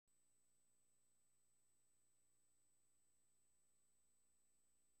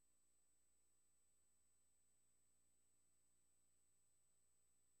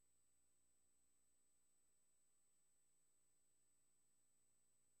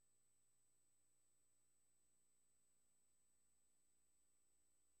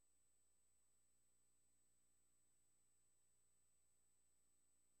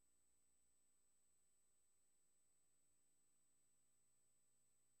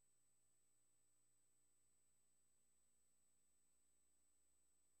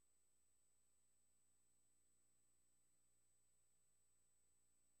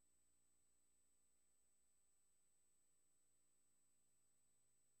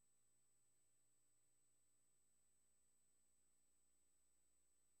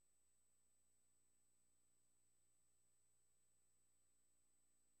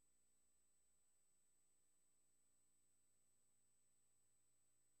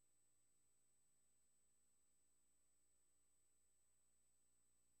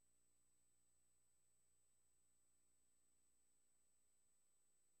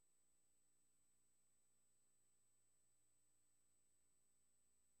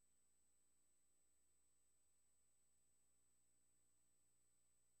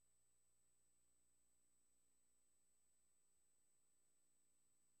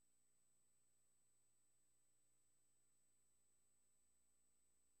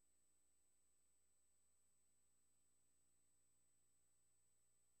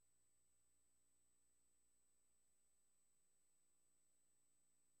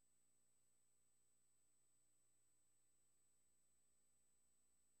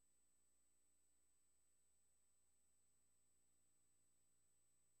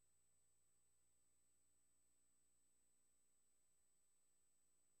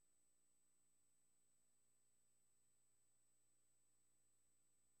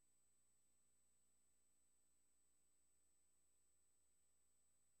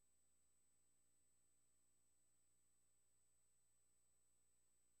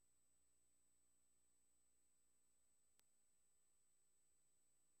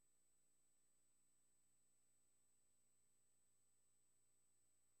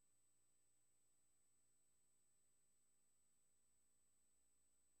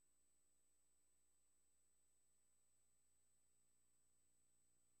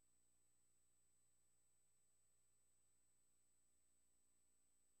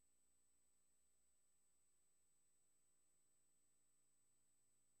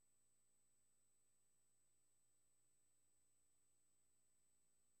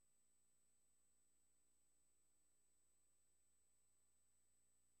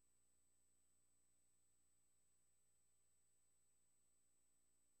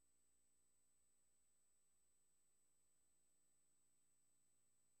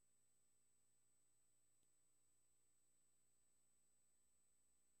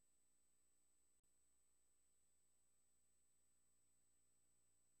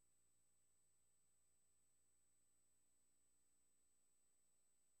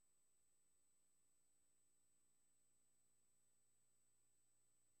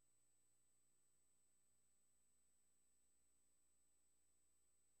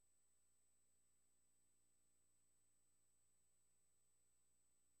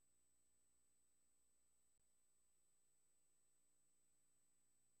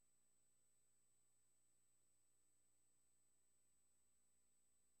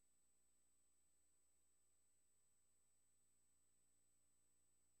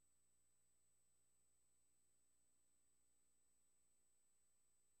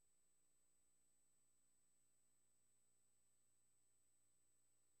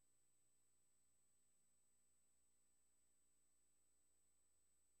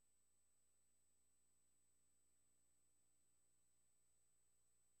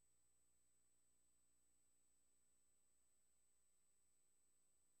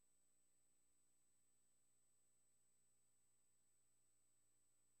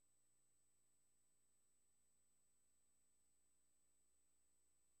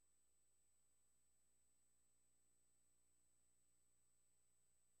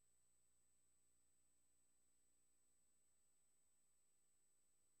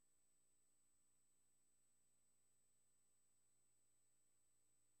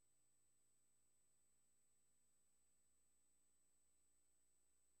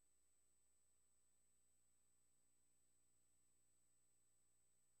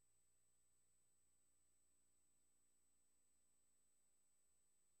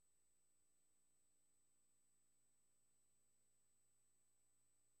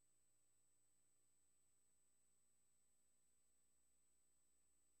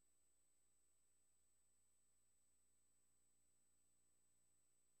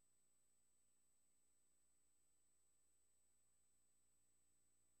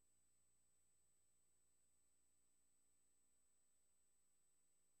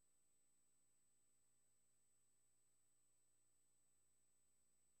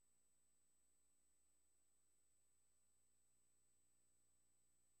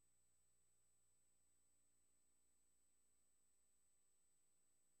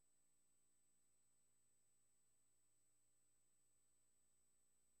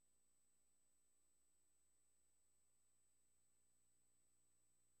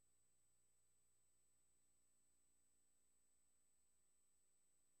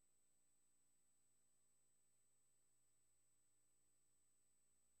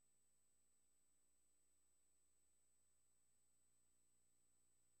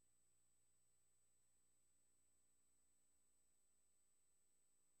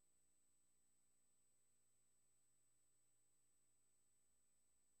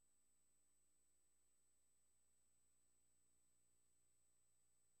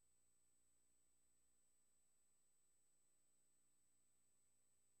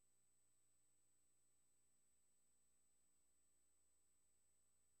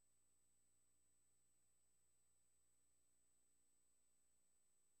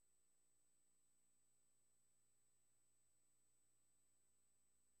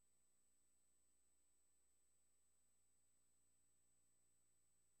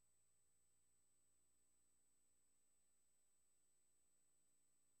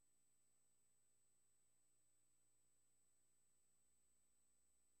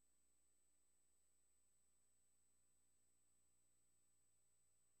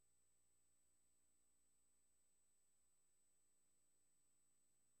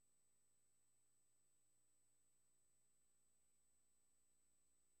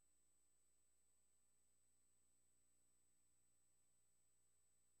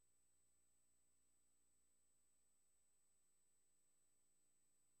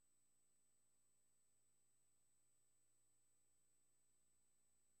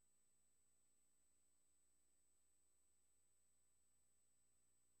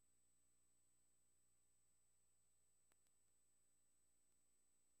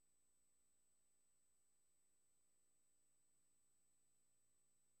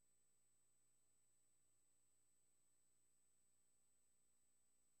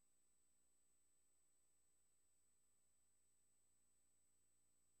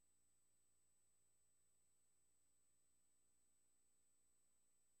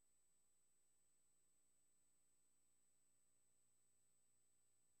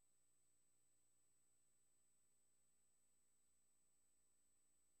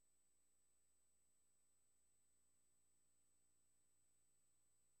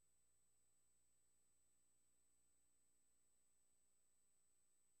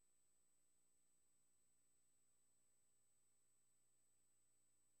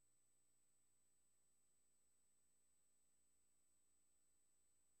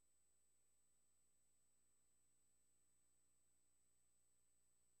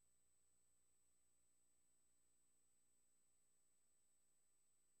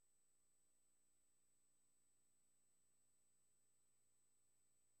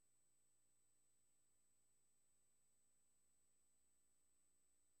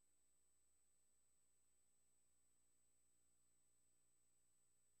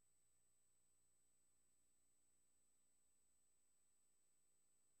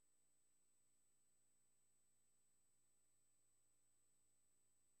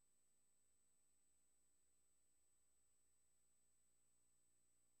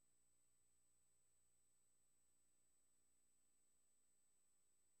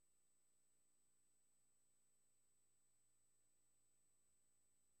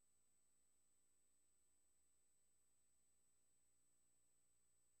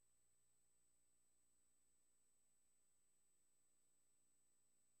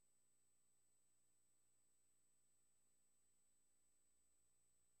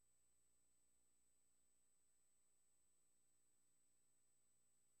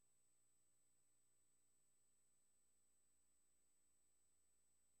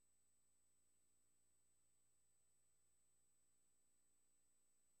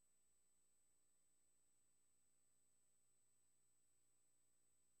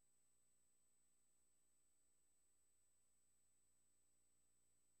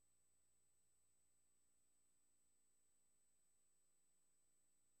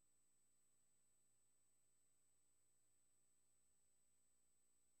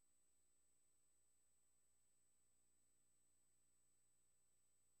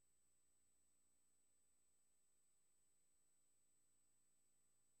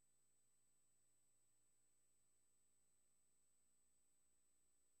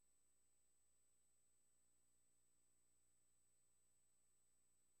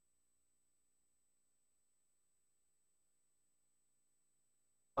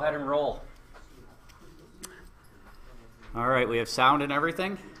Go ahead and roll. All right, we have sound and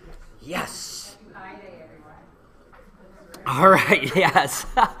everything? Yes. All right, yes.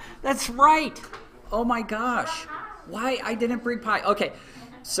 That's right. Oh my gosh. Why I didn't bring pie. Okay,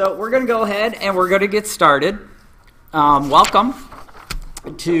 so we're going to go ahead and we're going to get started. Welcome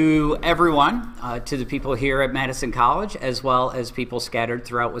to everyone, to the people here at Madison College, as well as people scattered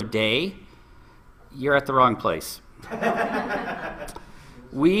throughout the day. You're at the wrong place.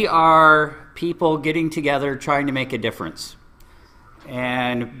 We are people getting together trying to make a difference.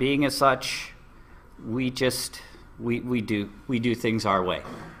 And being as such, we do things our way.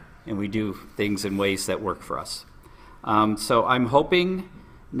 And we do things in ways that work for us. So I'm hoping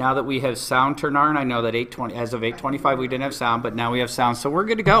now that we have sound turned on, I know that as of 8:25 we didn't have sound, but now we have sound, so we're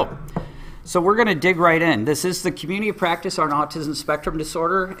good to go. So we're going to dig right in. This is the Community of Practice on Autism Spectrum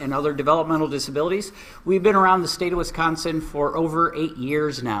Disorder and Other Developmental Disabilities. We've been around the state of Wisconsin for over 8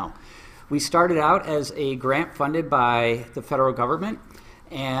 years now. We started out as a grant funded by the federal government,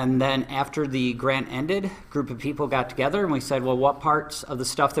 and then after the grant ended, a group of people got together and we said, well, what parts of the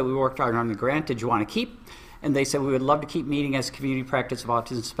stuff that we worked on the grant did you want to keep? And they said we would love to keep meeting as Community Practice of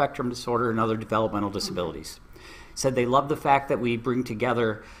Autism Spectrum Disorder and Other Developmental Disabilities. Said they love the fact that we bring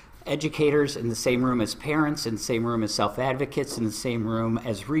together educators in the same room as parents, in the same room as self-advocates, in the same room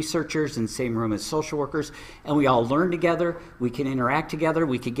as researchers, in the same room as social workers, and we all learn together, we can interact together,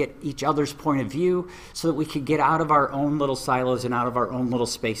 we could get each other's point of view so that we could get out of our own little silos and out of our own little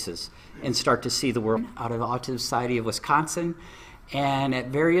spaces and start to see the world out of the Autism Society of Wisconsin. And at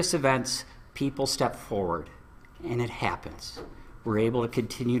various events, people step forward, and it happens. We're able to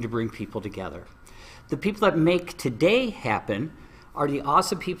continue to bring people together. The people that make today happen are the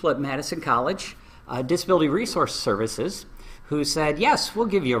awesome people at Madison College, Disability Resource Services, who said, yes, we'll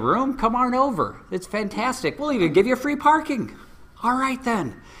give you a room, come on over. It's fantastic. We'll even give you free parking. All right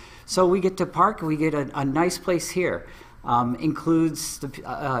then. So we get to park, we get a nice place here. Includes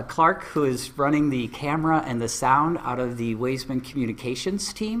Clark, who is running the camera and the sound out of the Waysman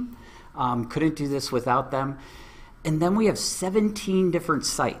Communications team. Couldn't do this without them. And then we have 17 different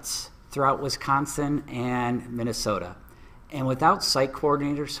sites throughout Wisconsin and Minnesota. And without site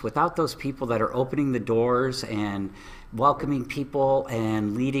coordinators, without those people that are opening the doors and welcoming people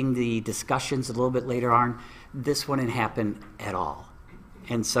and leading the discussions a little bit later on, this wouldn't happen at all.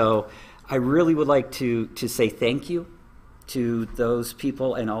 And so I really would like to say thank you to those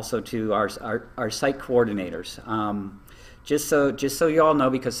people and also to our site coordinators. Just so you all know,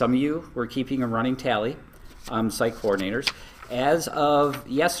 because some of you were keeping a running tally, site coordinators, as of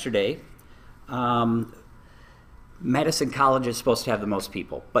yesterday, Madison College is supposed to have the most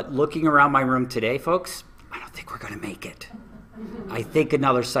people. But looking around my room today, folks, I don't think we're going to make it. I think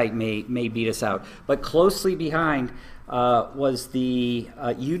another site may beat us out. But closely behind was the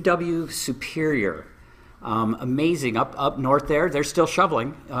UW Superior. Amazing. Up north there, they're still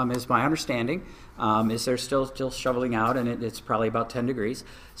shoveling, is my understanding. They're still shoveling out, and it's probably about 10 degrees.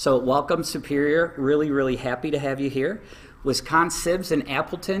 So welcome, Superior. Really, really happy to have you here. Wisconsin and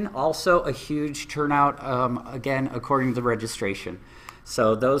Appleton, also a huge turnout, again, according to the registration.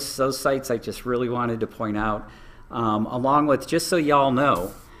 So those sites I just really wanted to point out. Along with, just so y'all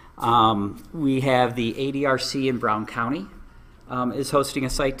know, we have the ADRC in Brown County is hosting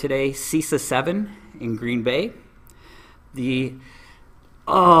a site today, CISA 7 in Green Bay.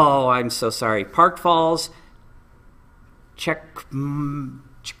 I'm so sorry, Park Falls, Chequamegon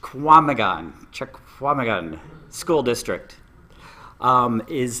School District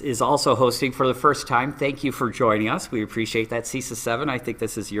is also hosting for the first time. Thank you for joining us. We appreciate that. CISA 7, I think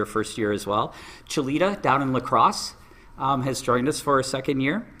this is your first year as well. Cholita down in La Crosse has joined us for a second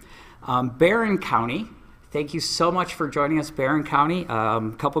year. Barron County, thank you so much for joining us, Barron County.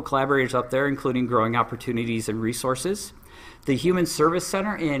 A couple collaborators up there, including Growing Opportunities and Resources. The Human Service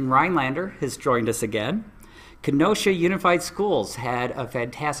Center in Rhinelander has joined us again. Kenosha Unified Schools had a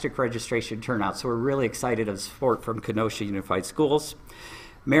fantastic registration turnout, so we're really excited of support from Kenosha Unified Schools.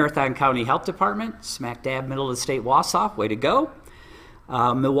 Marathon County Health Department, smack dab middle of the state, Wausau, way to go.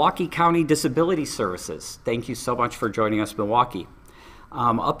 Milwaukee County Disability Services, thank you so much for joining us, Milwaukee.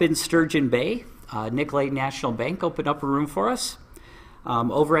 Up in Sturgeon Bay, Nicolay National Bank opened up a room for us.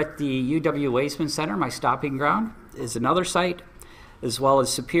 Over at the UW Waysman Center, my stopping ground, is another site. As well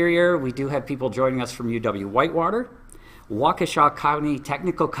as Superior, we do have people joining us from UW Whitewater. Waukesha County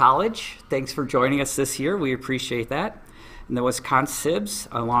Technical College, thanks for joining us this year. We appreciate that. And the Wisconsin SIBS,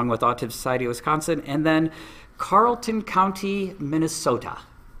 along with Autism Society of Wisconsin. And then Carleton County, Minnesota.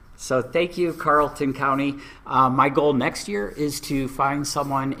 So thank you, Carleton County. My goal next year is to find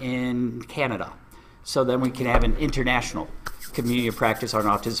someone in Canada. So then we can have an international community of practice on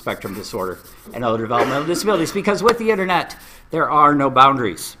autism spectrum disorder and other developmental disabilities, because with the internet, there are no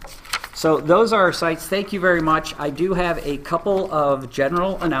boundaries. So those are our sites. Thank you very much. I do have a couple of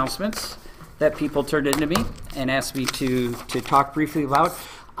general announcements that people turned into me and asked me to talk briefly about.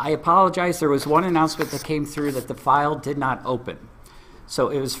 I apologize. There was one announcement that came through that the file did not open. So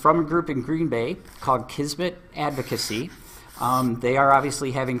it was from a group in Green Bay called Kismet Advocacy. They are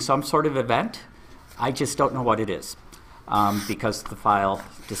obviously having some sort of event. I just don't know what it is because the file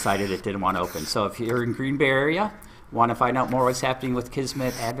decided it didn't want to open. So if you're in Green Bay area, want to find out more what's happening with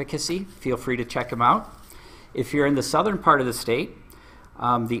Kismet Advocacy, feel free to check them out. If you're in the southern part of the state,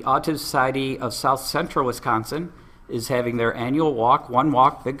 the Autism Society of South Central Wisconsin is having their annual walk, One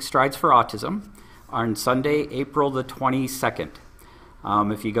Walk, Big Strides for Autism, on Sunday, April the 22nd.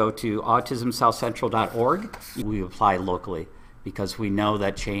 If you go to autismsouthcentral.org, we apply locally because we know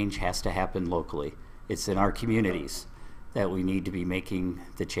that change has to happen locally. It's in our communities that we need to be making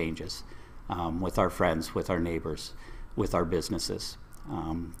the changes with our friends, with our neighbors, with our businesses.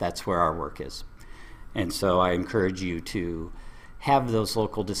 That's where our work is. And so I encourage you to have those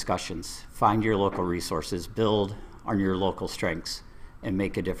local discussions, find your local resources, build on your local strengths, and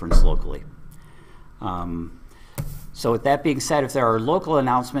make a difference locally. So with that being said, if there are local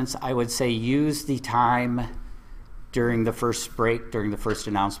announcements, I would say use the time during the first break, during the first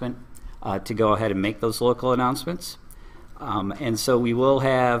announcement, to go ahead and make those local announcements. And so we will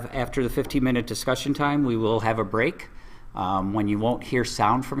have, after the 15-minute discussion time, we will have a break when you won't hear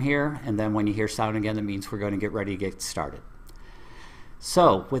sound from here, and then when you hear sound again, that means we're going to get ready to get started.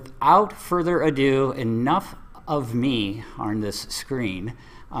 So without further ado, enough of me on this screen.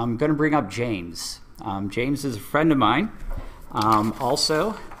 I'm going to bring up James. James is a friend of mine.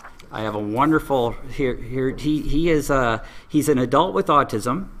 Also, I have a wonderful he's an adult with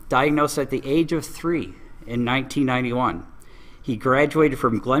autism, diagnosed at the age of 3 in 1991. He graduated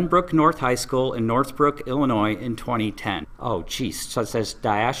from Glenbrook North High School in Northbrook, Illinois in 2010. Oh, geez. So it says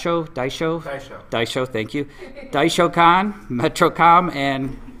Daisho, thank you. Daisho-kan, Metrocom,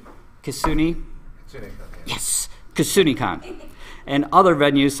 and Kasuni. Yes, Kasuni-kan. And other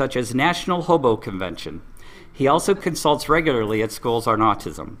venues such as National Hobo Convention. He also consults regularly at schools on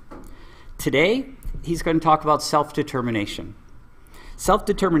autism. Today, he's going to talk about self-determination.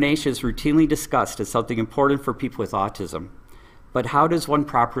 Self-determination is routinely discussed as something important for people with autism. But how does one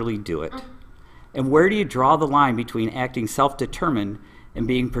properly do it? And where do you draw the line between acting self-determined and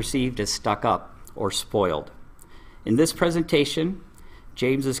being perceived as stuck up or spoiled? In this presentation,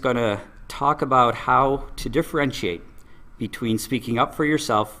 James is going to talk about how to differentiate between speaking up for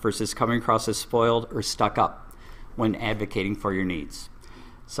yourself versus coming across as spoiled or stuck up when advocating for your needs.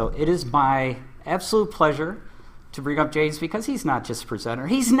 So it is my absolute pleasure to bring up James because he's not just a presenter.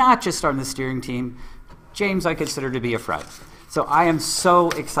 He's not just on the steering team. James I consider to be a friend. So I am so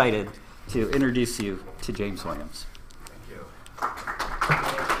excited to introduce you to James Williams. Thank you.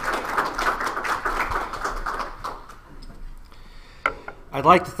 I'd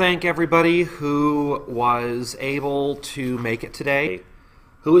like to thank everybody who was able to make it today,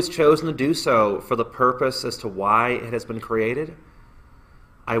 who has chosen to do so for the purpose as to why it has been created.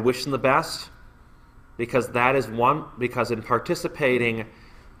 I wish them the best because in participating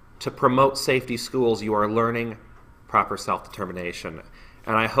to promote safety schools, you are learning proper self-determination.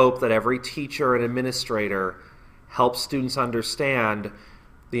 And I hope that every teacher and administrator helps students understand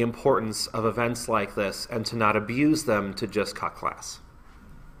the importance of events like this and to not abuse them to just cut class.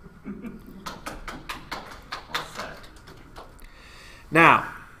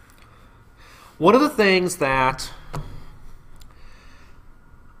 Now, one of the things that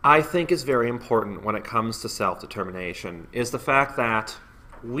I think is very important when it comes to self-determination is the fact that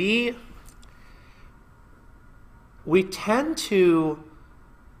we tend to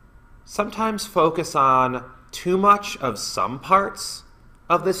sometimes focus on too much of some parts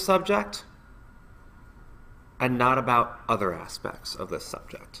of this subject and not about other aspects of this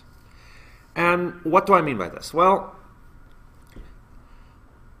subject. And what do I mean by this? Well,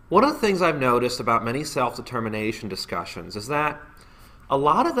 one of the things I've noticed about many self-determination discussions is that a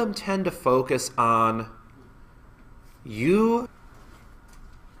lot of them tend to focus on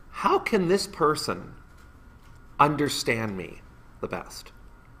how can this person understand me the best?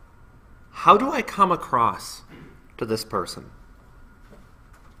 How do I come across to this person?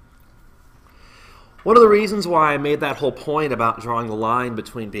 One of the reasons why I made that whole point about drawing the line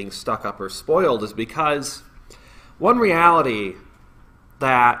between being stuck up or spoiled is because one reality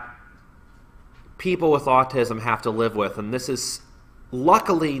that people with autism have to live with, and this is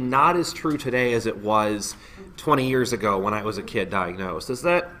luckily not as true today as it was 20 years ago when I was a kid diagnosed, is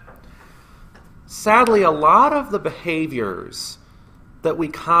that sadly, a lot of the behaviors that we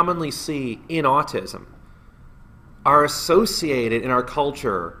commonly see in autism are associated in our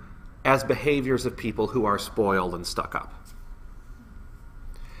culture as behaviors of people who are spoiled and stuck up.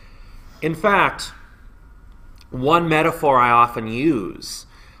 In fact, one metaphor I often use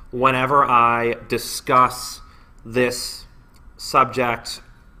whenever I discuss this subject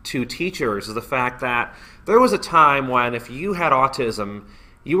to teachers is the fact that there was a time when if you had autism,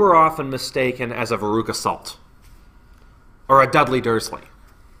 you were often mistaken as a Veruca Salt or a Dudley Dursley.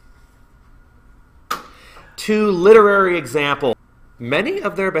 Two literary examples, many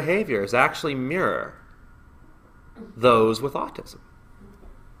of their behaviors actually mirror those with autism.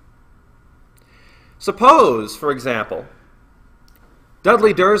 Suppose, for example,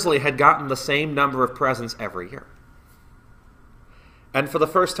 Dudley Dursley had gotten the same number of presents every year. And for the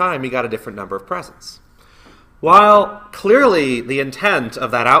first time, he got a different number of presents. While clearly the intent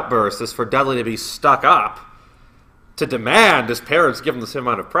of that outburst is for Dudley to be stuck up, to demand his parents give him the same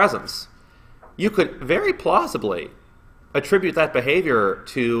amount of presents, you could very plausibly attribute that behavior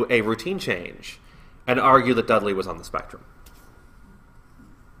to a routine change and argue that Dudley was on the spectrum.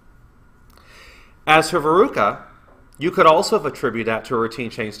 As for Veruca, you could also have attributed that to a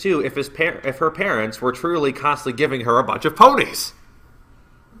routine change too if her parents were truly constantly giving her a bunch of ponies.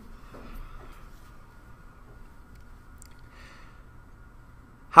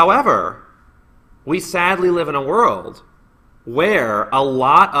 However, we sadly live in a world where a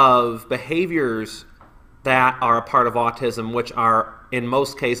lot of behaviors that are a part of autism, which are in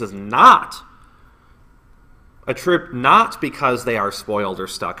most cases not because they are spoiled or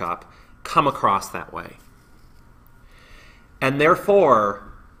stuck up, come across that way. And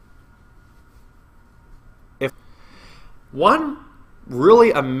therefore, if one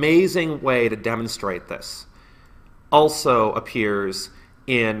really amazing way to demonstrate this also appears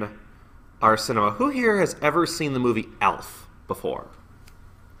in our cinema. Who here has ever seen the movie Elf before?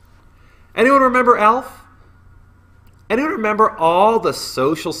 Anyone remember Elf? Anyone remember all the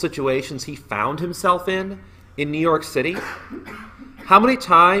social situations he found himself in New York City? How many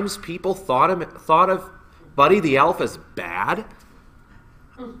times people thought of Buddy the Elf as bad?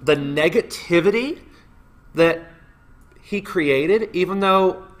 The negativity that he created, even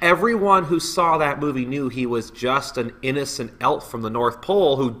though everyone who saw that movie knew he was just an innocent elf from the North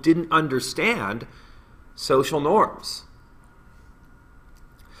Pole who didn't understand social norms.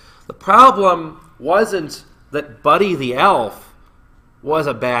 The problem wasn't that Buddy the Elf was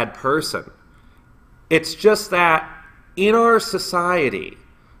a bad person. It's just that in our society,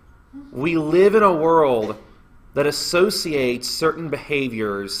 we live in a world that associates certain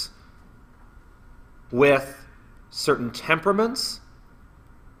behaviors with certain temperaments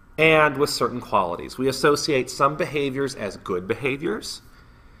and with certain qualities. We associate some behaviors as good behaviors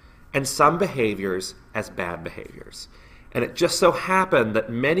and some behaviors as bad behaviors. And it just so happened that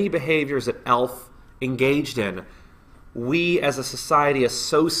many behaviors that Elf engaged in, we as a society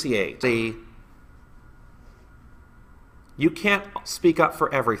associate. You can't speak up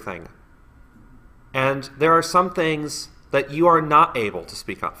for everything. And there are some things that you are not able to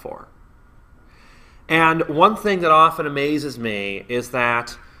speak up for. And one thing that often amazes me is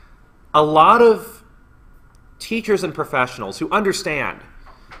that a lot of teachers and professionals who understand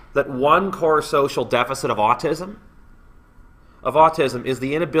that one core social deficit of autism is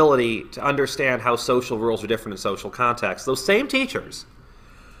the inability to understand how social rules are different in social contexts. Those same teachers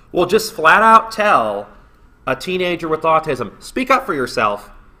will just flat out tell a teenager with autism, speak up for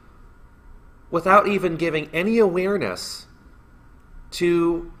yourself, without even giving any awareness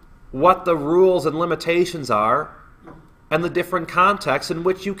to what the rules and limitations are and the different contexts in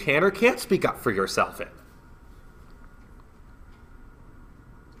which you can or can't speak up for yourself in.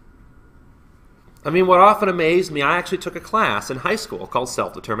 I mean, what often amazed me, I actually took a class in high school called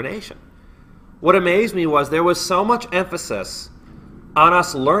Self-Determination. What amazed me was there was so much emphasis on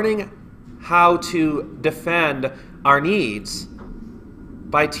us learning how to defend our needs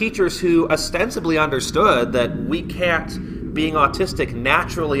by teachers who ostensibly understood that we can't, being autistic,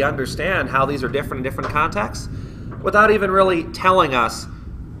 naturally understand how these are different in different contexts, without even really telling us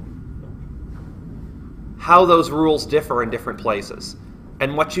how those rules differ in different places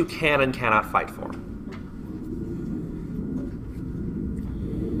and what you can and cannot fight for.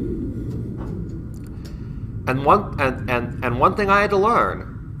 And one thing I had to learn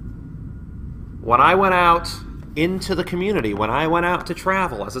when I went out into the community, when I went out to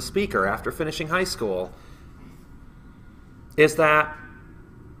travel as a speaker after finishing high school, is that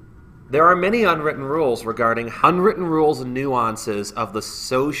there are many unwritten rules regarding unwritten rules and nuances of the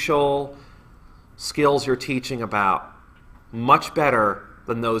social skills you're teaching about, much better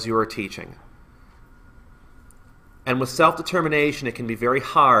than those you are teaching. And with self-determination, it can be very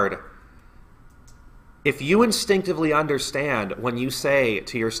hard. If you instinctively understand when you say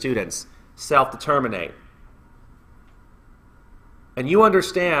to your students, self-determinate, and you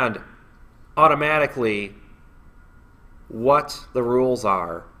understand automatically what the rules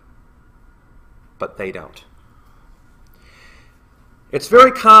are, but they don't. It's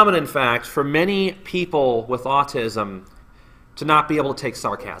very common, in fact, for many people with autism to not be able to take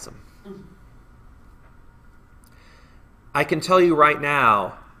sarcasm. I can tell you right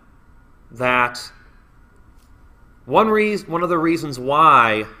now that one of the reasons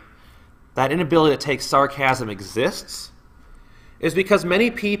why that inability to take sarcasm exists is because many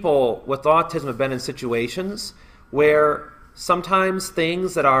people with autism have been in situations where sometimes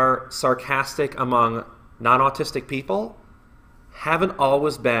things that are sarcastic among non-autistic people haven't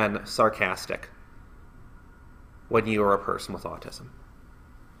always been sarcastic when you are a person with autism.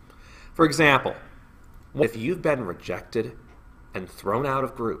 For example, if you've been rejected and thrown out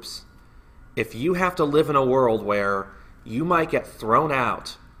of groups, if you have to live in a world where you might get thrown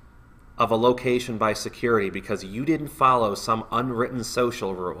out of a location by security because you didn't follow some unwritten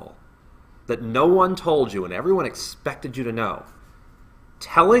social rule that no one told you and everyone expected you to know,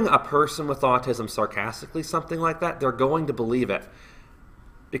 telling a person with autism sarcastically something like that, they're going to believe it.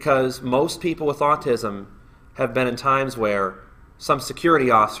 Because most people with autism have been in times where some security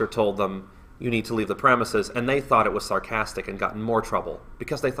officer told them, you need to leave the premises, and they thought it was sarcastic and got in more trouble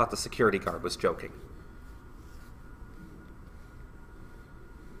because they thought the security guard was joking.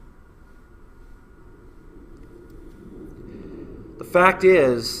 The fact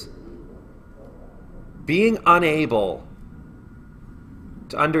is, being unable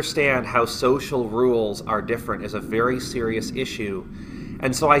to understand how social rules are different is a very serious issue.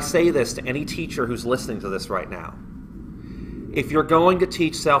 And so I say this to any teacher who's listening to this right now. If you're going to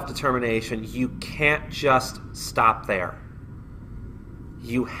teach self-determination, you can't just stop there.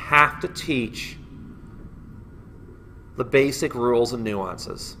 You have to teach the basic rules and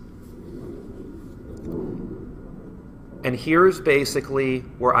nuances. And here's basically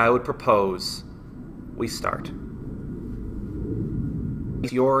where I would propose we start.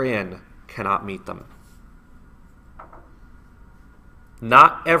 You're in cannot meet them.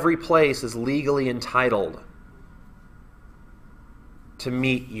 Not every place is legally entitled to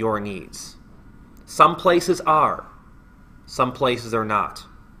meet your needs. Some places are. Some places are not.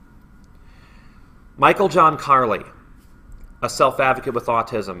 Michael John Carley, a self-advocate with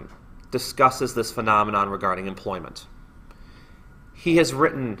autism, discusses this phenomenon regarding employment. He has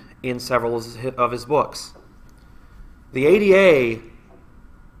written in several of his books. The ADA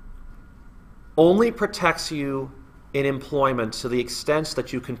only protects you in employment to the extent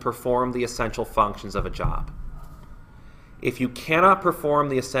that you can perform the essential functions of a job. If you cannot perform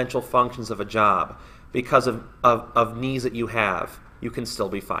the essential functions of a job because of needs that you have, you can still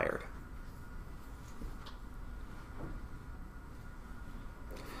be fired.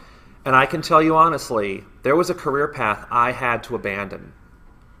 And I can tell you honestly, there was a career path I had to abandon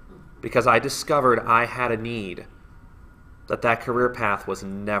because I discovered I had a need that career path was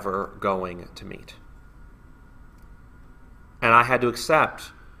never going to meet. And I had to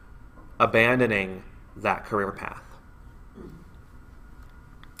accept abandoning that career path.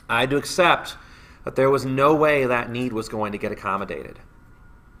 I had to accept that there was no way that need was going to get accommodated.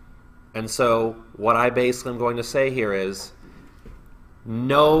 And so what I basically am going to say here is,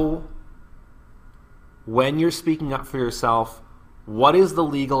 know when you're speaking up for yourself, what is the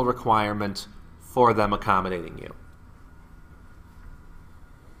legal requirement for them accommodating you?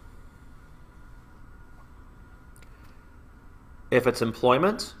 If it's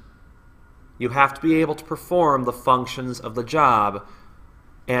employment, you have to be able to perform the functions of the job,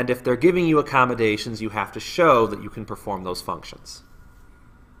 and if they're giving you accommodations, you have to show that you can perform those functions.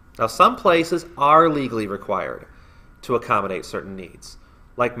 Now, some places are legally required to accommodate certain needs,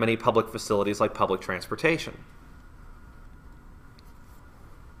 like many public facilities like public transportation.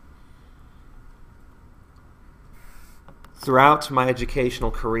 Throughout my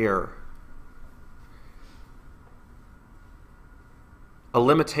educational career, a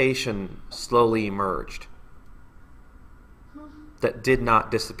limitation slowly emerged that did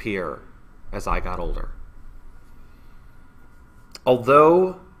not disappear as I got older.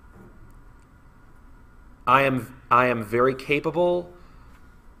 Although I am very capable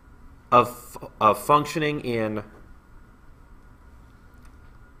of functioning in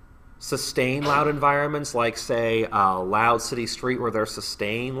sustained loud environments, like say a loud city street where there's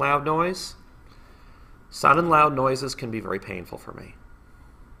sustained loud noise, sudden loud noises can be very painful for me.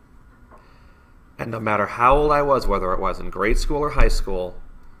 And no matter how old I was, whether it was in grade school or high school,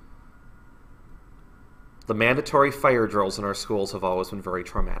 the mandatory fire drills in our schools have always been very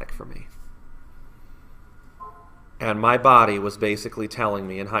traumatic for me. And my body was basically telling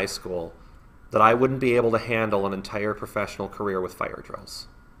me in high school that I wouldn't be able to handle an entire professional career with fire drills.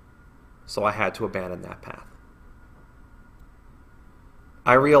 So I had to abandon that path.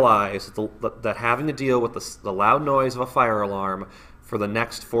 I realized that having to deal with the loud noise of a fire alarm for the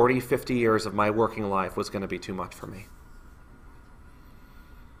next 40, 50 years of my working life was going to be too much for me.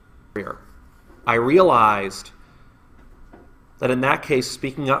 I realized that in that case,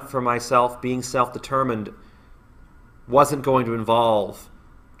 speaking up for myself, being self-determined, wasn't going to involve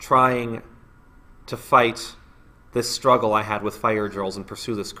trying to fight this struggle I had with fire drills and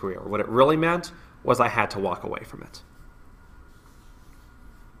pursue this career. What it really meant was I had to walk away from it.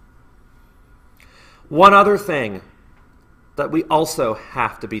 One other thing that we also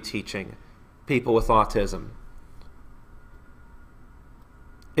have to be teaching people with autism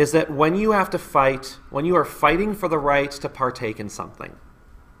is that when you have to fight, when you are fighting for the right to partake in something,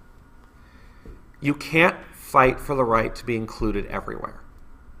 you can't fight for the right to be included everywhere.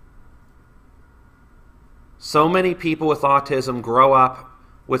 So many people with autism grow up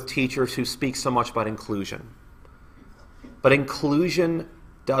with teachers who speak so much about inclusion. But inclusion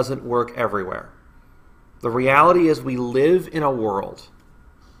doesn't work everywhere. The reality is we live in a world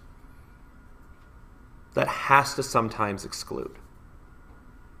that has to sometimes exclude.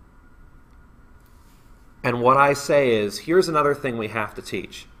 And what I say is, here's another thing we have to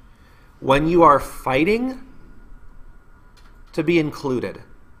teach. When you are fighting to be included,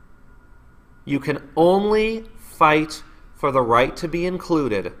 you can only fight for the right to be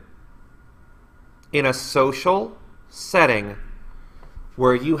included in a social setting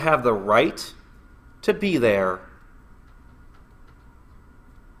where you have the right to be there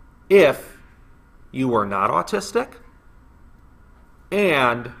if you are not autistic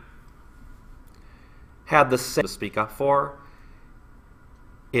and have the same to speak up for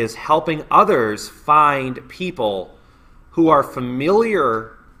is helping others find people who are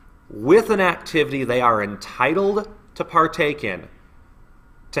familiar with an activity they are entitled to partake in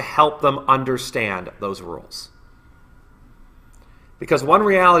to help them understand those rules. Because one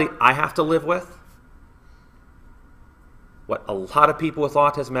reality I have to live with, what a lot of people with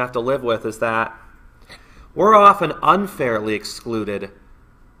autism have to live with, is that we're often unfairly excluded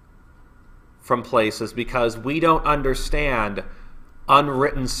from places because we don't understand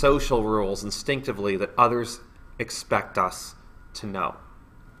unwritten social rules instinctively that others expect us to know.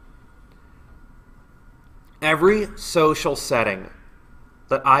 Every social setting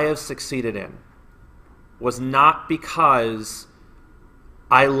that I have succeeded in was not because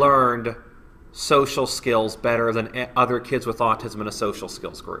I learned social skills better than other kids with autism in a social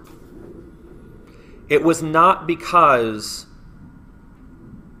skills group. It was not because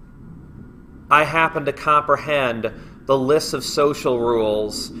I happened to comprehend the lists of social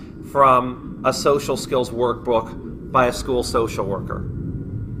rules from a social skills workbook by a school social worker,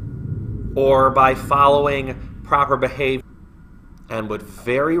 or by following proper behavior, and would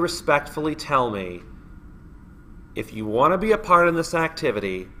very respectfully tell me, if you want to be a part in this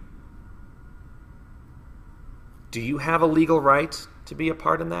activity, do you have a legal right to be a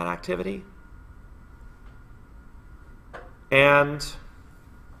part in that activity? And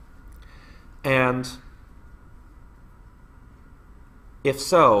if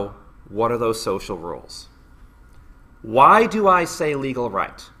so, what are those social rules? Why do I say legal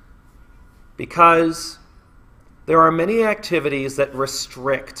right? Because there are many activities that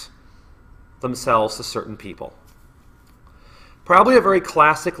restrict themselves to certain people. Probably a very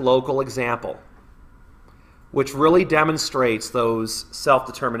classic local example, which really demonstrates those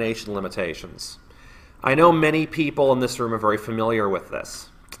self-determination limitations. I know many people in this room are very familiar with this.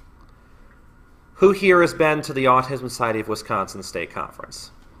 Who here has been to the Autism Society of Wisconsin State Conference?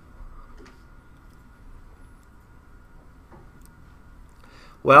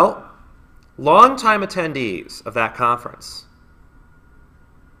 Well, longtime attendees of that conference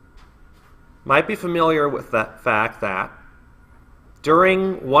might be familiar with that fact that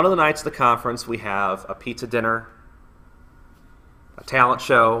during one of the nights of the conference we have a pizza dinner, a talent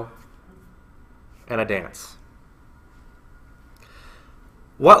show, and a dance.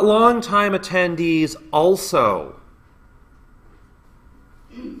 What longtime attendees also,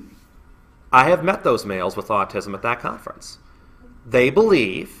 I have met those males with autism at that conference. They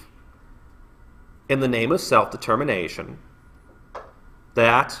believe, in the name of self-determination,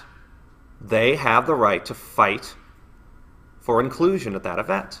 that they have the right to fight for inclusion at that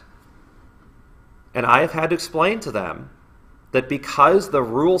event. And I have had to explain to them that because the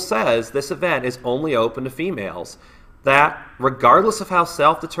rule says this event is only open to females, that regardless of how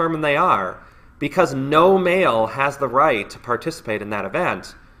self-determined they are, because no male has the right to participate in that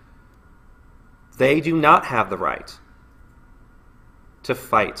event, they do not have the right to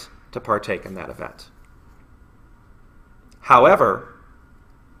fight to partake in that event. However,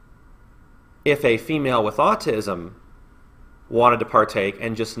 if a female with autism wanted to partake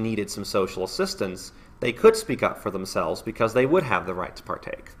and just needed some social assistance, they could speak up for themselves because they would have the right to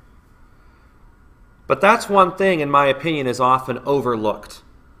partake. But that's one thing, in my opinion, is often overlooked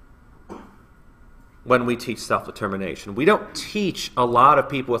when we teach self-determination. We don't teach a lot of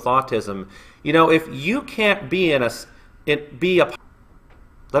people with autism, you know, if you can't be that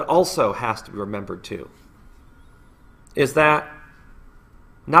also has to be remembered too, is that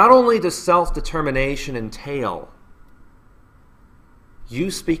not only does self-determination entail you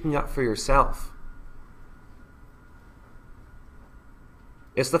speaking up for yourself,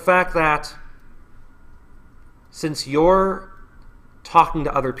 it's the fact that since you're talking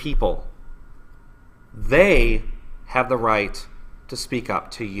to other people, they have the right to speak up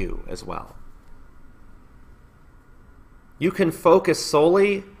to you as well. You can focus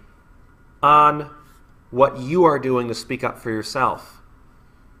solely on what you are doing to speak up for yourself,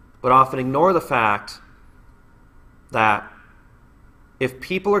 but often ignore the fact that if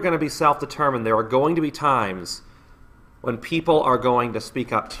people are going to be self-determined, there are going to be times when people are going to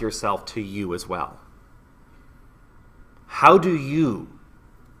speak up to yourself, to you as well. How do you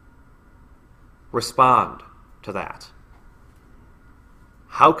respond to that?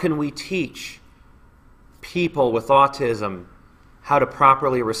 How can we teach people with autism how to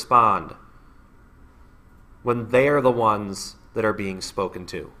properly respond when they are the ones that are being spoken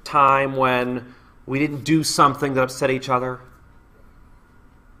to? Time when we didn't do something that upset each other,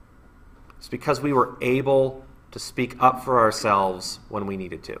 it's because we were able to speak up for ourselves when we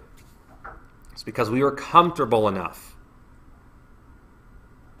needed to. It's because we were comfortable enough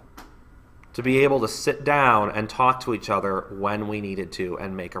to be able to sit down and talk to each other when we needed to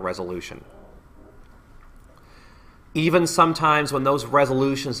and make a resolution. Even sometimes when those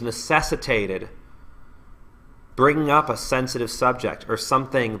resolutions necessitated bringing up a sensitive subject or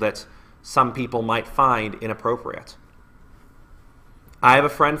something that some people might find inappropriate. I have a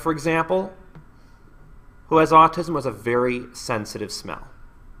friend, for example, who has autism, with a very sensitive smell.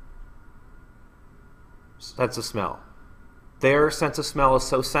 Sense of smell. Their sense of smell is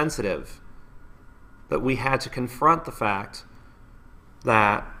so sensitive that we had to confront the fact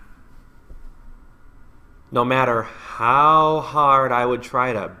that no matter how hard I would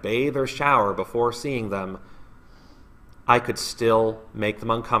try to bathe or shower before seeing them, I could still make them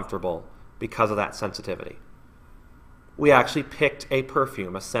uncomfortable because of that sensitivity. We actually picked a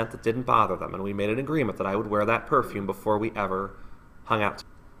perfume, a scent that didn't bother them, and we made an agreement that I would wear that perfume before we ever hung out.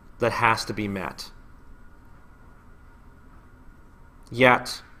 That has to be met.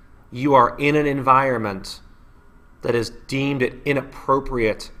 Yet, you are in an environment that has deemed it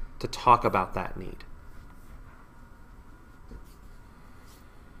inappropriate to talk about that need.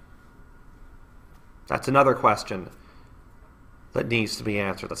 That's another question that needs to be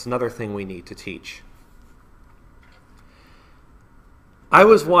answered. That's another thing we need to teach. I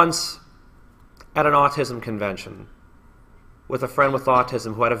was once at an autism convention with a friend with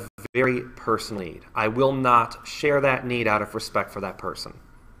autism who had a very personal need. I will not share that need out of respect for that person.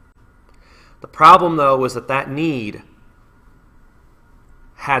 The problem, though, was that that need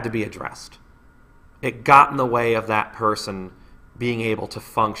had to be addressed. It got in the way of that person being able to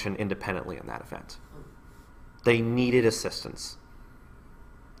function independently in that event. They needed assistance.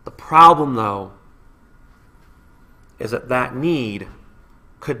 The problem, though, is that that need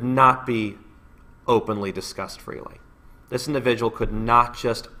could not be openly discussed freely. This individual could not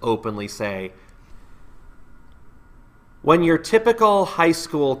just openly say, when your typical high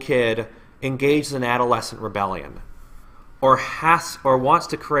school kid engages in adolescent rebellion or wants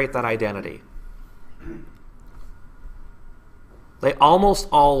to create that identity, they almost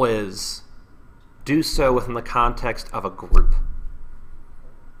always do so within the context of a group.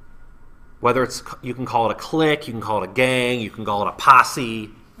 Whether it's, you can call it a clique, you can call it a gang, you can call it a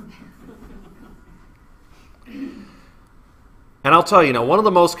posse. And I'll tell you, one of the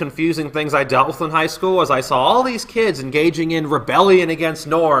most confusing things I dealt with in high school was I saw all these kids engaging in rebellion against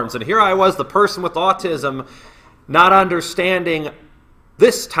norms, and here I was, the person with autism, not understanding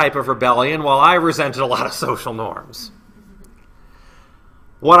this type of rebellion while I resented a lot of social norms.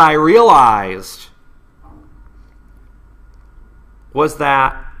 What I realized was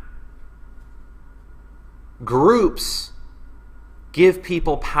that groups give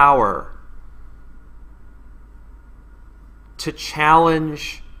people power to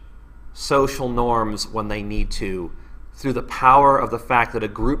challenge social norms when they need to through the power of the fact that a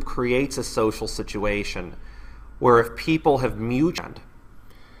group creates a social situation where if people have mutual...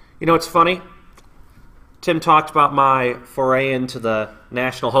 You know, it's funny. Tim talked about my foray into the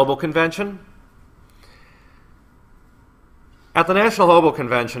National Hobo Convention. At the National Hobo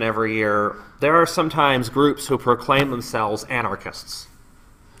Convention every year, there are sometimes groups who proclaim themselves anarchists.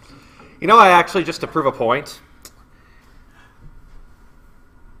 You know, I actually, just to prove a point,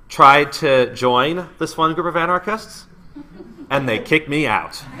 tried to join this one group of anarchists, and they kicked me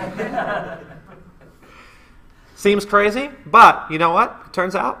out. Seems crazy, but you know what? It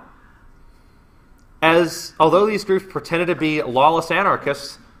turns out, although these groups pretended to be lawless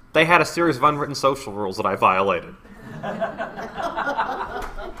anarchists, they had a series of unwritten social rules that I violated.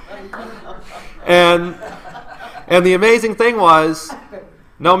 And the amazing thing was,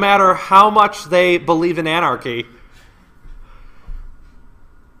 no matter how much they believed in anarchy,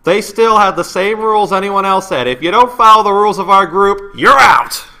 they still had the same rules anyone else had. If you don't follow the rules of our group, you're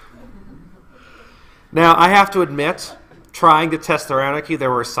out. Now, I have to admit, trying to test their anarchy, there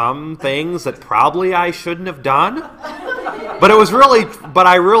were some things that probably I shouldn't have done. But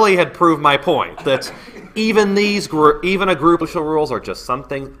I really had proved my point that even a group of social rules are just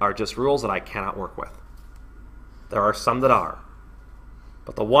rules that I cannot work with. There are some that are.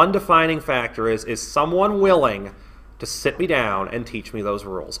 But the one defining factor is someone willing to sit me down and teach me those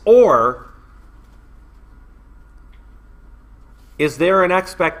rules? Or is there an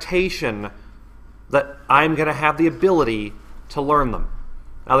expectation that I'm going to have the ability to learn them?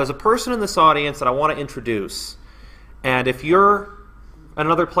 Now, there's a person in this audience that I want to introduce. And if you're in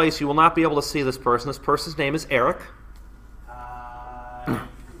another place, you will not be able to see this person. This person's name is Eric.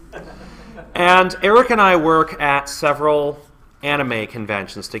 And Eric and I work at several anime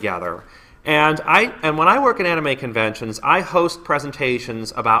conventions together. And when I work at anime conventions, I host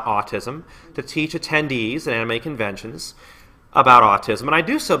presentations about autism to teach attendees at anime conventions about autism. And I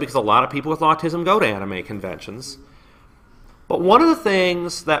do so because a lot of people with autism go to anime conventions. But one of the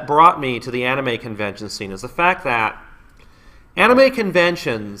things that brought me to the anime convention scene is the fact that anime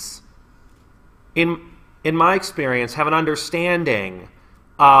conventions, in my experience, have an understanding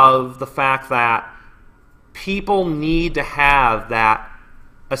of the fact that people need to have that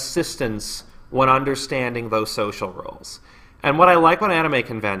assistance when understanding those social rules. And what I like about anime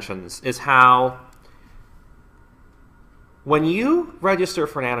conventions is how when you register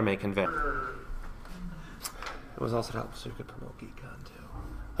for an anime convention, it was also helpful so you could promote GeekCon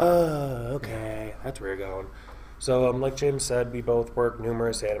too. Okay. That's where you're going. So, like James said, we both work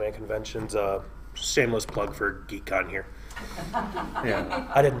numerous anime conventions. Shameless plug for GeekCon here.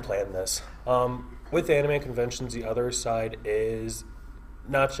 Yeah, I didn't plan this. With anime conventions, the other side is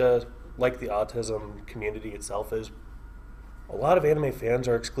not just like the autism community itself is. A lot of anime fans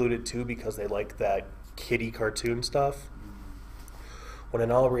are excluded too because they like that kiddie cartoon stuff. When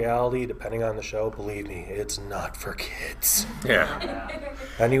in all reality, depending on the show, believe me, it's not for kids. Yeah.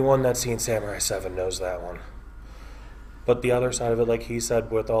 Anyone that's seen Samurai 7 knows that one. But the other side of it, like he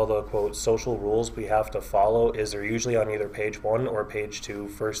said, with all the, quote, social rules we have to follow, is they're usually on either page 1 or page 2,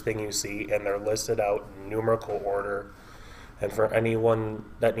 first thing you see, and they're listed out in numerical order. And for anyone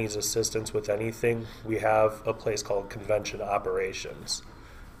that needs assistance with anything, we have a place called Convention Operations,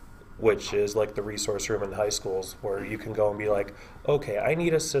 which is like the resource room in high schools, where you can go and be like, okay, I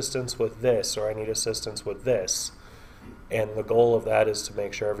need assistance with this, or I need assistance with this. And the goal of that is to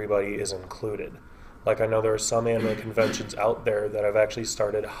make sure everybody is included. Like, I know there are some anime conventions out there that have actually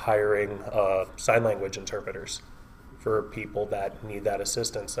started hiring sign language interpreters for people that need that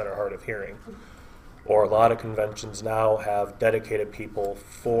assistance that are hard of hearing. Or a lot of conventions now have dedicated people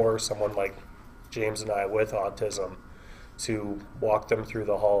for someone like James and I with autism to walk them through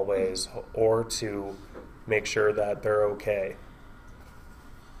the hallways or to make sure that they're okay.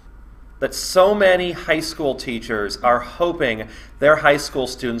 That so many high school teachers are hoping their high school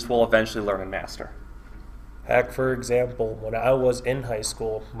students will eventually learn and master. Heck, for example, when I was in high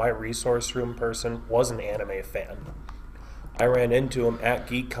school, my resource room person was an anime fan. I ran into him at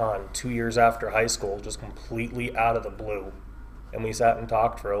GeekCon 2 years after high school, just completely out of the blue. And we sat and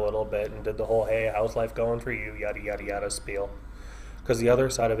talked for a little bit and did the whole, hey, how's life going for you, yada, yada, yada spiel. Because the other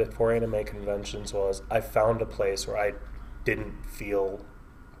side of it for anime conventions was I found a place where I didn't feel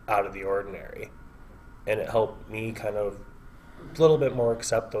out of the ordinary. And it helped me kind of a little bit more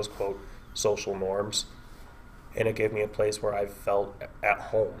accept those, quote, social norms. And it gave me a place where I felt at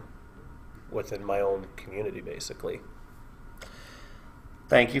home within my own community, basically.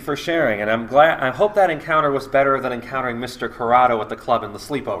 Thank you for sharing, and I hope that encounter was better than encountering Mr. Corrado at the club in the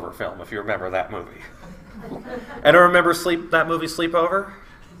Sleepover film, if you remember that movie. And I remember that movie Sleepover?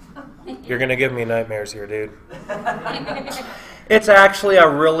 You're going to give me nightmares here, dude. It's actually a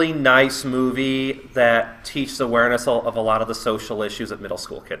really nice movie that teaches awareness of a lot of the social issues that middle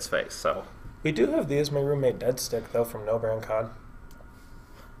school kids face. So We do have the Is My Roommate Dead stick, though, from No Brand Con.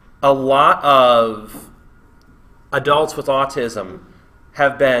 a lot of adults with autism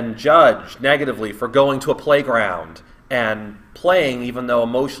have been judged negatively for going to a playground and playing, even though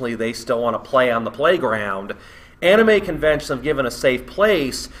emotionally they still want to play on the playground. Anime conventions have given a safe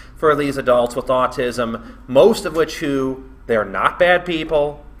place for these adults with autism, most of which they're not bad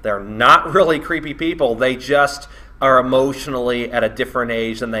people, they're not really creepy people, they just are emotionally at a different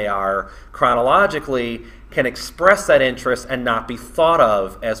age than they are chronologically, can express that interest and not be thought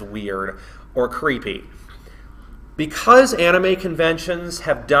of as weird or creepy. Because anime conventions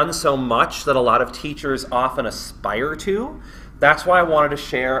have done so much that a lot of teachers often aspire to, that's why I wanted to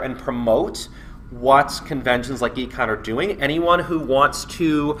share and promote what conventions like GeekCon are doing. Anyone who wants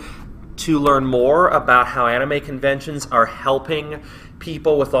to learn more about how anime conventions are helping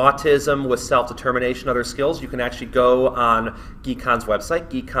people with autism, with self-determination, other skills, you can actually go on GeekCon's website,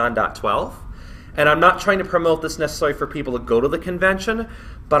 geekcon.12. And I'm not trying to promote this necessarily for people to go to the convention,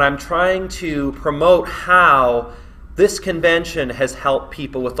 but I'm trying to promote how this convention has helped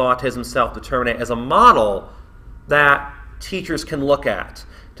people with autism self-determinate as a model that teachers can look at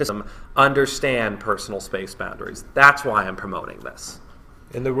to understand personal space boundaries. That's why I'm promoting this.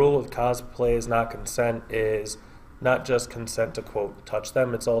 And the rule of cosplay is not consent is not just consent to, quote, touch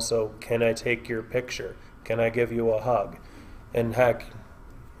them. It's also, can I take your picture? Can I give you a hug? And heck,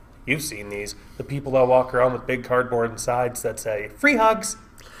 you've seen these. The people that walk around with big cardboard sides that say, free hugs.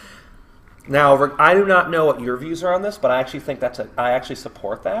 Now, I do not know what your views are on this, but I actually think I actually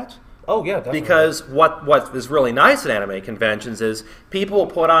support that. Oh, yeah, definitely. Because what is really nice at anime conventions is people will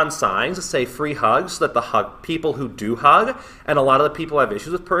put on signs that say free hugs so that people who do hug, and a lot of the people who have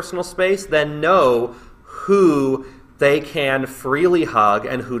issues with personal space, then know who they can freely hug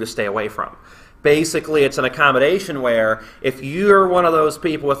and who to stay away from. Basically, it's an accommodation where if you're one of those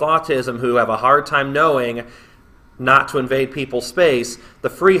people with autism who have a hard time knowing not to invade people's space, the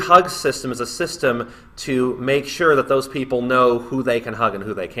free hug system is a system to make sure that those people know who they can hug and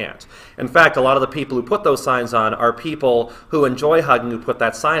who they can't. In fact, a lot of the people who put those signs on are people who enjoy hugging who put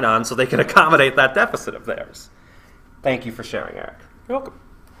that sign on so they can accommodate that deficit of theirs. Thank you for sharing, Eric. You're welcome.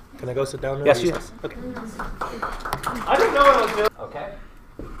 Can I go sit down now? Yes, yes. Okay. I didn't know what I was doing. Okay.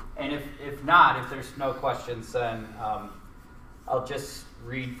 And if not, if there's no questions, then I'll just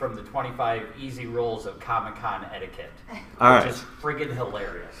read from the 25 easy rules of Comic-Con etiquette. All which right. is friggin'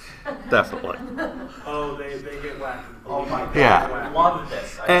 hilarious. Definitely. Oh, they get wacky. Oh my God. Yeah. I love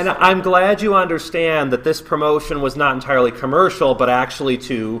this. And I'm glad you understand that this promotion was not entirely commercial, but actually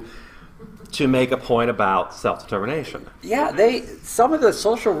to make a point about self-determination. Yeah, some of the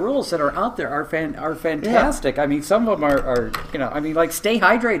social rules that are out there are fantastic. Yeah. I mean, some of them are like stay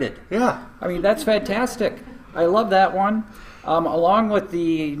hydrated. Yeah. I mean, that's fantastic. I love that one. Along with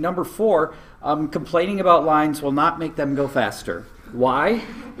the number 4, complaining about lines will not make them go faster. Why?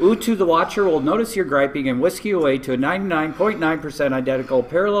 Utu the Watcher will notice your griping and whisk you away to a 99.9% identical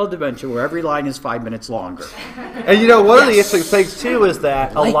parallel dimension where every line is 5 minutes longer. And one of the interesting things, too, is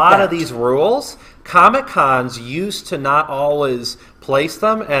that a lot of these rules, Comic-Cons used to not always place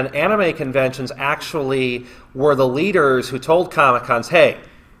them, and anime conventions actually were the leaders who told Comic-Cons, hey,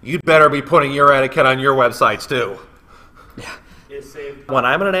 you'd better be putting your etiquette on your websites, too. Yeah. When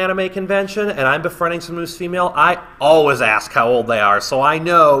I'm at an anime convention and I'm befriending someone who's female, I always ask how old they are so I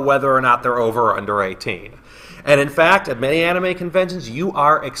know whether or not they're over or under 18. And in fact, at many anime conventions, you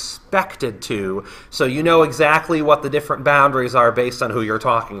are expected to, so you know exactly what the different boundaries are based on who you're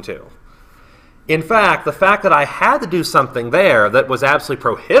talking to. In fact, the fact that I had to do something there that was absolutely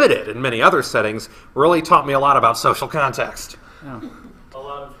prohibited in many other settings really taught me a lot about social context. Yeah. A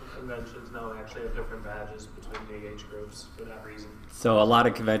lot of conventions now actually have different badges between the age groups for that reason. So a lot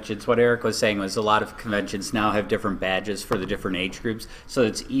of conventions, what Eric was saying was a lot of conventions now have different badges for the different age groups, so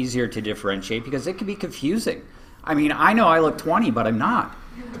it's easier to differentiate because it can be confusing. I mean, I know I look 20, but I'm not.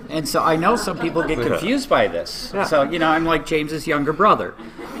 And so I know some people get confused by this. Yeah. So, I'm like James's younger brother.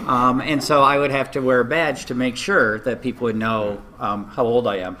 And so I would have to wear a badge to make sure that people would know how old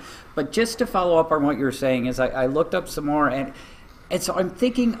I am. But just to follow up on what you were saying is I looked up some more, and so I'm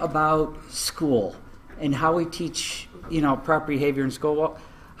thinking about school and how we teach proper behavior in school. Well,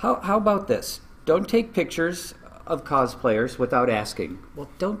 how about this? Don't take pictures of cosplayers without asking. Well,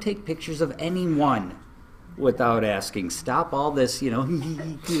 don't take pictures of anyone without asking. Stop all this,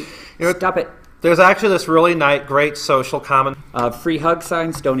 stop it. There's actually this really great social comment. Free hug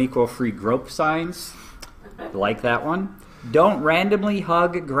signs don't equal free grope signs. Like that one. Don't randomly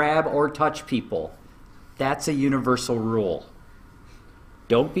hug, grab, or touch people. That's a universal rule.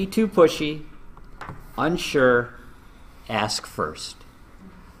 Don't be too pushy, unsure, ask first.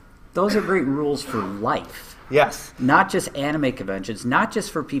 Those are great rules for life. Yes. Not just anime conventions, not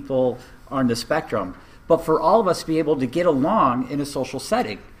just for people on the spectrum, but for all of us to be able to get along in a social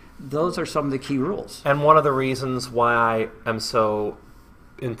setting. Those are some of the key rules. And one of the reasons why I am so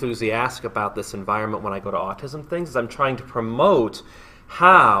enthusiastic about this environment when I go to autism things is I'm trying to promote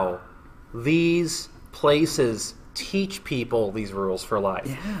how these places teach people these rules for life.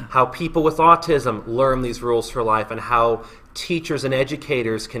 Yeah. How people with autism learn these rules for life, and how teachers and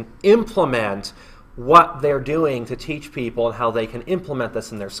educators can implement what they're doing to teach people and how they can implement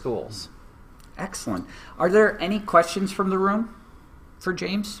this in their schools. Excellent. Are there any questions from the room for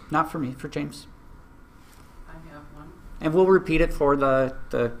James? Not for me, for James. I have one. And we'll repeat it for the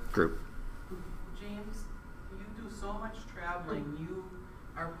group. James, you do so much traveling. You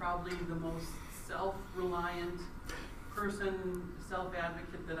are probably the most self-reliant person,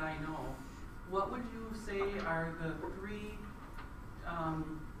 self-advocate that I know. What would you say are the three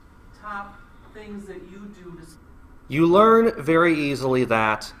top things that you do to... You learn very easily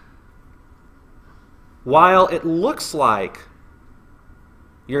that while it looks like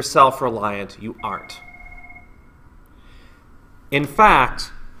you're self-reliant, you aren't. In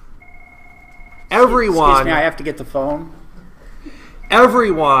fact, everyone... Excuse me, I have to get the phone.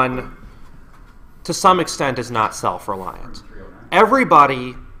 Everyone, to some extent, is not self-reliant.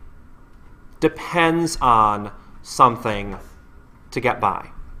 Everybody depends on something to get by.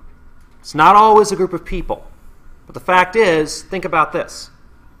 It's not always a group of people. But the fact is, think about this.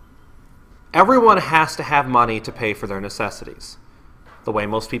 Everyone has to have money to pay for their necessities. The way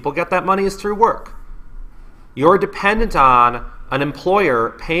most people get that money is through work. You're dependent on an employer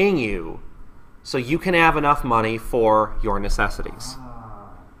paying you so you can have enough money for your necessities.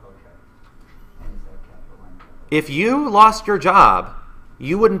 If you lost your job,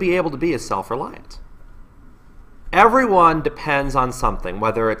 you wouldn't be able to be as self-reliant. Everyone depends on something,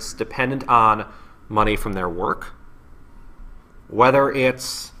 whether it's dependent on money from their work, whether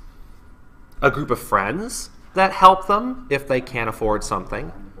it's a group of friends that help them if they can't afford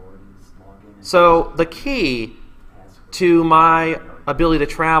something. So the key to my ability to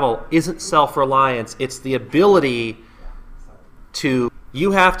travel isn't self-reliance, it's the ability to,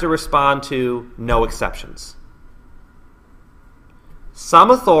 you have to respond to no exceptions.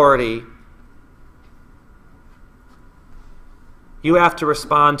 Some authority you have to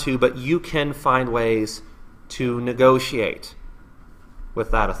respond to, but you can find ways to negotiate with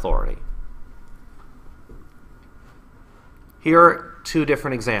that authority. Here are two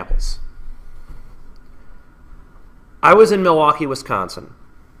different examples. I was in Milwaukee, Wisconsin,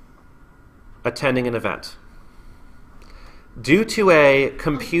 attending an event. Due to a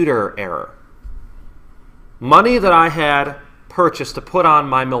computer error, money that I had purchased to put on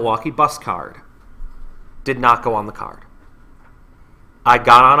my Milwaukee bus card did not go on the card. I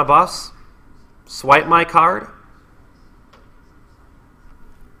got on a bus, swiped my card.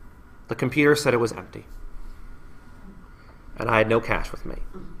 The computer said it was empty, and I had no cash with me.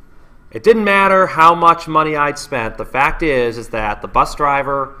 It didn't matter how much money I'd spent. The fact is that the bus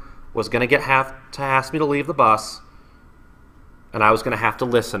driver was going to have to ask me to leave the bus, and I was going to have to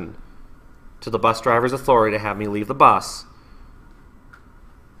listen to the bus driver's authority to have me leave the bus,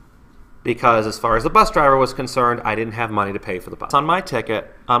 because as far as the bus driver was concerned, I didn't have money to pay for the bus. On my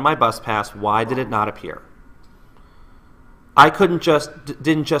ticket, on my bus pass, why did it not appear? I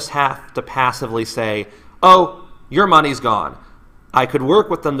didn't just have to passively say, oh, your money's gone. I could work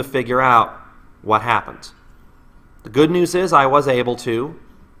with them to figure out what happened. The good news is I was able to,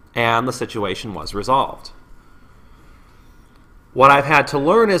 and the situation was resolved. What I've had to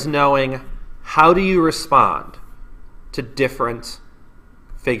learn is knowing, how do you respond to different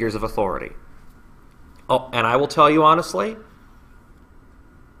figures of authority? Oh, and I will tell you honestly,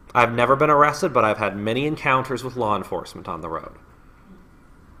 I've never been arrested, but I've had many encounters with law enforcement on the road.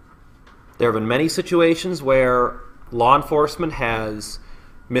 There have been many situations where law enforcement has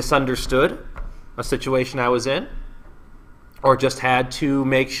misunderstood a situation I was in, or just had to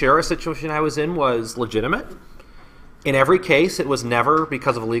make sure a situation I was in was legitimate. In every case, it was never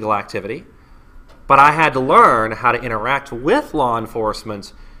because of illegal activity. But I had to learn how to interact with law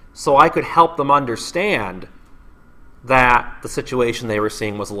enforcement so I could help them understand that the situation they were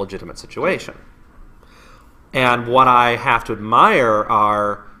seeing was a legitimate situation. And what I have to admire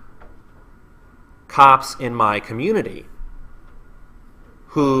are cops in my community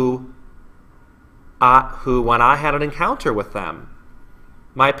who when I had an encounter with them,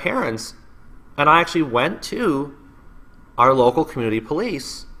 my parents and I actually went to our local community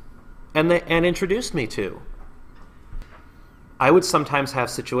police and introduced me to. I would sometimes have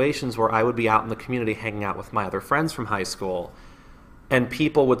situations where I would be out in the community hanging out with my other friends from high school, and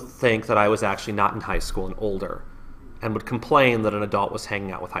people would think that I was actually not in high school and older, and would complain that an adult was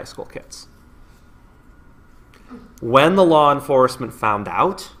hanging out with high school kids. When the law enforcement found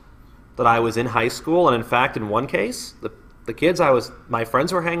out that I was in high school, and in fact, in one case, the kids my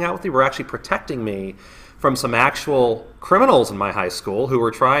friends were hanging out with, were actually protecting me from some actual criminals in my high school who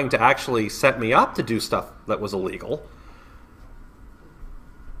were trying to actually set me up to do stuff that was illegal.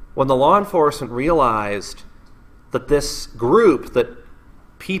 When the law enforcement realized that this group that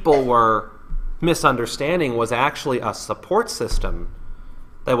people were misunderstanding was actually a support system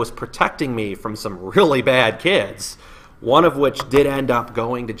that was protecting me from some really bad kids, one of which did end up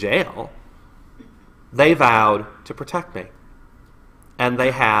going to jail, they vowed to protect me. And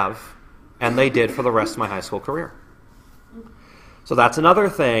they have, and they did for the rest of my high school career. So that's another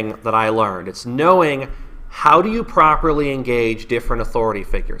thing that I learned. It's knowing how do you properly engage different authority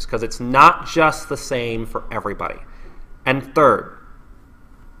figures, because it's not just the same for everybody. And third,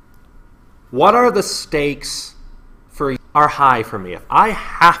 what are the stakes are high for me? If I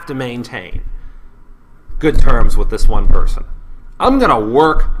have to maintain good terms with this one person, I'm going to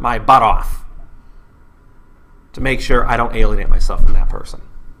work my butt off to make sure I don't alienate myself from that person.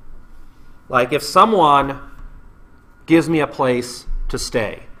 Like if someone gives me a place to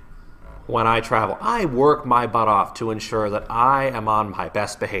stay when I travel, I work my butt off to ensure that I am on my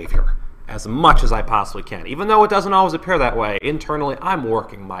best behavior as much as I possibly can. Even though it doesn't always appear that way, internally I'm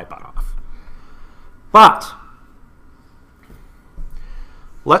working my butt off. But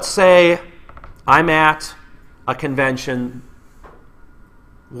let's say I'm at a convention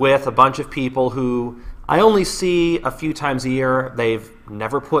with a bunch of people who I only see a few times a year. They've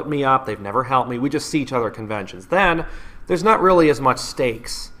never put me up. They've never helped me. We just see each other at conventions. Then there's not really as much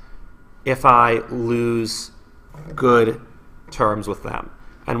stakes if I lose good terms with them.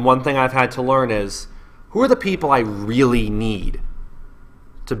 And one thing I've had to learn is, who are the people I really need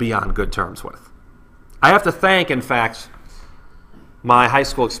to be on good terms with? I have to thank, in fact, my high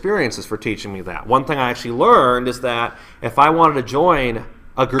school experiences for teaching me that. One thing I actually learned is that if I wanted to join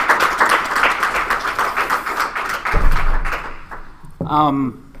a group...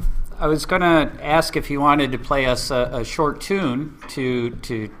 I was going to ask if you wanted to play us a short tune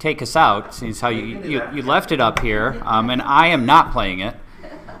to take us out, since how you left it up here, and I am not playing it.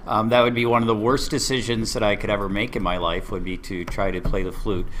 That would be one of the worst decisions that I could ever make in my life, would be to try to play the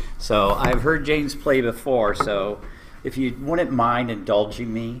flute. So I've heard James play before, so if you wouldn't mind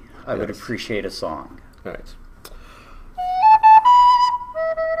indulging me, I would appreciate a song. All right.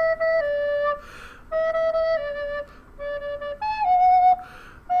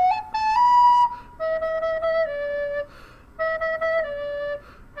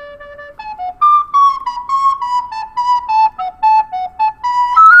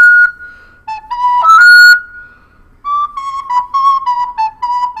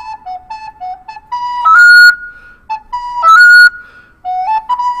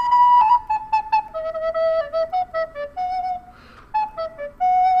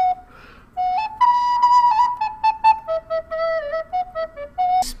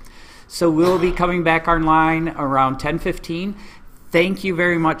 So we'll be coming back online around 10:15. Thank you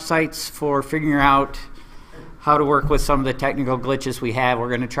very much, Sites, for figuring out how to work with some of the technical glitches we have. We're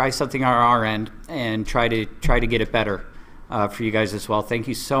going to try something on our end and try to get it better for you guys as well. Thank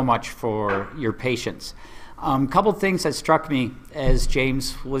you so much for your patience. A couple things that struck me as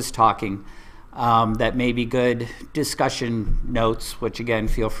James was talking that may be good discussion notes, which again,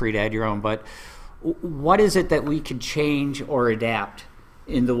 feel free to add your own, but what is it that we could change or adapt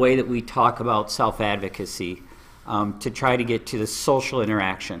in the way that we talk about self-advocacy to try to get to the social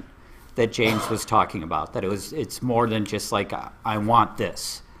interaction that James was talking about, that it's more than just like, I want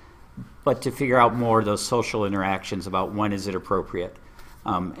this, but to figure out more of those social interactions about when is it appropriate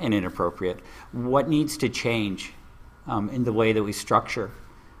and inappropriate. What needs to change in the way that we structure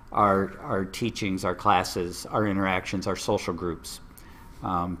our teachings, our classes, our interactions, our social groups,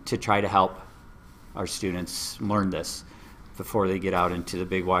 to try to help our students learn this before they get out into the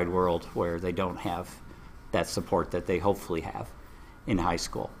big wide world where they don't have that support that they hopefully have in high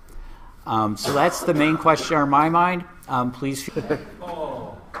school. So that's the main question on my mind. Please.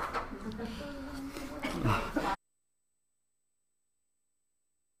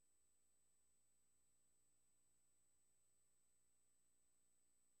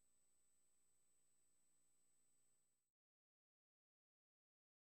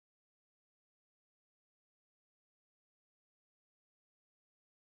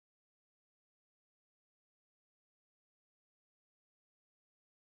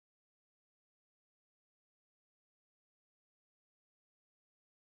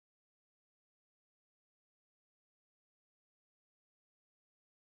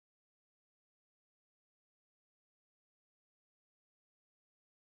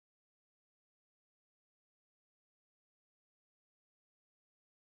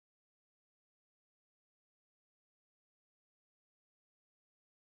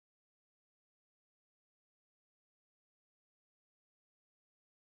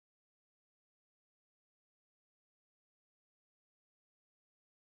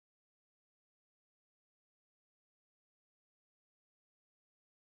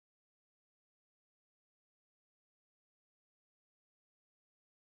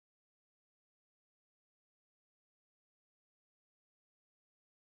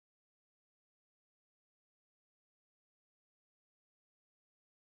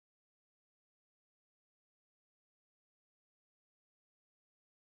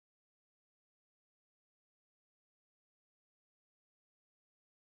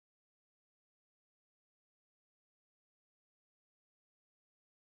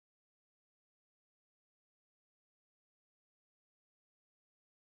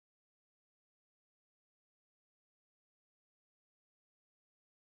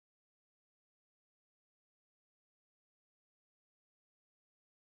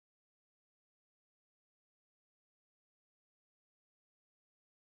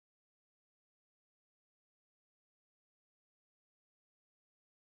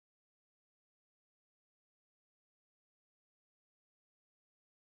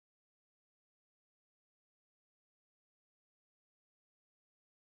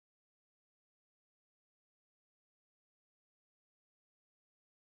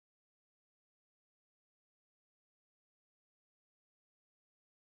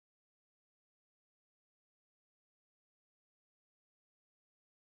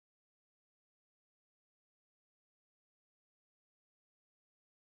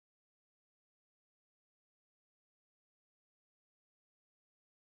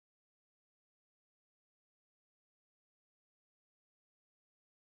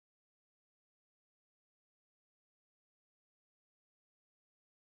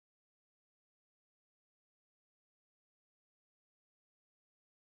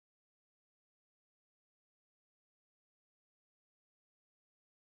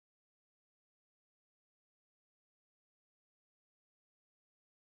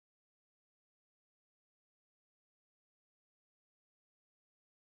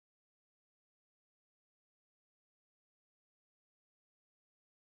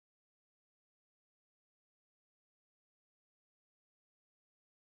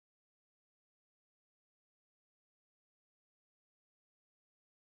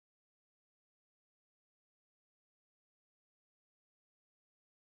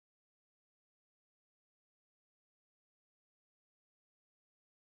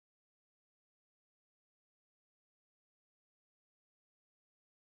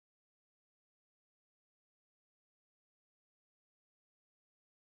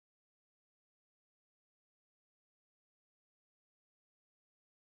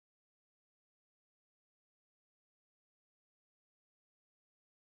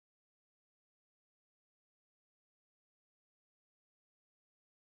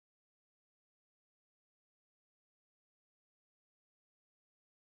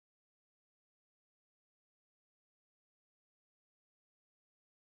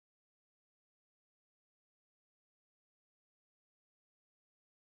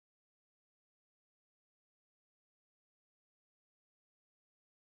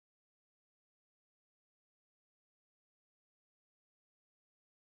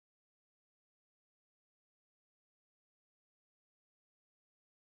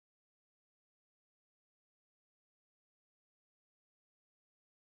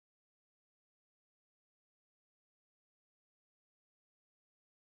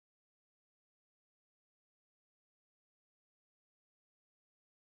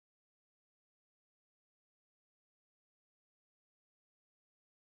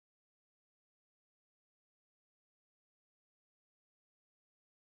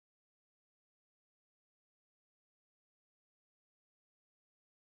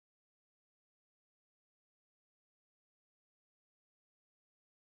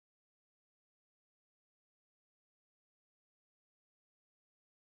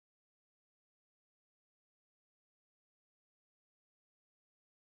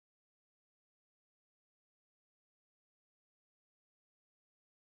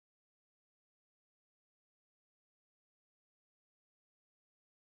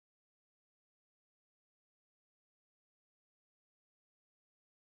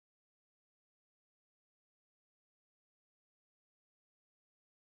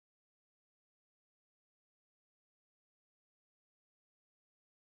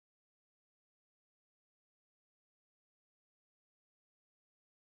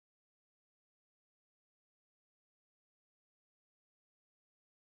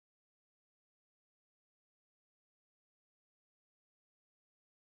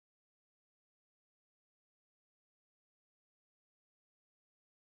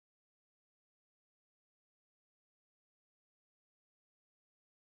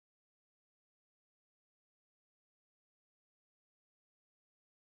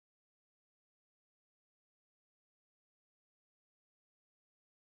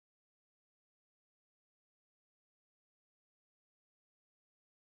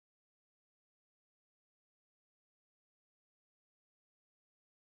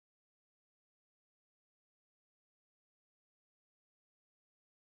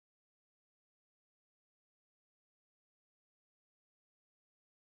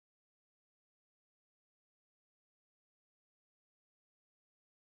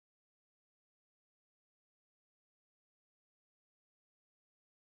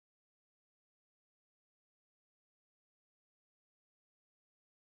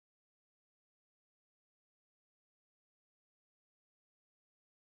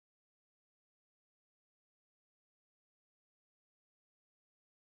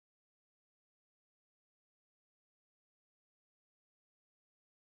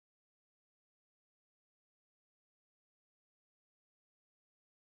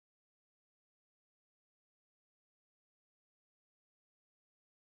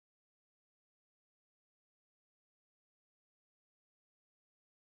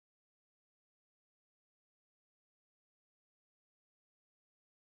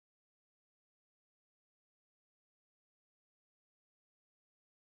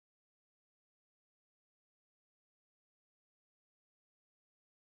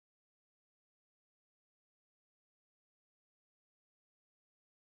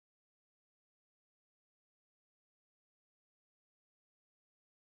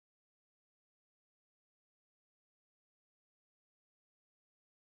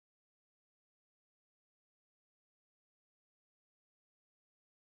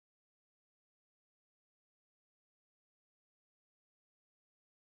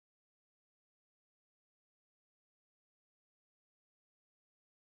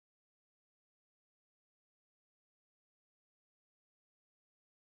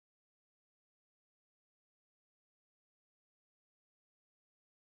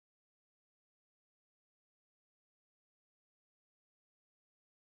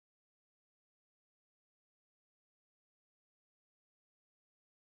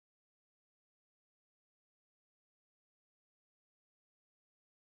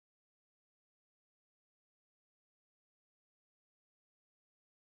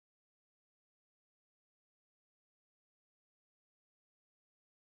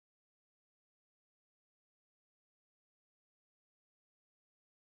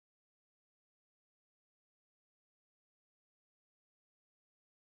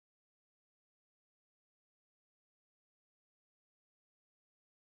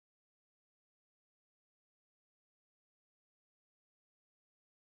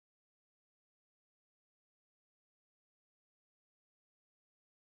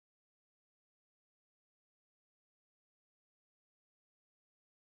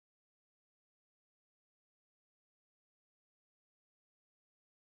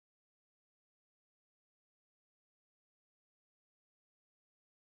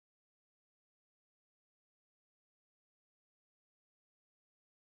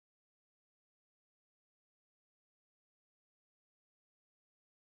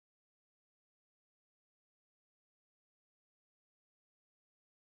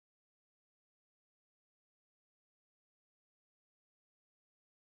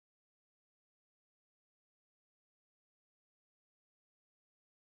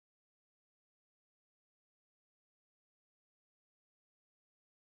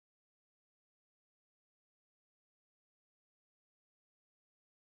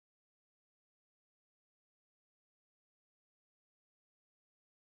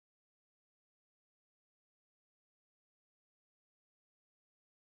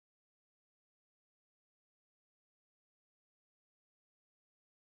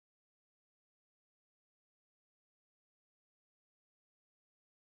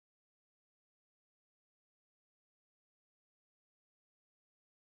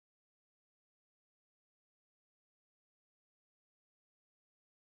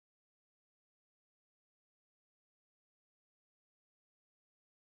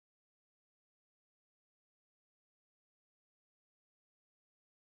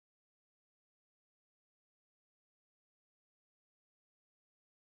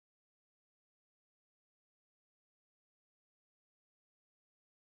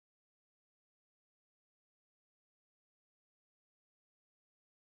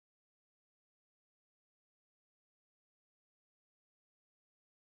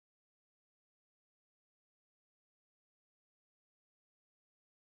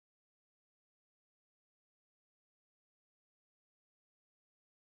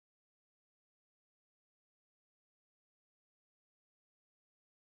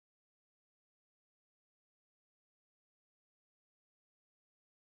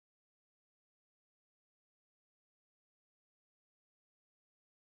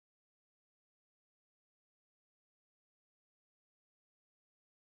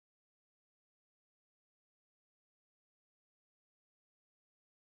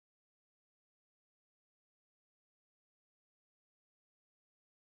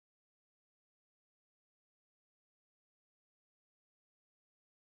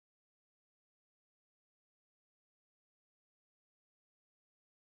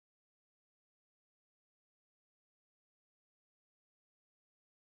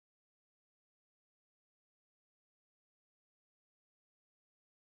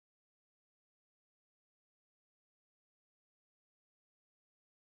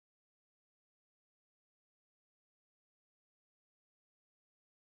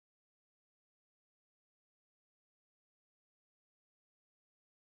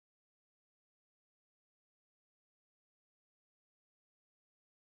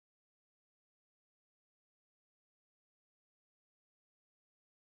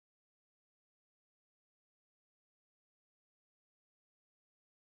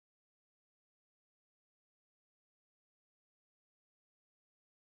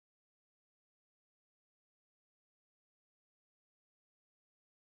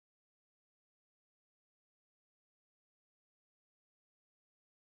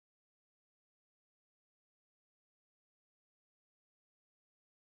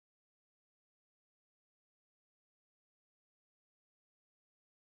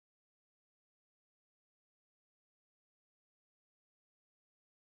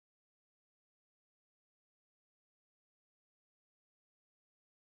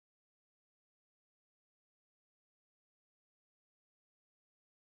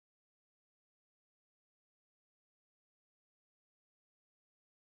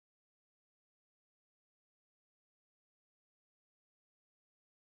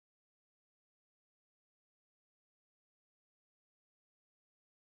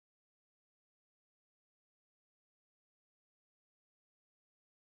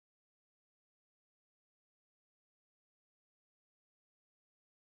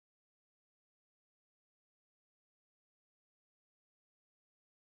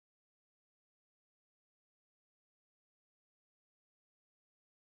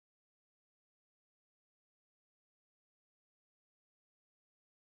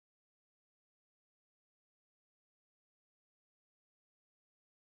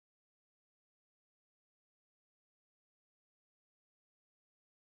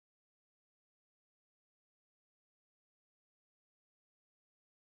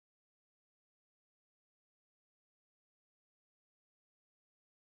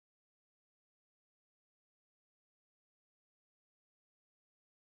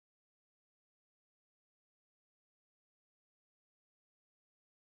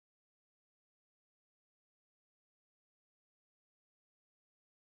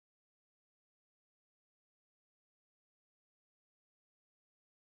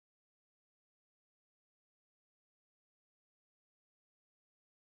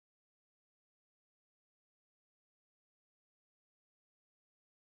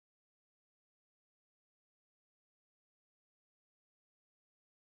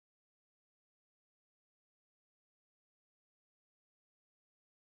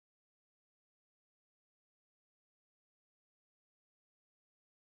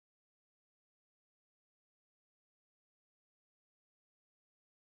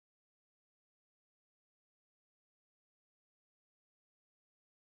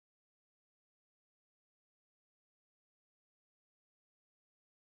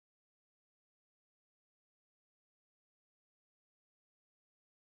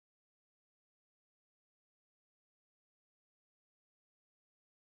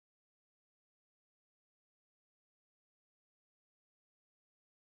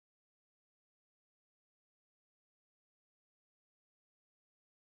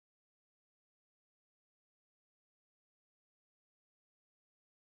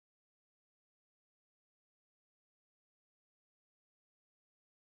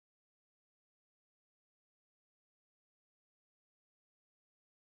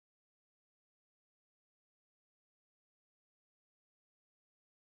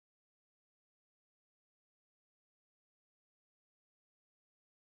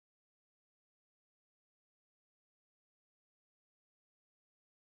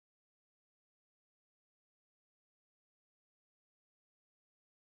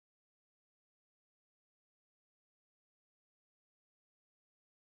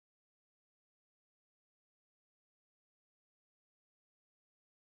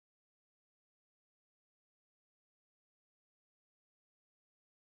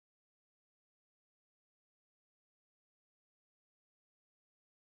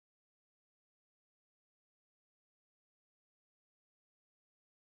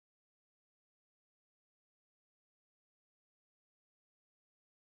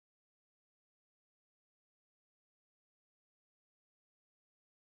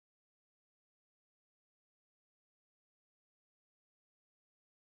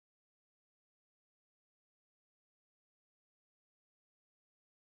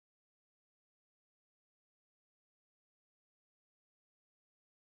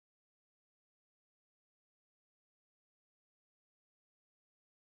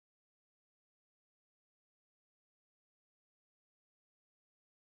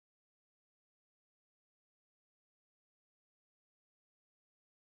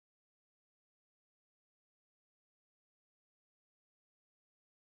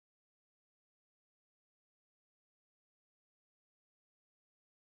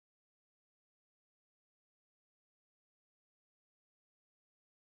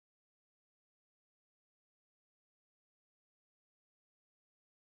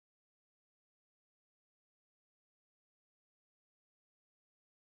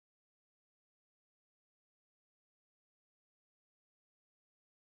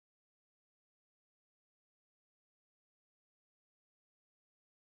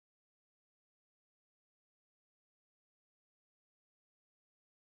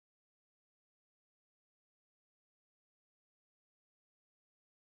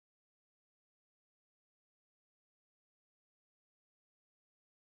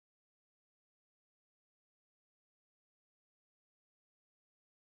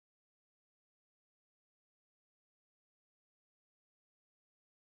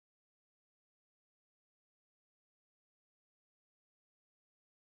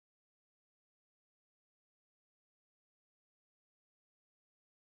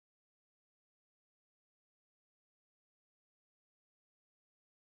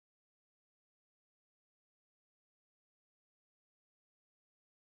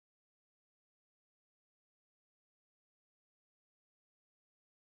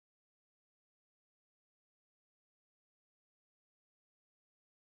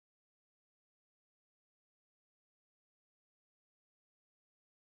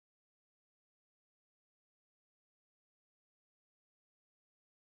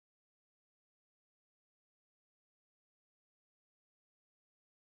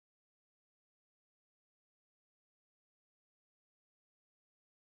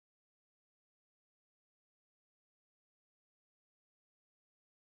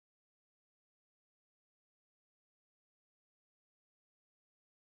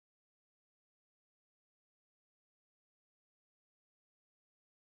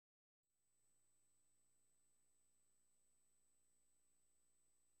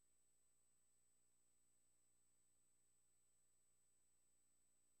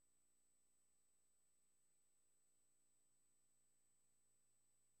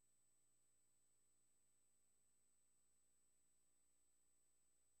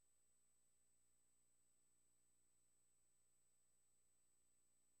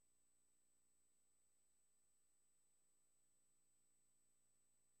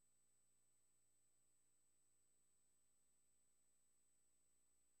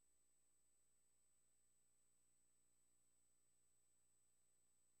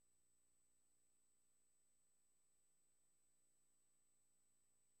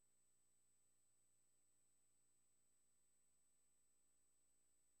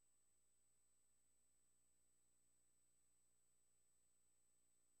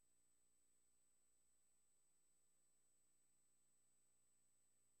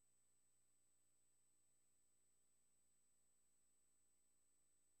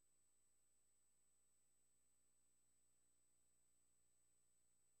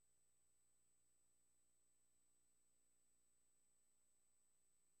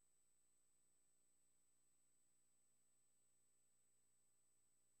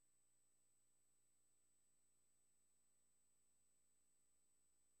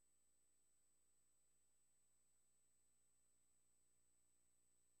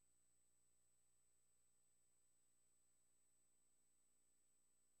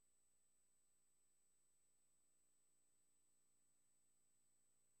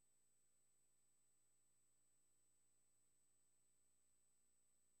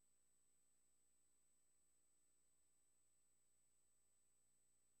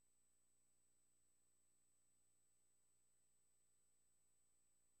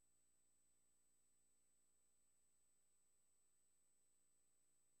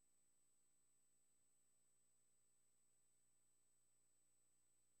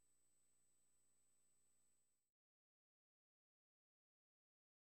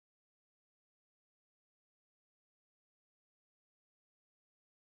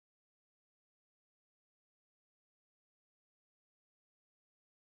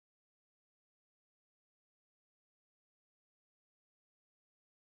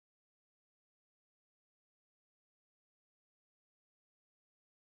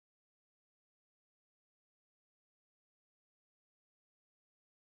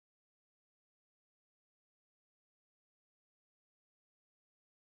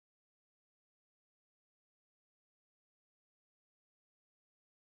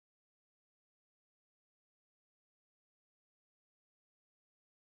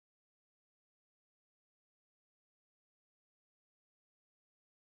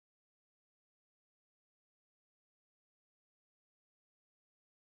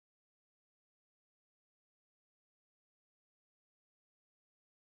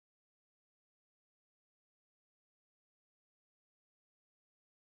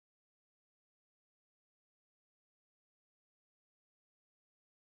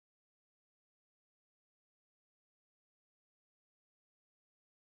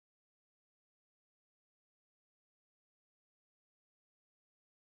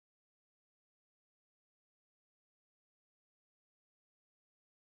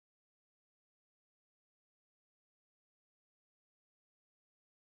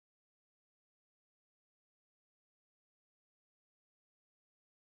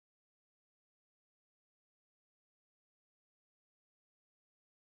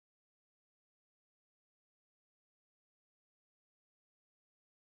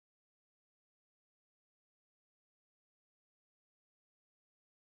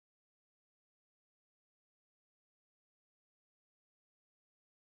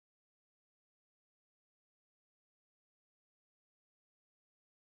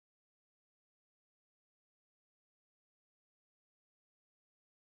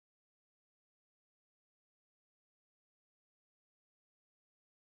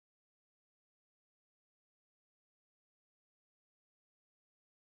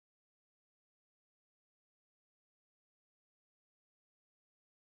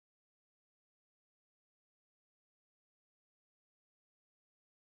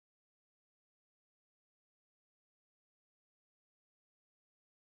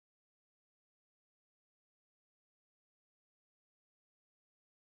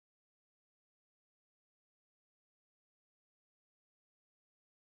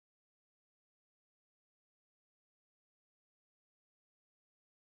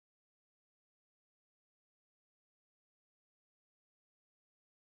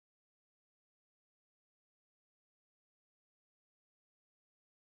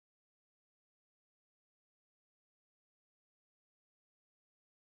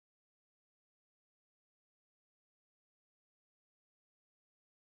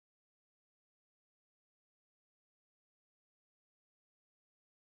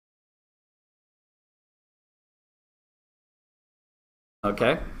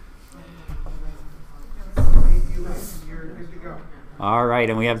 Okay. All right,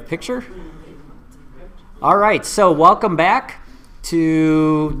 and we have a picture. All right, so welcome back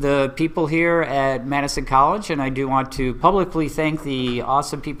to the people here at Madison College, and I do want to publicly thank the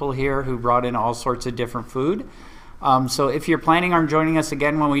awesome people here who brought in all sorts of different food. So if you're planning on joining us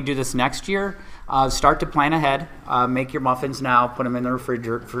again when we do this next year, start to plan ahead. Make your muffins now. Put them in the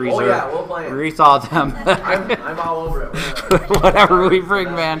freezer. Oh yeah, we'll plan. Rethaw them. I'm all over it. Whatever we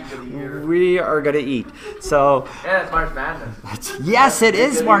bring, man, we are going to eat. So Yeah, it's March Madness. yes, it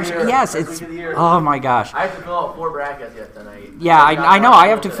is March. Yes, it's. Oh my gosh. I have to fill out 4 brackets yet tonight. Yeah, I know. I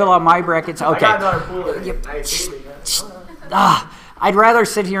have to fill out my brackets. I Okay. got another pool. I'd rather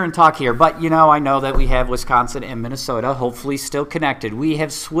sit here and talk here, but I know that we have Wisconsin and Minnesota hopefully still connected. We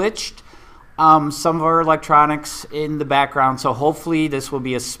have switched some of our electronics in the background, so hopefully this will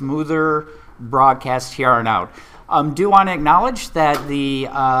be a smoother broadcast here on out. Do want to acknowledge that the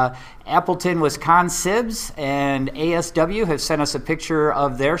Appleton, Wisconsin Sibs and ASW have sent us a picture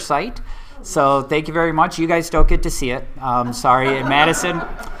of their site. So thank you very much. You guys don't get to see it. Sorry, in Madison,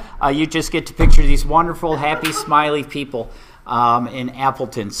 you just get to picture these wonderful, happy, smiley people in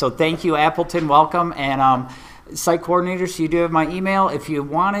Appleton. So thank you, Appleton. Welcome. And site coordinators, you do have my email. If you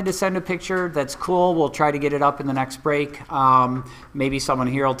wanted to send a picture, that's cool. We'll try to get it up in the next break. Maybe someone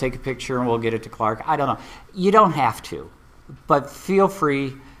here will take a picture and we'll get it to Clark. I don't know. You don't have to, but feel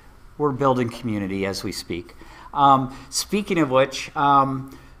free. We're building community as we speak. Speaking of which, I'm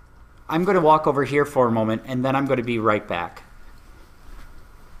going to walk over here for a moment, and then I'm going to be right back.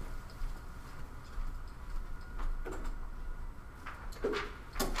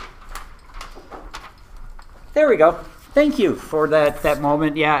 There we go. Thank you for that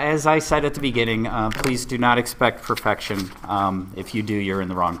moment. Yeah, as I said at the beginning, please do not expect perfection. If you do, you're in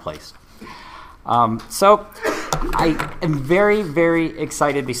the wrong place. So I am very, very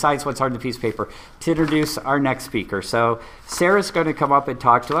excited, besides what's on the piece of paper, to introduce our next speaker. So Sarah's going to come up and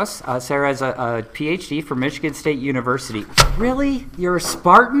talk to us. Sarah has a PhD from Michigan State University. Really? You're a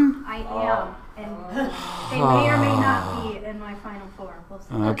Spartan? I am, and they may or may not be in my Final Four. We'll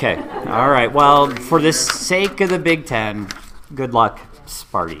see. Okay. All right. Well, for the sake of the Big Ten, good luck,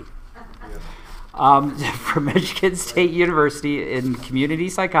 Sparty. From Michigan State University in community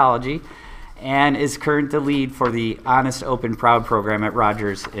psychology, and is currently the lead for the Honest, Open, Proud program at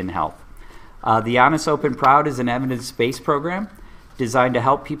Rogers in Health. The Honest, Open, Proud is an evidence-based program designed to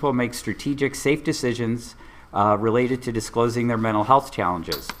help people make strategic, safe decisions related to disclosing their mental health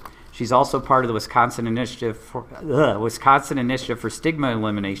challenges. She's also part of the Wisconsin Initiative for Stigma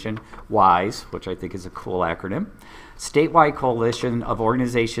Elimination, WISE, which I think is a cool acronym, statewide coalition of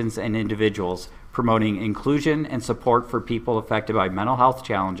organizations and individuals promoting inclusion and support for people affected by mental health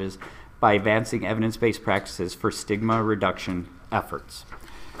challenges by advancing evidence-based practices for stigma reduction efforts.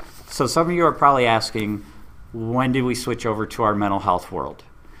 So some of you are probably asking, when did we switch over to our mental health world?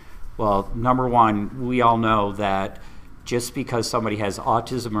 Well, number one, we all know that just because somebody has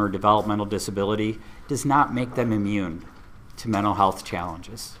autism or developmental disability does not make them immune to mental health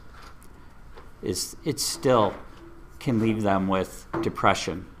challenges. It still can leave them with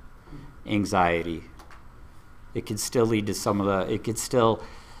depression, anxiety. It can still lead to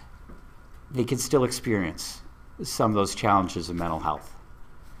they can still experience some of those challenges of mental health.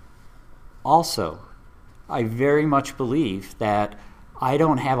 Also, I very much believe that I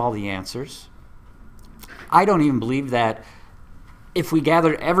don't have all the answers. I don't even believe that if we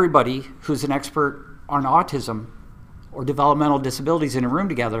gathered everybody who's an expert on autism or developmental disabilities in a room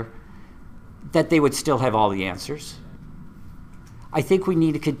together, that they would still have all the answers. I think we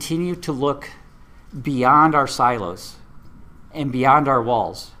need to continue to look beyond our silos and beyond our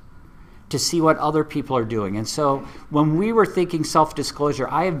walls to see what other people are doing. And so when we were thinking self-disclosure,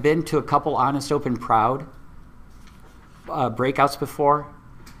 I have been to a couple Honest, Open, Proud breakouts before,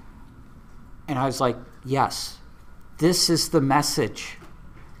 and I was like, yes, this is the message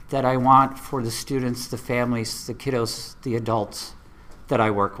that I want for the students, the families, the kiddos, the adults that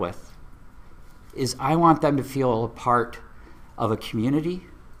I work with, is I want them to feel a part of a community,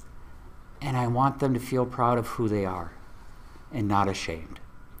 and I want them to feel proud of who they are and not ashamed.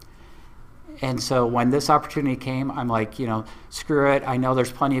 And so when this opportunity came, I'm like, screw it. I know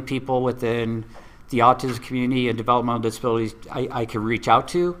there's plenty of people within the autism community and developmental disabilities I can reach out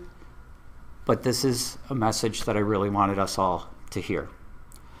to, but this is a message that I really wanted us all to hear.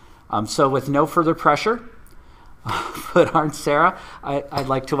 So with no further pressure put on Sarah, I'd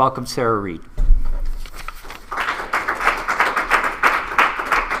like to welcome Sarah Reed.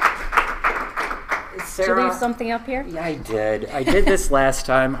 Sarah, Did you leave something up here? Yeah, I did. I did this last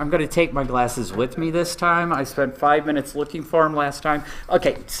time. I'm going to take my glasses with me this time. I spent 5 minutes looking for them last time.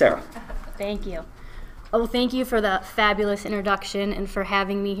 Okay, Sarah. Thank you. Oh, thank you for the fabulous introduction and for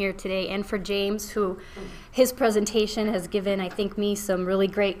having me here today, and for James, who his presentation has given, I think, me some really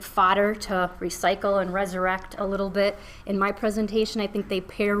great fodder to recycle and resurrect a little bit in my presentation. I think they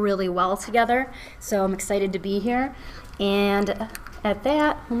pair really well together, so I'm excited to be here. And at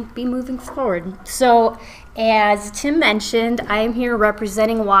that, we'll be moving forward. So, as Tim mentioned, I am here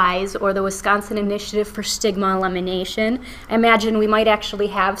representing WISE, or the Wisconsin Initiative for Stigma Elimination. I imagine we might actually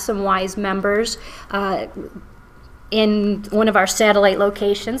have some WISE members in one of our satellite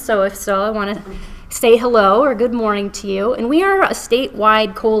locations, so if so, I want to say hello or good morning to you. And we are a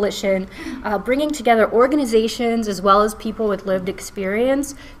statewide coalition bringing together organizations as well as people with lived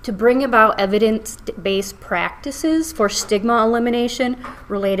experience to bring about evidence-based practices for stigma elimination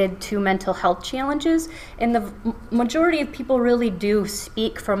related to mental health challenges. And the majority of people really do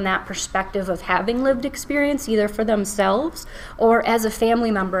speak from that perspective of having lived experience, either for themselves or as a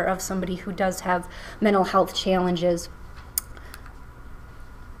family member of somebody who does have mental health challenges.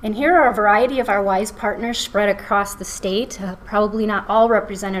 And here are a variety of our WISE partners spread across the state, probably not all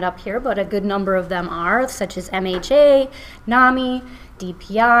represented up here, but a good number of them are, such as MHA, NAMI,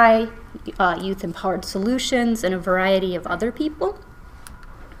 DPI, Youth Empowered Solutions, and a variety of other people.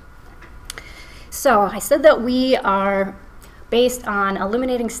 So I said that we are based on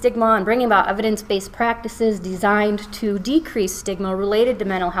eliminating stigma and bringing about evidence-based practices designed to decrease stigma related to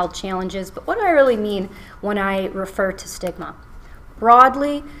mental health challenges. But what do I really mean when I refer to stigma?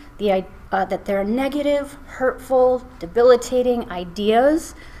 Broadly, that there are negative, hurtful, debilitating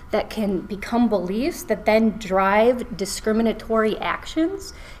ideas that can become beliefs that then drive discriminatory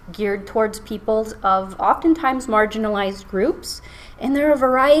actions geared towards people of oftentimes marginalized groups. And there are a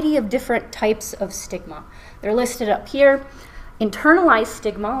variety of different types of stigma. They're listed up here. Internalized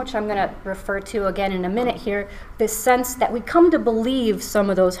stigma, which I'm going to refer to again in a minute here, this sense that we come to believe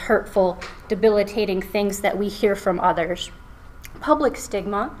some of those hurtful, debilitating things that we hear from others. Public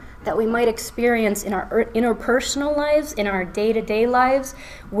stigma that we might experience in our interpersonal lives, in our day-to-day lives,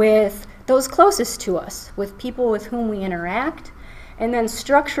 with those closest to us, with people with whom we interact. And then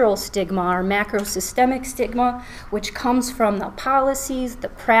structural stigma, or macrosystemic stigma, which comes from the policies, the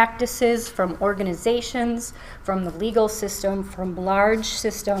practices, from organizations, from the legal system, from large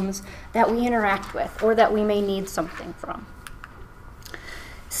systems that we interact with or that we may need something from.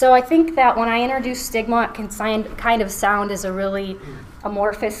 So I think that when I introduce stigma, it can kind of sound as a really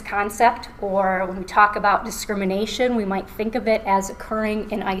amorphous concept, or when we talk about discrimination, we might think of it as occurring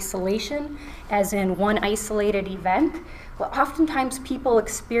in isolation, as in one isolated event. But oftentimes people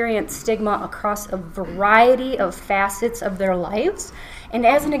experience stigma across a variety of facets of their lives. And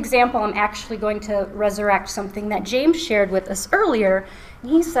as an example, I'm actually going to resurrect something that James shared with us earlier.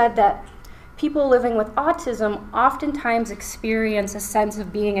 He said that people living with autism oftentimes experience a sense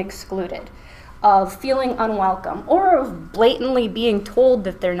of being excluded, of feeling unwelcome, or of blatantly being told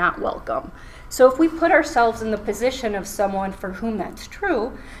that they're not welcome. So if we put ourselves in the position of someone for whom that's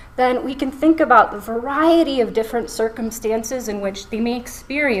true, then we can think about the variety of different circumstances in which they may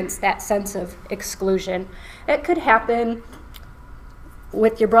experience that sense of exclusion. It could happen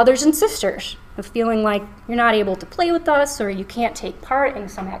with your brothers and sisters, of feeling like you're not able to play with us or you can't take part in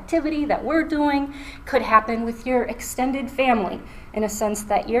some activity that we're doing. Could happen with your extended family, in a sense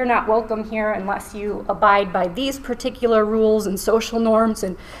that you're not welcome here unless you abide by these particular rules and social norms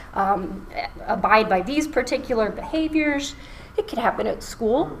and abide by these particular behaviors. It could happen at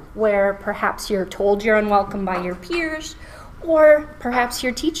school, where perhaps you're told you're unwelcome by your peers, or perhaps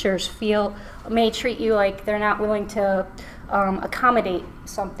your teachers may treat you like they're not willing to accommodate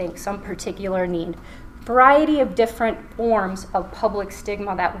some particular need. Variety of different forms of public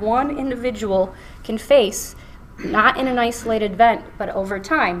stigma that one individual can face, not in an isolated event, but over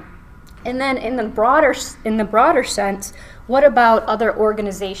time. And then in the broader sense, what about other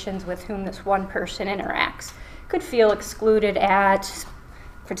organizations with whom this one person interacts? Could feel excluded at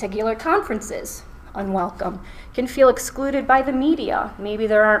particular conferences, unwelcome. Can feel excluded by the media. Maybe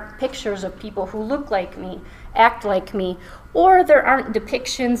there aren't pictures of people who look like me, act like me, or there aren't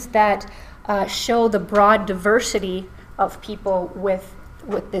depictions that show the broad diversity of people with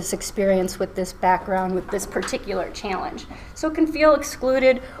this experience, with this background, with this particular challenge. So it can feel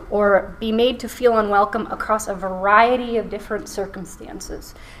excluded or be made to feel unwelcome across a variety of different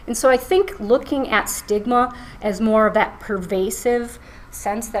circumstances. And so I think looking at stigma as more of that pervasive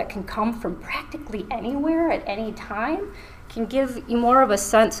sense that can come from practically anywhere at any time can give you more of a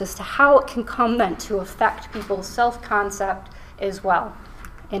sense as to how it can come then to affect people's self-concept as well.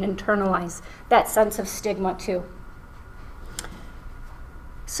 and internalize that sense of stigma too.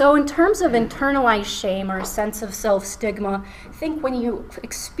 So in terms of internalized shame or a sense of self-stigma, I think when you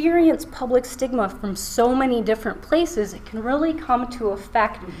experience public stigma from so many different places, it can really come to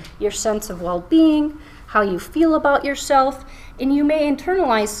affect your sense of well-being, how you feel about yourself, and you may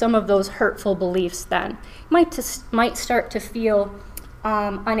internalize some of those hurtful beliefs then. You might start to feel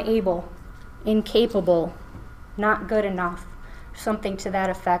unable, incapable, not good enough, something to that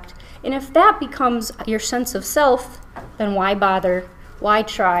effect. And if that becomes your sense of self, then why bother? Why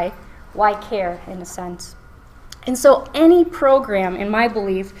try? Why care, in a sense? And so any program, in my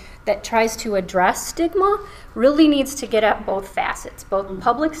belief, that tries to address stigma really needs to get at both facets, both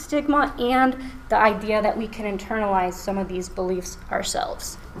public stigma and the idea that we can internalize some of these beliefs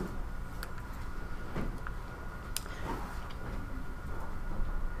ourselves.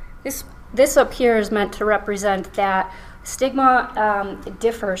 This up here is meant to represent that stigma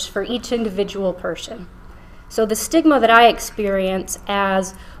differs for each individual person. So the stigma that I experience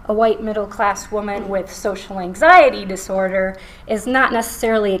as a white middle-class woman with social anxiety disorder is not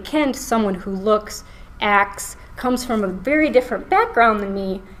necessarily akin to someone who looks, acts, comes from a very different background than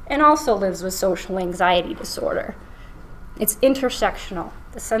me, and also lives with social anxiety disorder. It's intersectional.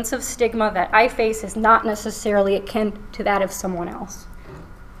 The sense of stigma that I face is not necessarily akin to that of someone else.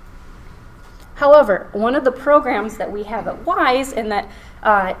 However, one of the programs that we have at WISE and that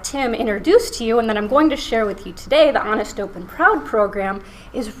Tim introduced to you and that I'm going to share with you today, the Honest, Open, Proud program,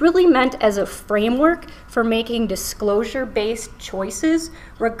 is really meant as a framework for making disclosure-based choices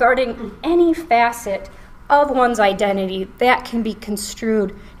regarding any facet of one's identity that can be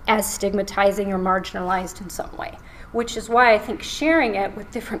construed as stigmatizing or marginalized in some way, which is why I think sharing it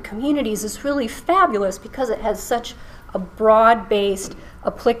with different communities is really fabulous because it has such a broad-based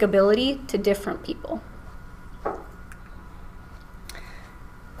applicability to different people. I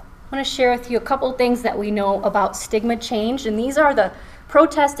want to share with you a couple things that we know about stigma change, and these are the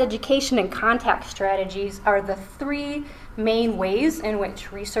protest, education, and contact strategies are the three main ways in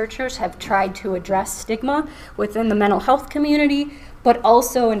which researchers have tried to address stigma within the mental health community, but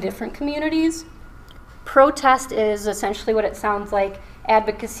also in different communities. Protest is essentially what it sounds like: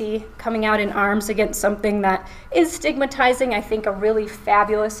 advocacy, coming out in arms against something that is stigmatizing. I think a really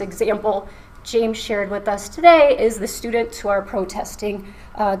fabulous example James shared with us today is the students who are protesting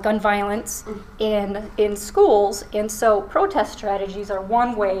gun violence in schools. And so protest strategies are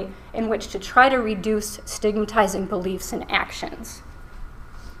one way in which to try to reduce stigmatizing beliefs and actions.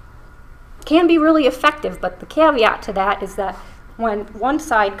 Can be really effective, but the caveat to that is that when one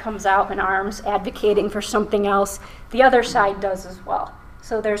side comes out in arms advocating for something else, the other side does as well.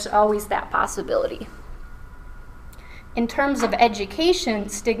 So there's always that possibility. In terms of education,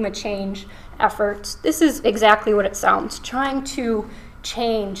 stigma change efforts, this is exactly what it sounds, trying to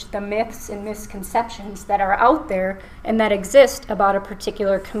change the myths and misconceptions that are out there and that exist about a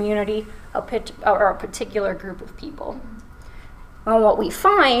particular community or a particular group of people. Well, what we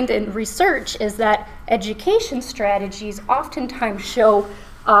find in research is that education strategies oftentimes show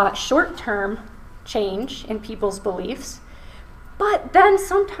short-term change in people's beliefs, but then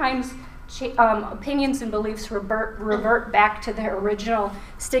sometimes opinions and beliefs revert back to their original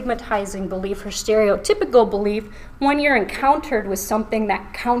stigmatizing belief or stereotypical belief when you're encountered with something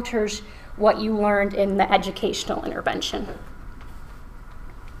that counters what you learned in the educational intervention.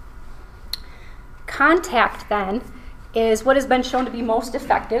 Contact, then, is what has been shown to be most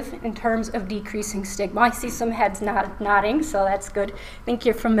effective in terms of decreasing stigma. I see some heads nodding, so that's good. I think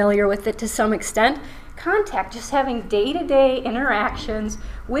you're familiar with it to some extent. Contact, just having day-to-day interactions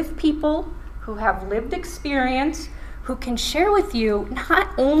with people who have lived experience, who can share with you not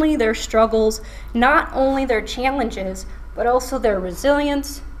only their struggles, not only their challenges, but also their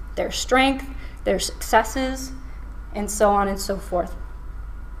resilience, their strength, their successes, and so on and so forth.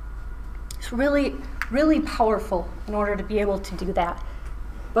 It's really, really powerful in order to be able to do that.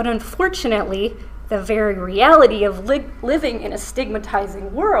 But unfortunately, the very reality of living in a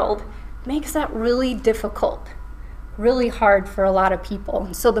stigmatizing world makes that really difficult, really hard for a lot of people.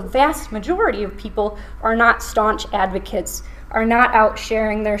 And so the vast majority of people are not staunch advocates, are not out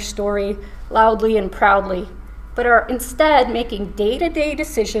sharing their story loudly and proudly, but are instead making day-to-day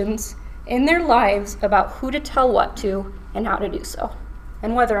decisions in their lives about who to tell what to and how to do so,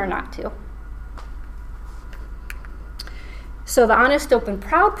 and whether or not to. So the Honest, Open,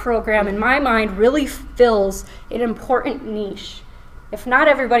 Proud program, in my mind, really fills an important niche. If not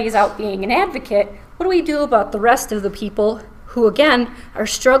everybody's out being an advocate, what do we do about the rest of the people who, again, are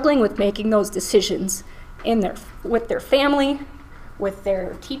struggling with making those decisions with their family, with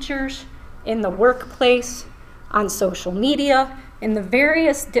their teachers, in the workplace, on social media, in the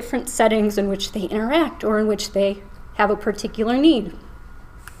various different settings in which they interact or in which they have a particular need.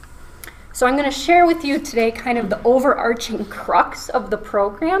 So I'm going to share with you today kind of the overarching crux of the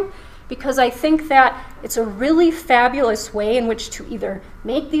program, because I think that it's a really fabulous way in which to either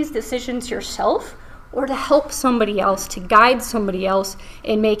make these decisions yourself or to help somebody else, to guide somebody else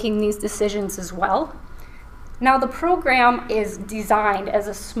in making these decisions as well. Now, the program is designed as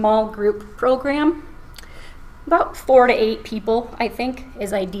a small group program. About 4 to 8 people, I think,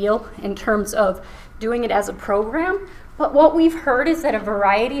 is ideal in terms of doing it as a program. But what we've heard is that a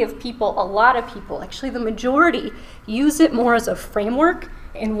variety of people, a lot of people, actually the majority, use it more as a framework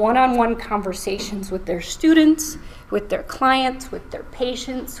in one-on-one conversations with their students, with their clients, with their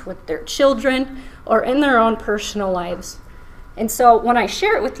patients, with their children, or in their own personal lives. And so when I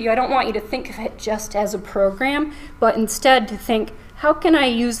share it with you, I don't want you to think of it just as a program, but instead to think, how can I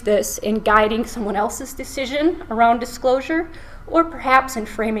use this in guiding someone else's decision around disclosure, or perhaps in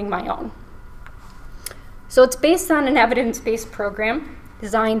framing my own? So it's based on an evidence-based program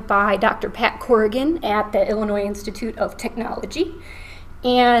designed by Dr. Pat Corrigan at the Illinois Institute of Technology.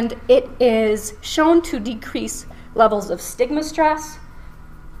 And it is shown to decrease levels of stigma stress,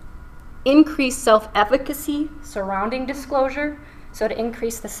 increase self-efficacy surrounding disclosure, so to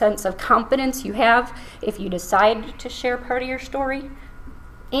increase the sense of confidence you have if you decide to share part of your story,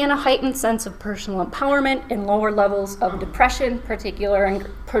 and a heightened sense of personal empowerment and lower levels of depression,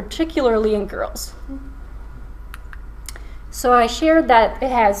 particularly in girls. So I shared that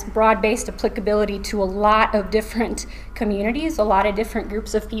it has broad-based applicability to a lot of different communities, a lot of different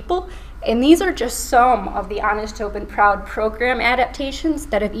groups of people, and these are just some of the Honest, Open, Proud program adaptations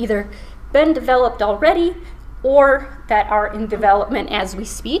that have either been developed already or that are in development as we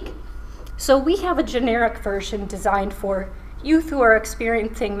speak. So we have a generic version designed for youth who are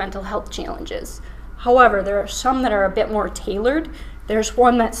experiencing mental health challenges. However, there are some that are a bit more tailored. There's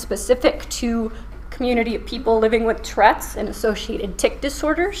one that's specific to community of people living with Tourette's and associated tic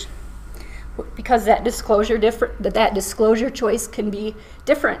disorders, because that disclosure choice can be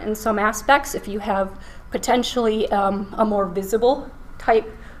different in some aspects if you have potentially a more visible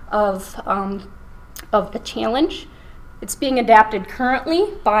type of a challenge. It's being adapted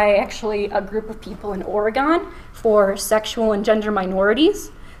currently by actually a group of people in Oregon for sexual and gender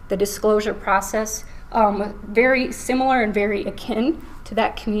minorities. The disclosure process, very similar and very akin to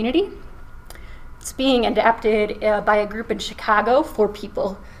that community. It's being adapted by a group in Chicago for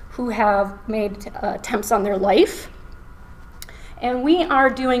people who have made attempts on their life. And we are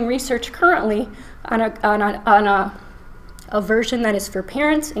doing research currently on a version that is for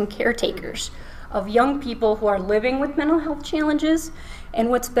parents and caretakers of young people who are living with mental health challenges. And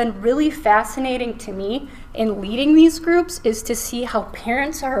what's been really fascinating to me in leading these groups is to see how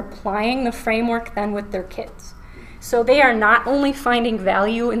parents are applying the framework then with their kids. So they are not only finding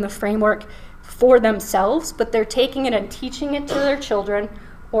value in the framework for themselves, but they're taking it and teaching it to their children,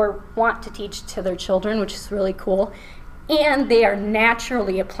 or want to teach to their children, which is really cool. And they are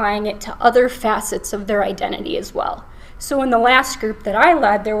naturally applying it to other facets of their identity as well. So in the last group that I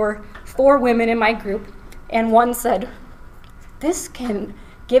led, there were 4 women in my group, and one said, "This can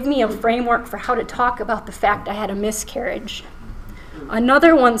give me a framework for how to talk about the fact I had a miscarriage."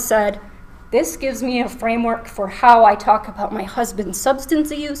 Another one said, "This gives me a framework for how I talk about my husband's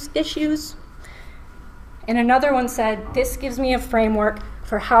substance use issues." And another one said, "This gives me a framework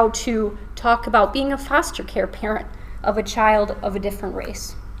for how to talk about being a foster care parent of a child of a different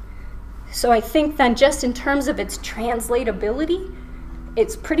race." So I think then just in terms of its translatability,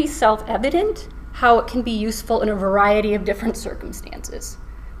 it's pretty self-evident how it can be useful in a variety of different circumstances.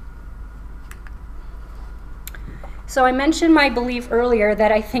 So I mentioned my belief earlier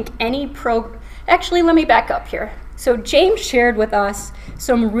that I think actually let me back up here. So James shared with us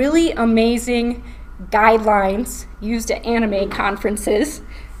some really amazing guidelines used at anime conferences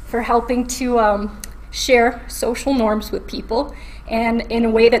for helping to share social norms with people, and in a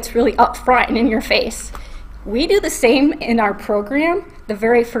way that's really upfront and in your face. We do the same in our program. The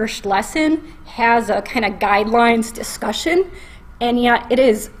very first lesson has a kind of guidelines discussion, and yet it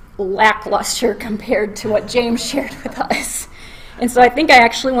is lackluster compared to what James shared with us. And so I think I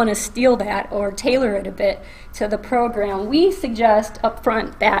actually want to steal that or tailor it a bit to the program. We suggest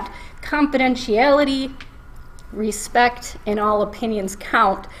upfront that confidentiality, respect, and all opinions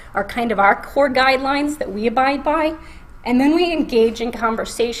count are kind of our core guidelines that we abide by. And then we engage in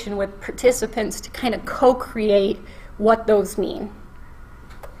conversation with participants to kind of co-create what those mean.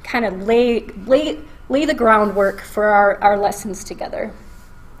 Kind of lay the groundwork for our lessons together.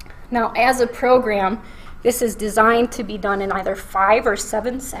 Now, as a program, this is designed to be done in either 5 or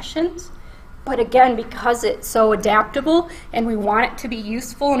 7 sessions. But again, because it's so adaptable and we want it to be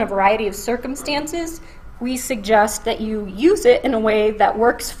useful in a variety of circumstances, we suggest that you use it in a way that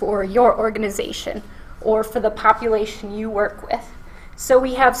works for your organization or for the population you work with. So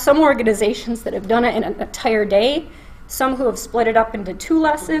we have some organizations that have done it in an entire day, some who have split it up into 2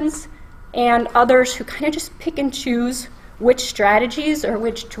 lessons, and others who kind of just pick and choose which strategies or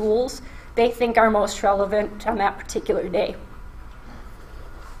which tools they think are most relevant on that particular day.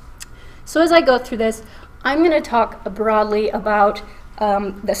 So as I go through this, I'm going to talk broadly about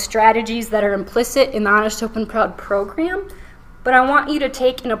the strategies that are implicit in the Honest, Open, Proud program, but I want you to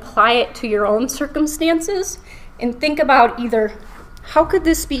take and apply it to your own circumstances and think about either how could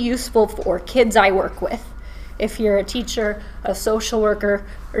this be useful for kids I work with, if you're a teacher, a social worker,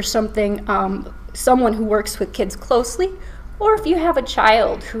 or something, someone who works with kids closely, or if you have a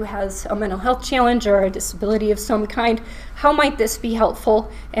child who has a mental health challenge or a disability of some kind, how might this be helpful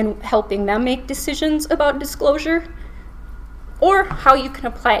in helping them make decisions about disclosure, or how you can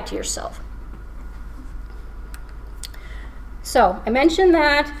apply it to yourself. So I mentioned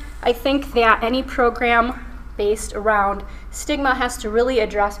that I think that any program based around stigma has to really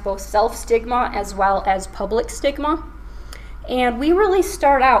address both self-stigma as well as public stigma. And we really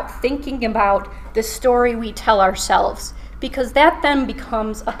start out thinking about the story we tell ourselves, because that then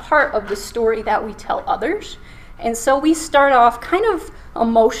becomes a part of the story that we tell others. And so we start off kind of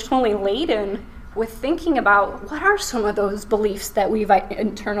emotionally laden with thinking about what are some of those beliefs that we've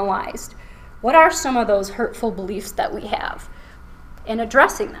internalized? What are some of those hurtful beliefs that we have? And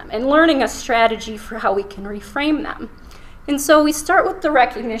addressing them and learning a strategy for how we can reframe them. And so we start with the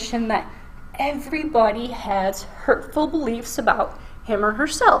recognition that everybody has hurtful beliefs about him or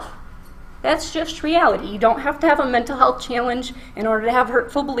herself. That's just reality. You don't have to have a mental health challenge in order to have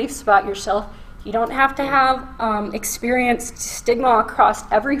hurtful beliefs about yourself. You don't have to have experienced stigma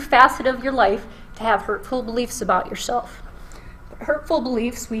across every facet of your life to have hurtful beliefs about yourself. But hurtful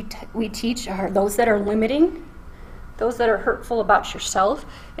beliefs we teach are those that are limiting, those that are hurtful about yourself,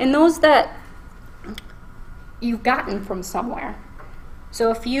 and those that you've gotten from somewhere.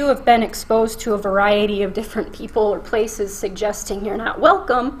 So if you have been exposed to a variety of different people or places suggesting you're not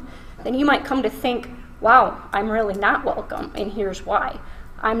welcome, then you might come to think, wow, I'm really not welcome, and here's why.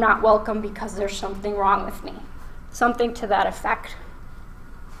 I'm not welcome because there's something wrong with me. Something to that effect.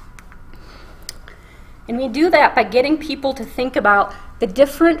 And we do that by getting people to think about the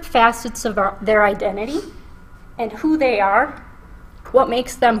different facets of their identity and who they are, what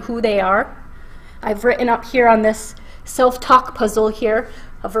makes them who they are. I've written up here on this self-talk puzzle here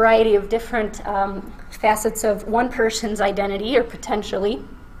a variety of different facets of one person's identity, or potentially.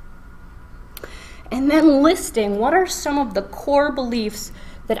 And then listing what are some of the core beliefs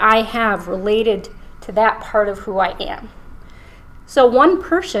that I have related to that part of who I am. So one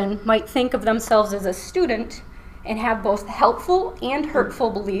person might think of themselves as a student and have both helpful and hurtful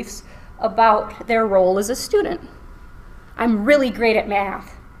beliefs about their role as a student. I'm really great at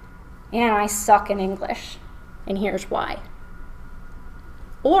math, and I suck in English, and here's why.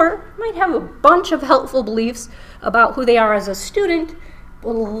 Or might have a bunch of helpful beliefs about who they are as a student, but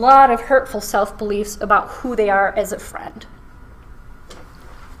a lot of hurtful self-beliefs about who they are as a friend.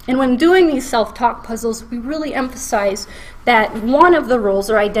 And when doing these self-talk puzzles, we really emphasize that one of the roles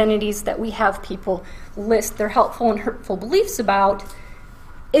or identities that we have people list their helpful and hurtful beliefs about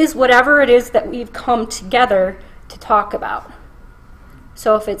is whatever it is that we've come together to talk about.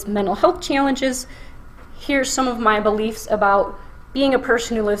 So if it's mental health challenges, here's some of my beliefs about being a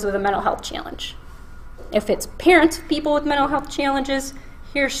person who lives with a mental health challenge. If it's parents of people with mental health challenges,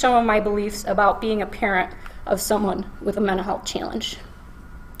 here's some of my beliefs about being a parent of someone with a mental health challenge.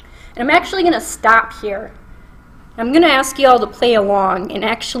 And I'm actually going to stop here. I'm going to ask you all to play along and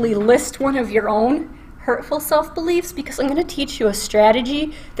actually list one of your own hurtful self-beliefs, because I'm going to teach you a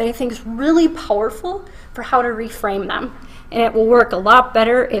strategy that I think is really powerful for how to reframe them. And it will work a lot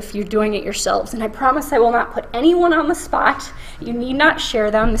better if you're doing it yourselves. And I promise I will not put anyone on the spot. You need not share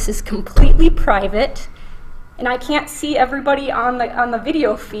them. This is completely private. And I can't see everybody on the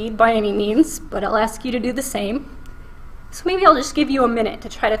video feed by any means, but I'll ask you to do the same. So maybe I'll just give you a minute to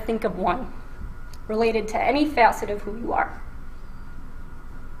try to think of one related to any facet of who you are.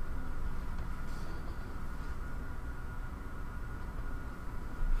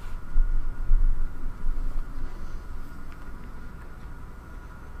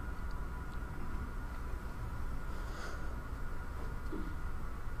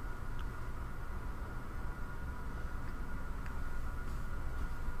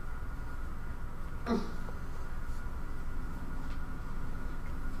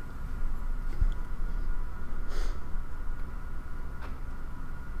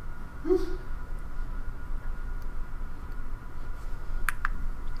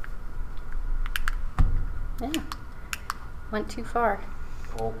 Yeah. Went too far.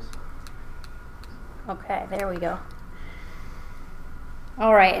 Okay, there we go.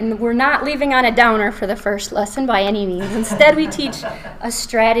 All right, and we're not leaving on a downer for the first lesson by any means. Instead, we teach a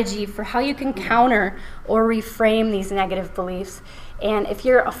strategy for how you can counter or reframe these negative beliefs. And if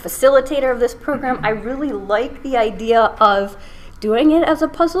you're a facilitator of this program, I really like the idea of doing it as a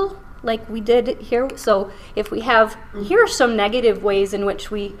puzzle like we did here. So if we have, here are some negative ways in which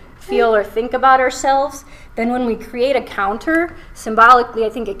we feel or think about ourselves, then when we create a counter, symbolically, I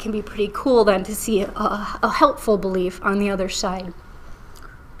think it can be pretty cool then to see a helpful belief on the other side.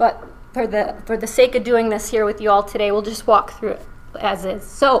 But for the sake of doing this here with you all today, we'll just walk through it as is.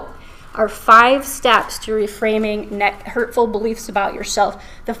 So our 5 steps to reframing hurtful beliefs about yourself.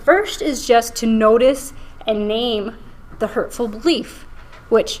 The first is just to notice and name the hurtful belief,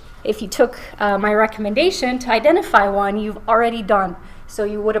 which if you took my recommendation to identify one, you've already done. So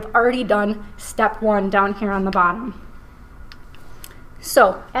you would have already done step 1 down here on the bottom.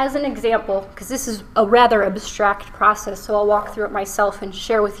 So as an example, because this is a rather abstract process, so I'll walk through it myself and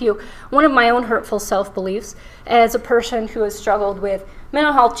share with you one of my own hurtful self-beliefs. As a person who has struggled with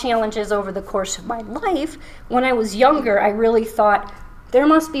mental health challenges over the course of my life, when I was younger, I really thought there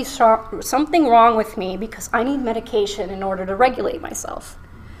must be something wrong with me because I need medication in order to regulate myself.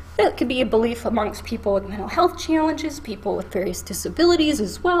 That could be a belief amongst people with mental health challenges, people with various disabilities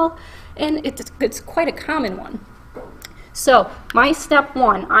as well, and it's quite a common one. So my step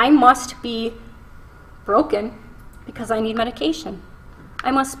 1, I must be broken because I need medication.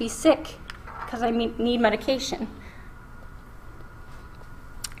 I must be sick because I need medication.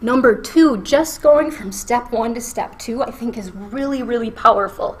 Number 2, just going from step 1 to step 2, I think is really, really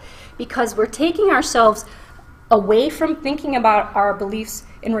powerful because we're taking ourselves away from thinking about our beliefs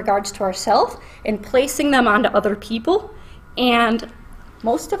in regards to ourselves and placing them onto other people. And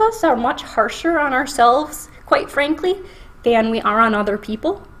most of us are much harsher on ourselves, quite frankly, than we are on other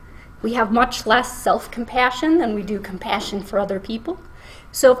people. We have much less self-compassion than we do compassion for other people.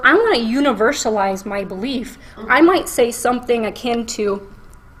 So if I want to universalize my belief, I might say something akin to,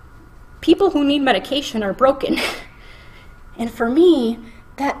 people who need medication are broken. And for me,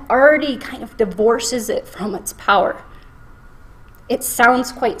 that already kind of divorces it from its power. It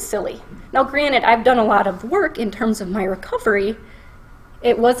sounds quite silly. Now granted, I've done a lot of work in terms of my recovery.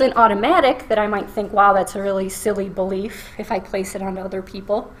 It wasn't automatic that I might think, wow, that's a really silly belief if I place it onto other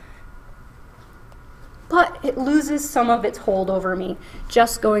people. But it loses some of its hold over me,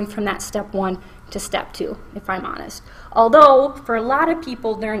 just going from that step 1 to step 2, if I'm honest. Although, for a lot of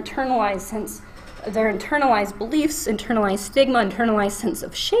people, their internalized beliefs, internalized stigma, internalized sense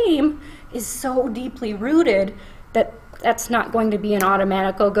of shame is so deeply rooted that that's not going to be an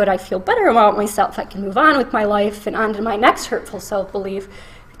automatic, oh good, I feel better about myself, I can move on with my life and on to my next hurtful self-belief.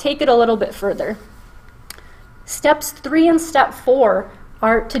 Take it a little bit further. Steps 3 and step 4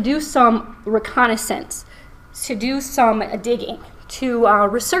 are to do some reconnaissance, to do some digging, to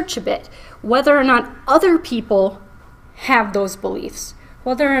research a bit whether or not other people have those beliefs,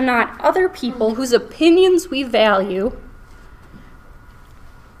 whether or not other people whose opinions we value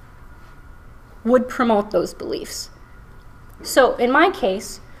would promote those beliefs. So in my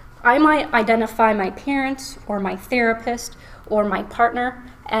case, I might identify my parents or my therapist or my partner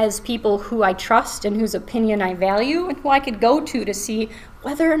as people who I trust and whose opinion I value and who I could go to see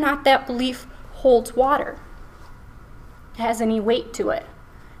whether or not that belief holds water, has any weight to it.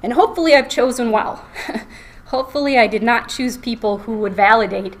 And hopefully I've chosen well. Hopefully I did not choose people who would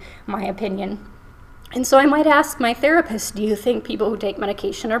validate my opinion. And so I might ask my therapist, do you think people who take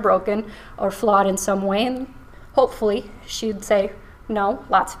medication are broken or flawed in some way? And hopefully she'd say, no,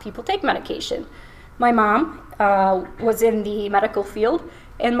 lots of people take medication. My mom was in the medical field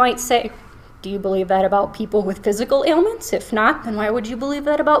and might say, do you believe that about people with physical ailments? If not, then why would you believe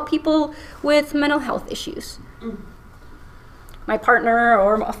that about people with mental health issues? My partner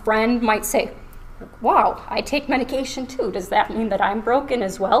or a friend might say, wow, I take medication too. Does that mean that I'm broken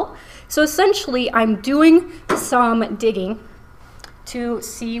as well? So essentially, I'm doing some digging to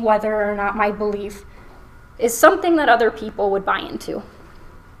see whether or not my belief is something that other people would buy into.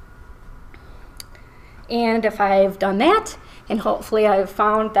 And if I've done that, and hopefully I've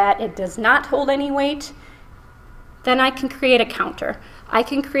found that it does not hold any weight, then I can create a counter. I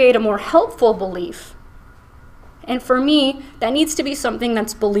can create a more helpful belief. And for me, that needs to be something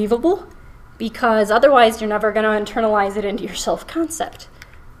that's believable, because otherwise you're never going to internalize it into your self-concept.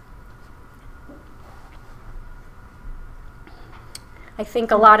 I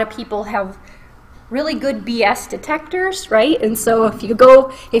think a lot of people have really good BS detectors, right? And so if you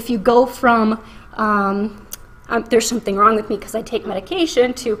go from, there's something wrong with me because I take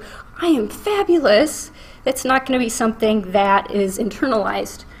medication, to I am fabulous, that's not going to be something that is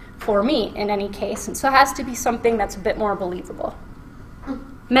internalized for me in any case. And so it has to be something that's a bit more believable.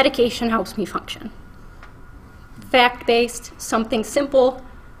 Medication helps me function. Fact-based, something simple,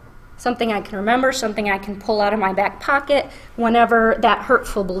 something I can remember, something I can pull out of my back pocket whenever that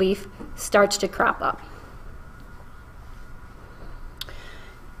hurtful belief starts to crop up.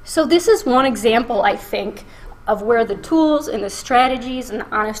 So this is one example, I think, of where the tools and the strategies in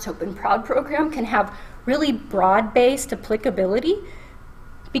the Honest, Hope, and Proud program can have really broad-based applicability,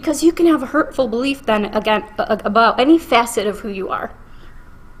 because you can have a hurtful belief then, again, about any facet of who you are.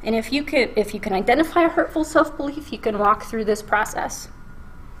 And if you can identify a hurtful self-belief, you can walk through this process.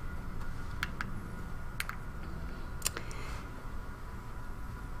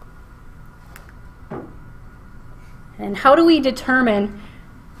 And how do we determine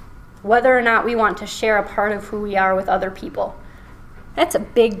whether or not we want to share a part of who we are with other people? That's a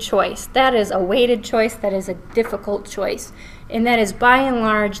big choice. That is a weighted choice. That is a difficult choice. And that is by and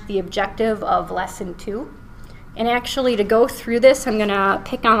large the objective of lesson 2. And actually, to go through this, I'm going to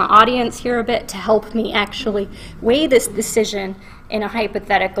pick on the audience here a bit to help me actually weigh this decision in a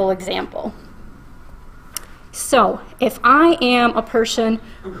hypothetical example. So, if I am a person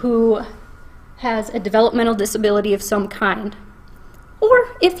who has a developmental disability of some kind,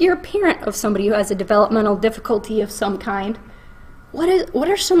 or if you're a parent of somebody who has a developmental difficulty of some kind, what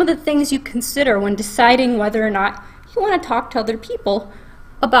are some of the things you consider when deciding whether or not you want to talk to other people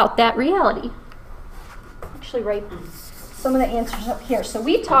about that reality? Actually write some of the answers up here. So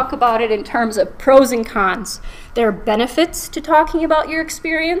we talk about it in terms of pros and cons. There are benefits to talking about your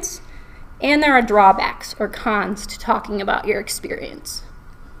experience, and there are drawbacks or cons to talking about your experience.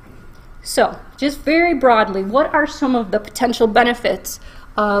 So, just very broadly, what are some of the potential benefits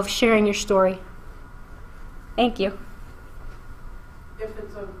of sharing your story? Thank you. If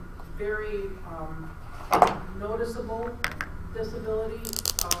it's a very noticeable disability,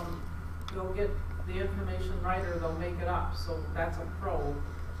 you'll get the information right or they'll make it up. So that's a pro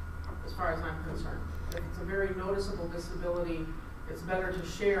as far as I'm concerned. If it's a very noticeable disability, it's better to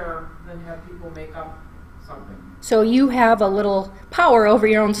share than have people make up something. So you have a little power over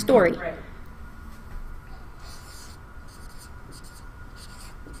your own story. Right.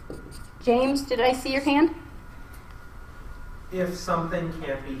 James, did I see your hand? If something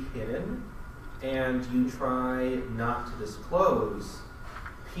can't be hidden and you try not to disclose,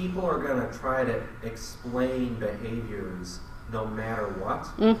 people are going to try to explain behaviors no matter what.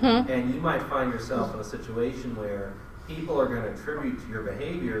 Mm-hmm. And you might find yourself in a situation where people are going to attribute your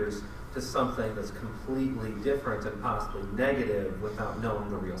behaviors to something that's completely different and possibly negative without knowing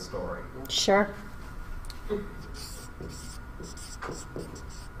the real story. Sure. Oh,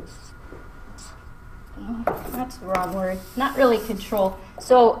 that's the wrong word. Not really control.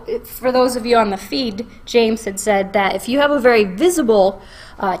 So for those of you on the feed, James had said that if you have a very visible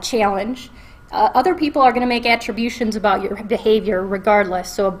challenge, other people are going to make attributions about your behavior regardless.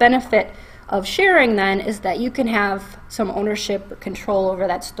 So a benefit of sharing then is that you can have some ownership or control over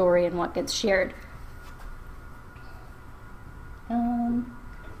that story and what gets shared. Can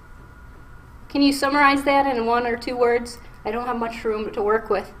you summarize that in 1 or 2 words? I don't have much room to work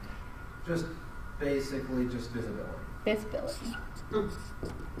with. Just basically just visibility. Visibility.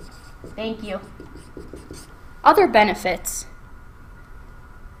 Thank you. Other benefits.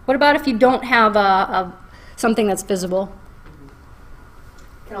 What about if you don't have something that's visible?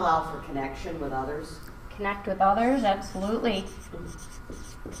 Can allow for connection with others. Connect with others, absolutely.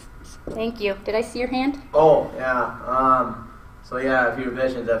 Thank you. Did I see your hand? Oh, yeah. So yeah, if your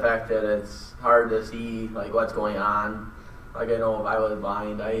vision's affected, it's hard to see like what's going on. Like I know if I was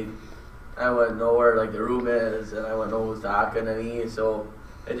blind, I wouldn't know where like the room is, and I wouldn't know who's talking to me. So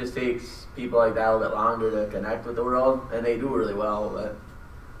it just takes people like that a little bit longer to connect with the world, and they do really well. But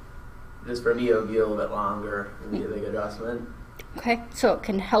just for me, it would be a little bit longer. It would be a big adjustment. Okay, so it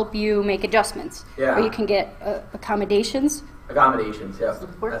can help you make adjustments. Yeah. Or you can get accommodations. Accommodations, yeah.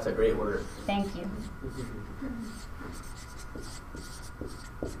 Support. That's a great word. Thank you.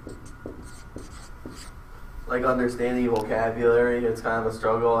 Like understanding vocabulary, it's kind of a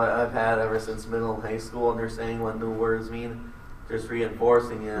struggle I've had ever since middle and high school, understanding what new words mean. Just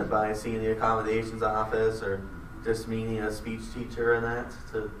reinforcing it by seeing the accommodations office or just meeting a speech teacher and that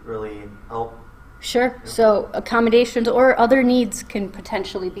to really help. Sure. So accommodations or other needs can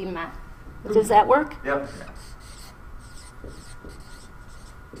potentially be met. Does that work? Yep.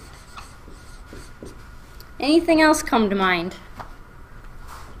 Anything else come to mind?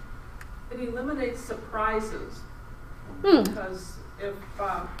 It eliminates surprises. Hmm. Because if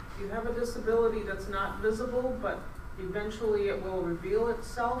you have a disability that's not visible, but eventually it will reveal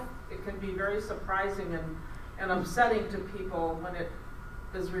itself, it can be very surprising and upsetting to people when it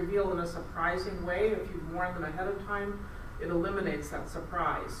is revealed in a surprising way. If you've warned them ahead of time, it eliminates that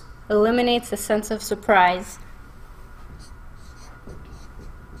surprise. Eliminates the sense of surprise.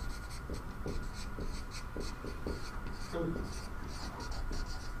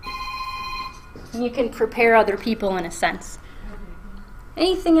 And you can prepare other people in a sense.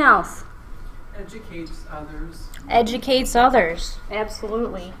 Anything else? Educates others. Educates others.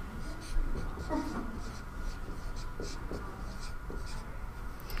 Absolutely.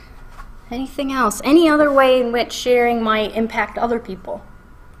 Anything else? Any other way in which sharing might impact other people?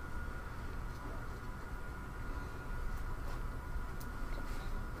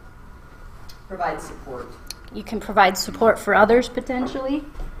 Provide support. You can provide support for others potentially.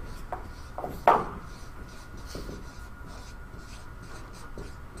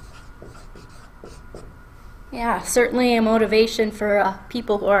 Yeah, certainly a motivation for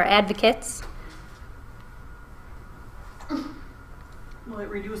people who are advocates. Well, it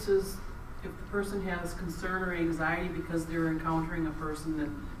reduces if the person has concern or anxiety because they're encountering a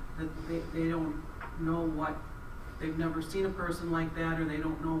person that they don't know what, they've never seen a person like that, or they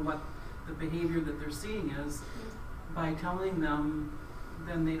don't know what the behavior that they're seeing is. By telling them,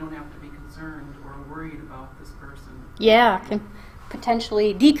 then they don't have to be concerned or worried about this person. Yeah, can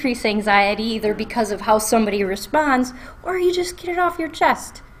potentially decrease anxiety either because of how somebody responds, or you just get it off your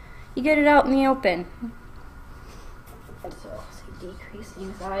chest. You get it out in the open. And so, decrease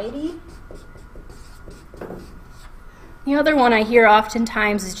anxiety. The other one I hear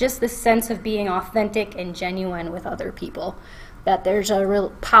oftentimes is just this sense of being authentic and genuine with other people. That there's a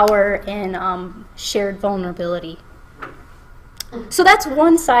real power in shared vulnerability. So that's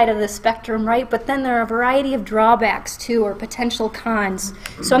one side of the spectrum, right? But then there are a variety of drawbacks too, or potential cons.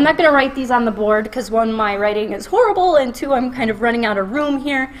 So I'm not going to write these on the board because one, my writing is horrible, and two, I'm kind of running out of room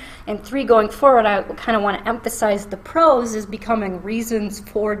here. And three, going forward, I kind of want to emphasize the pros as becoming reasons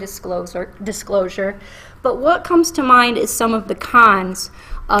for disclosure. But what comes to mind is some of the cons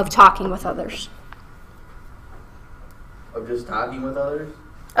of talking with others. Of just talking with others?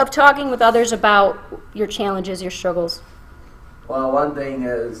 Of talking with others about your challenges, your struggles. Well, one thing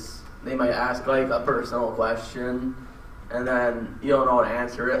is they might ask like a personal question, and then you don't know how to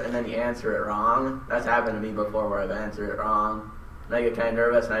answer it, and then you answer it wrong. That's happened to me before where I've answered it wrong. And I get kind of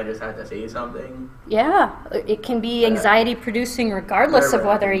nervous, and I just have to say something. Yeah, it can be anxiety producing regardless of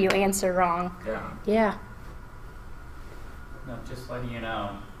whether you answer wrong. Yeah. Yeah. No, just letting you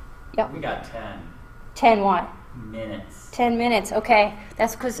know. Yep. We got 10 10 what? minutes. 10 minutes, okay.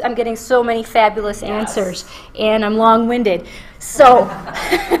 That's because I'm getting so many fabulous answers, and I'm long-winded. So,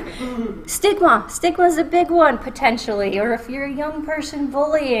 stigma. Stigma is a big one, potentially. Or if you're a young person,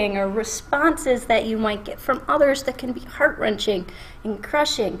 bullying, or responses that you might get from others that can be heart-wrenching and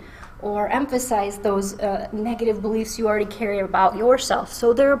crushing, or emphasize those negative beliefs you already carry about yourself.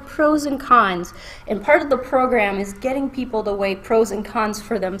 So there are pros and cons. And part of the program is getting people to weigh pros and cons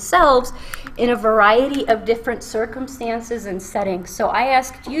for themselves in a variety of different circumstances and settings. So I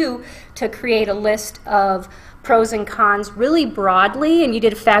asked you to create a list of pros and cons really broadly, and you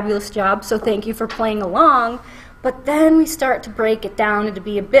did a fabulous job, so thank you for playing along. But then we start to break it down and to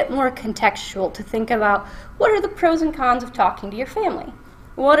be a bit more contextual, to think about what are the pros and cons of talking to your family?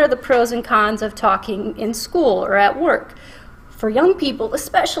 What are the pros and cons of talking in school or at work? For young people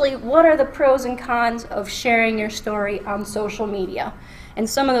especially, what are the pros and cons of sharing your story on social media? And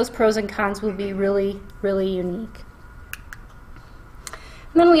some of those pros and cons will be really, really unique.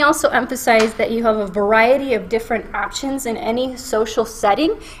 And then we also emphasize that you have a variety of different options in any social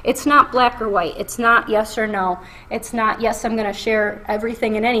setting. It's not black or white. It's not yes or no. It's not yes, I'm going to share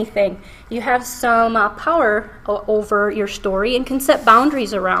everything and anything. You have some power over your story and can set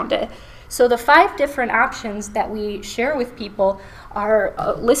boundaries around it. So the 5 different options that we share with people are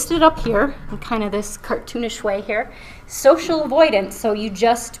listed up here in kind of this cartoonish way here. Social avoidance, so you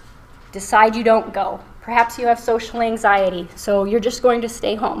just decide you don't go. Perhaps you have social anxiety, so you're just going to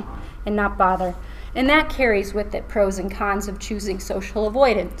stay home and not bother. And that carries with it pros and cons of choosing social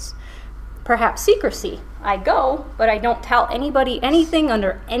avoidance. Perhaps secrecy. I go, but I don't tell anybody anything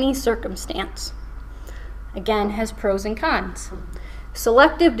under any circumstance. Again, has pros and cons.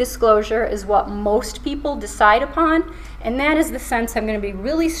 Selective disclosure is what most people decide upon, and that is the sense I'm going to be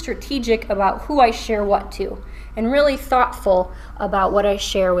really strategic about who I share what to, and really thoughtful about what I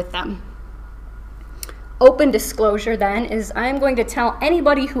share with them. Open disclosure, then, is I'm going to tell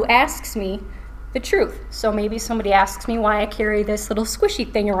anybody who asks me the truth. So maybe somebody asks me why I carry this little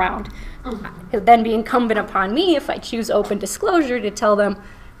squishy thing around. It would then be incumbent upon me, if I choose open disclosure, to tell them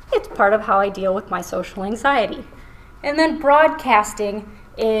It's part of how I deal with my social anxiety. And then broadcasting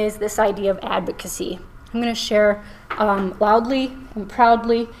is this idea of advocacy. I'm going to share loudly and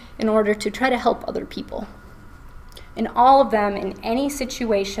proudly in order to try to help other people. And all of them in any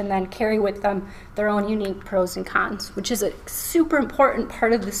situation then carry with them their own unique pros and cons, which is a super important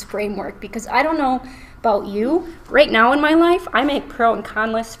part of this framework, because I don't know about you, right now in my life, I make pro and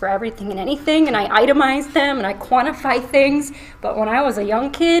con lists for everything and anything, and I itemize them and I quantify things. But when I was a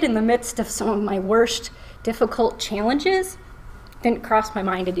young kid in the midst of some of my worst difficult challenges, it didn't cross my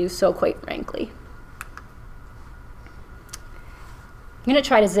mind to do so, quite frankly. I'm going to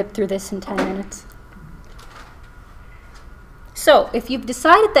try to zip through this in 10 minutes. So, if you've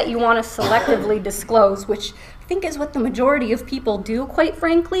decided that you want to selectively disclose, which I think is what the majority of people do, quite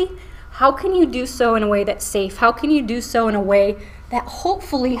frankly, how can you do so in a way that's safe? How can you do so in a way that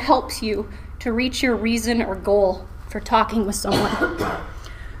hopefully helps you to reach your reason or goal for talking with someone?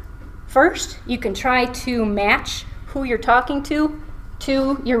 First, you can try to match who you're talking to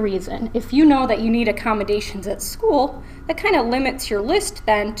your reason. If you know that you need accommodations at school, that kind of limits your list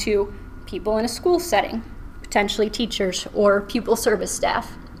then to people in a school setting, potentially teachers or pupil service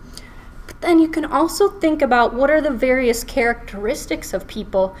staff. But then you can also think about what are the various characteristics of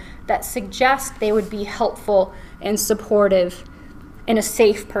people that suggest they would be helpful and supportive and a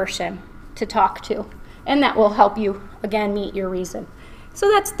safe person to talk to. And that will help you, again, meet your reason. So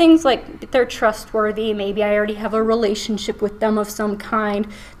that's things like they're trustworthy, maybe I already have a relationship with them of some kind,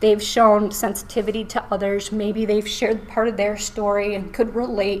 they've shown sensitivity to others, maybe they've shared part of their story and could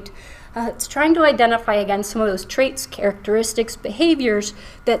relate. It's trying to identify, again, some of those traits, characteristics, behaviors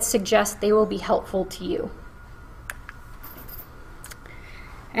that suggest they will be helpful to you.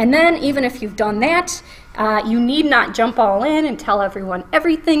 And then, even if you've done that, you need not jump all in and tell everyone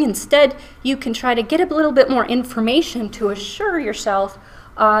everything. Instead, you can try to get a little bit more information to assure yourself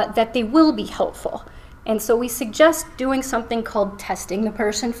that they will be helpful. And so we suggest doing something called testing the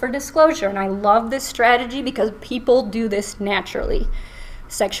person for disclosure. And I love this strategy because people do this naturally.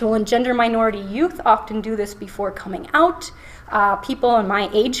 Sexual and gender minority youth often do this before coming out. People in my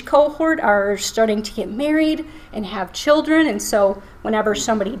age cohort are starting to get married and have children, and so whenever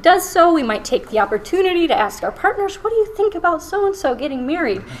somebody does so, we might take the opportunity to ask our partners, what do you think about so-and-so getting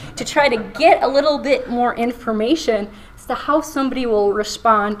married? To try to get a little bit more information as to how somebody will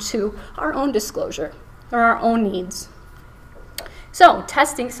respond to our own disclosure or our own needs. So,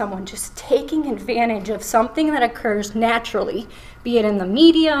 testing someone, just taking advantage of something that occurs naturally, be it in the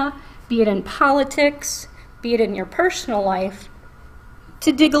media, be it in politics, be it in your personal life,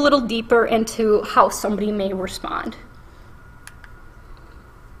 to dig a little deeper into how somebody may respond.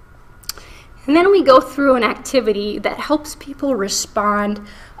 And then we go through an activity that helps people respond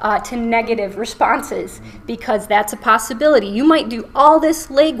to negative responses, because that's a possibility. You might do all this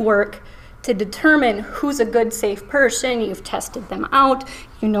legwork to determine who's a good, safe person. You've tested them out,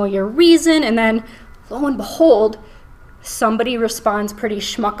 you know your reason, and then lo and behold, somebody responds pretty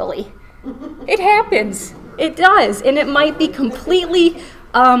schmuckily. It happens. It does. And it might be completely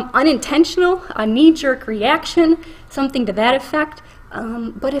unintentional, a knee-jerk reaction, something to that effect.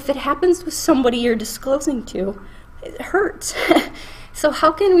 But if it happens with somebody you're disclosing to, it hurts. So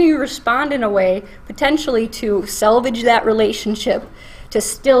how can we respond in a way potentially to salvage that relationship, to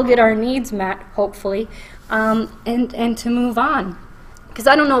still get our needs met, hopefully, and to move on? Because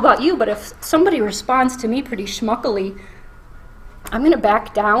I don't know about you, but if somebody responds to me pretty schmuckily, I'm going to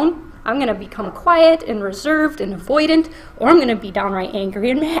back down, I'm going to become quiet and reserved and avoidant, or I'm going to be downright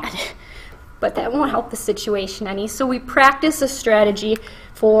angry and mad. But that won't help the situation any. So we practice a strategy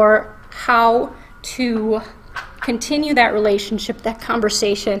for how to continue that relationship, that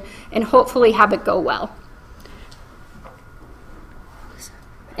conversation, and hopefully have it go well.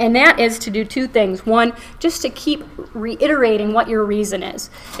 And that is to do two things. One, just to keep reiterating what your reason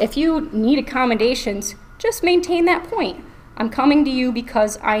is. If you need accommodations, just maintain that point. I'm coming to you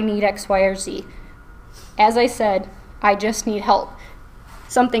because I need X, Y, or Z. As I said, I just need help.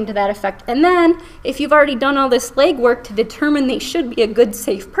 Something to that effect. And then, if you've already done all this legwork to determine they should be a good,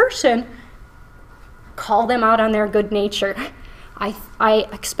 safe person, call them out on their good nature. I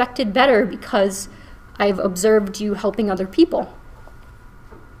expected better because I've observed you helping other people.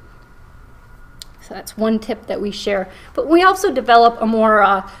 So that's one tip that we share. But we also develop a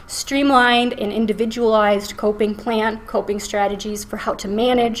more streamlined and individualized coping plan, coping strategies for how to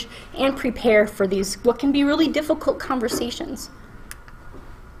manage and prepare for these, what can be really difficult conversations.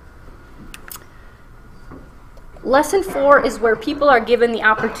 Lesson 4 is where people are given the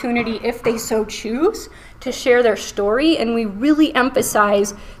opportunity, if they so choose, to share their story, and we really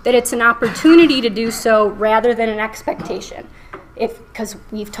emphasize that it's an opportunity to do so rather than an expectation. because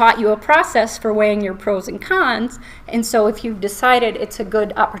we've taught you a process for weighing your pros and cons, and so if you've decided it's a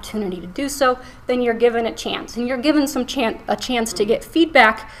good opportunity to do so, then you're given a chance, and you're given a chance to get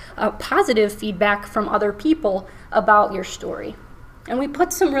feedback, positive feedback from other people about your story. And we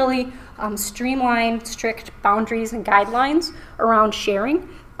put some really streamlined, strict boundaries and guidelines around sharing,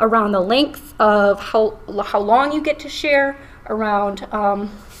 around the length of how long you get to share, around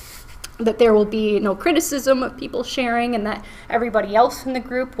that there will be no criticism of people sharing, and that everybody else in the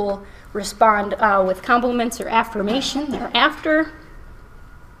group will respond with compliments or affirmation thereafter,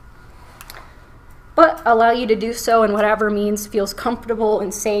 but allow you to do so in whatever means feels comfortable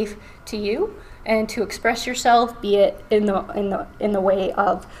and safe to you, and to express yourself, be it in the way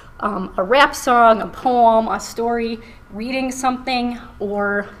of a rap song, a poem, a story, reading something,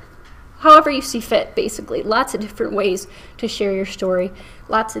 or however you see fit, basically. Lots of different ways to share your story,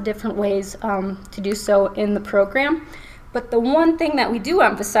 lots of different ways to do so in the program. But the one thing that we do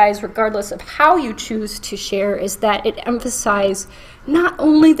emphasize, regardless of how you choose to share, is that it emphasizes not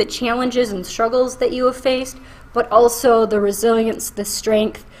only the challenges and struggles that you have faced, but also the resilience, the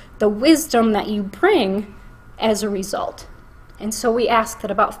strength, the wisdom that you bring as a result. And so we ask that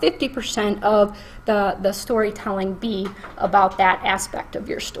about 50% of the storytelling be about that aspect of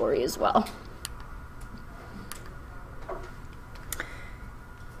your story as well.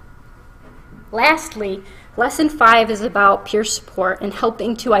 Lastly, Lesson 5 is about peer support and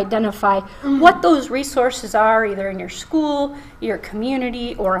helping to identify what those resources are, either in your school, your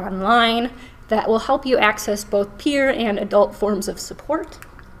community, or online, that will help you access both peer and adult forms of support.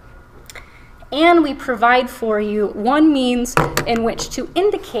 And we provide for you one means in which to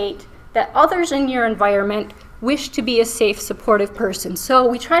indicate that others in your environment wish to be a safe, supportive person. So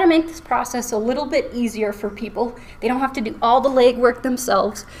we try to make this process a little bit easier for people. They don't have to do all the legwork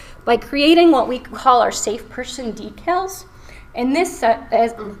themselves by creating what we call our safe person decals. And this,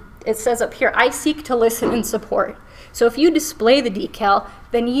 as it says up here, I seek to listen and support. So if you display the decal,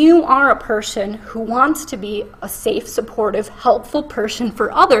 then you are a person who wants to be a safe, supportive, helpful person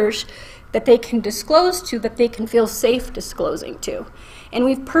for others that they can disclose to, that they can feel safe disclosing to. And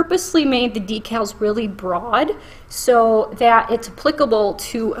we've purposely made the decals really broad so that it's applicable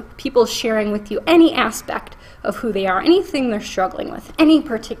to people sharing with you any aspect of who they are, anything they're struggling with, any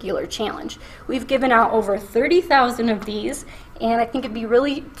particular challenge. We've given out over 30,000 of these, and I think it'd be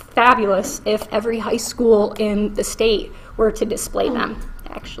really fabulous if every high school in the state were to display them,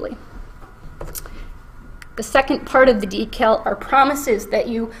 actually. The second part of the decal are promises that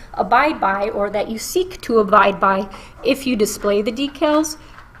you abide by, or that you seek to abide by if you display the decals.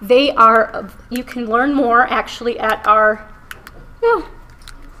 They are, you can learn more actually at our,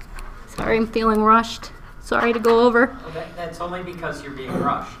 sorry, I'm feeling rushed. Sorry to go over. Well, that's only because you're being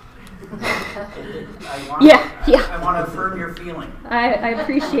rushed. I want to affirm your feeling. I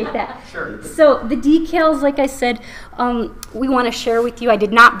appreciate that. Sure. So the decals, like I said, we want to share with you. I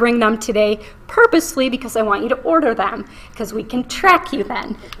did not bring them today purposely because I want you to order them, because we can track you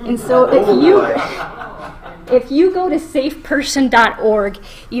then. And so if you go to safeperson.org,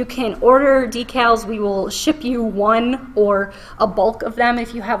 you can order decals. We will ship you one or a bulk of them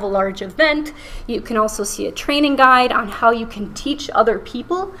if you have a large event. You can also see a training guide on how you can teach other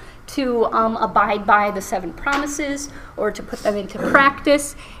people to abide by the 7 promises, or to put them into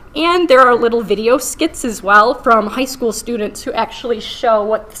practice. And there are little video skits as well from high school students who actually show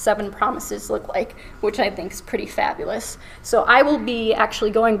what the 7 promises look like, which I think is pretty fabulous. So I will be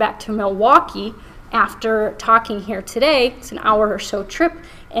actually going back to Milwaukee after talking here today. It's an hour or so trip,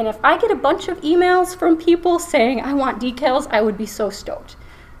 and if I get a bunch of emails from people saying I want decals, I would be so stoked.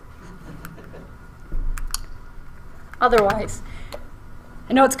 Otherwise,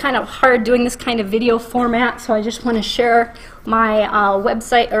 I know it's kind of hard doing this kind of video format, so I just want to share my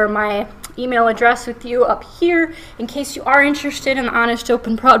website or my email address with you up here in case you are interested in the Honest,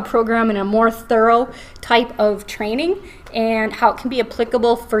 Open, Proud program in a more thorough type of training and how it can be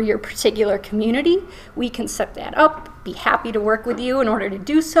applicable for your particular community. We can set that up, be happy to work with you in order to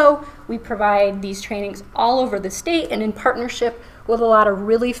do so. We provide these trainings all over the state and in partnership with a lot of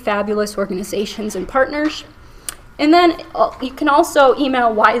really fabulous organizations and partners. And then you can also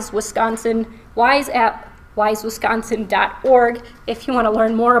email wise@wisewisconsin.org if you want to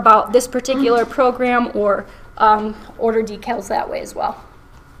learn more about this particular program, or order decals that way as well.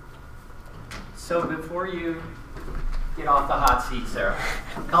 So before you get off the hot seat, Sarah,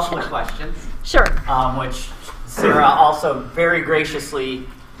 a couple of questions. Sure. Which Sarah also very graciously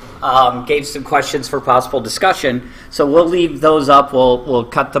gave some questions for possible discussion. So we'll leave those up. We'll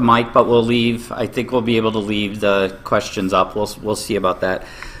cut the mic, but we'll leave. I think we'll be able to leave the questions up. We'll see about that.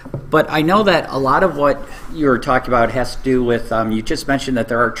 But I know that a lot of what you were talking about has to do with, you just mentioned that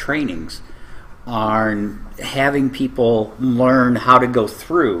there are trainings on having people learn how to go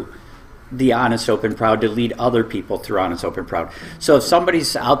through the Honest, Open, Proud to lead other people through Honest, Open, Proud. So if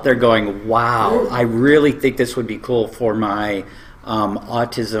somebody's out there going, wow, I really think this would be cool for my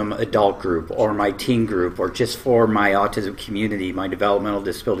autism adult group or my teen group or just for my autism community, my developmental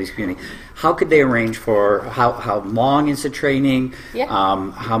disabilities community, how could they arrange for, how long is the training? Yeah.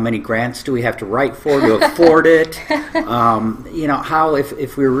 How many grants do we have to write for to afford it? You know, how,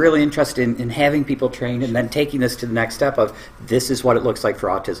 if we're really interested in having people trained and then taking this to the next step of this is what it looks like for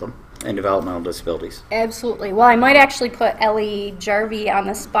autism and developmental disabilities. Absolutely. Well, I might actually put Ellie Jarvie on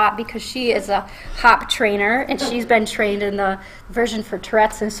the spot because she is a HOP trainer and she's been trained in the version for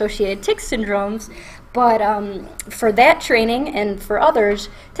Tourette's and associated tic syndromes. But for that training and for others,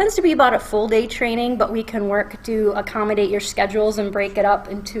 it tends to be about a full day training, but we can work to accommodate your schedules and break it up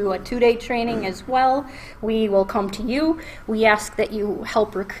into a 2-day training as well. We will come to you. We ask that you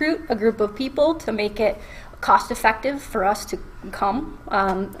help recruit a group of people to make it cost effective for us to come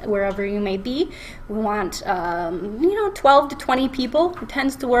wherever you may be. We want 12 to 20 people who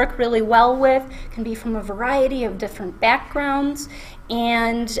tends to work really well with, can be from a variety of different backgrounds,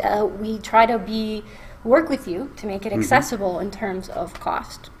 and we try to work with you to make it accessible in terms of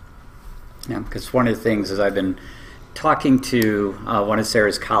cost. Yeah, because one of the things is I've been talking to one of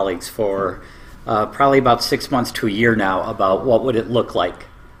Sarah's colleagues for probably about 6 months to a year now about what would it look like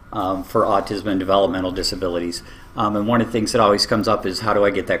for autism and developmental disabilities. And one of the things that always comes up is how do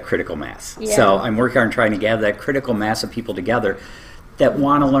I get that critical mass? Yeah. So I'm working on trying to gather that critical mass of people together that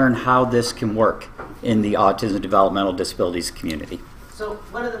want to learn how this can work in the autism and developmental disabilities community. So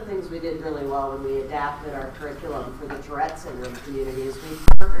one of the things we did really well when we adapted our curriculum for the Tourette syndrome community is we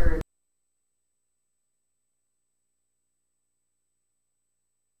partnered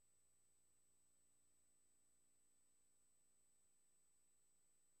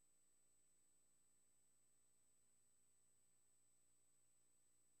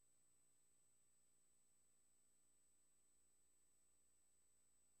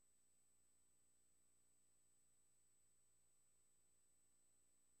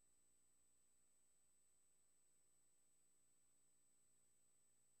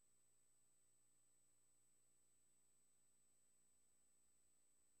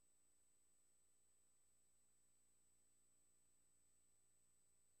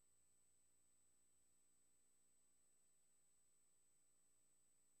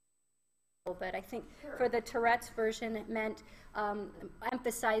But I think for the Tourette's version, it meant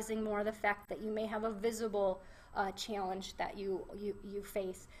emphasizing more the fact that you may have a visible challenge that you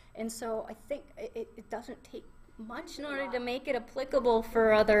face. And so I think it doesn't take much in order to make it applicable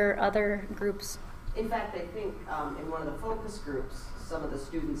for other groups. In fact, I think in one of the focus groups, some of the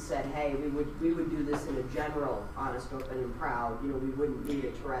students said, hey, we would do this in a general, honest, open, and proud. You know, we wouldn't need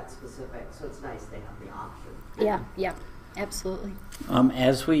a Tourette specific, so it's nice they have the option. Yeah, absolutely.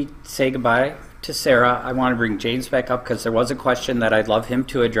 As we say goodbye to Sarah, I want to bring James back up because there was a question that I'd love him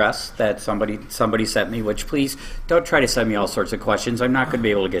to address that somebody sent me, which please don't try to send me all sorts of questions. I'm not going to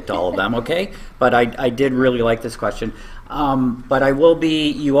be able to get to all of them, okay? But I did really like this question. But I will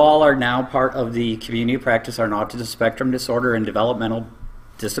be, you all are now part of the Community Practice on Autism Spectrum Disorder and Developmental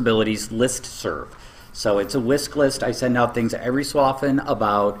Disabilities listserv. So it's a WISC list. I send out things every so often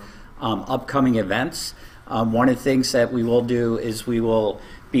about upcoming events. One of the things that we will do is we will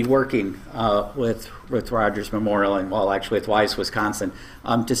be working with Rogers Memorial and, well, actually with Wise, Wisconsin,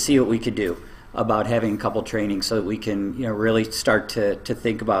 to see what we could do about having a couple trainings so that we can, really start to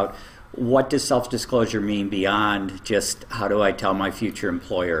think about what does self-disclosure mean beyond just how do I tell my future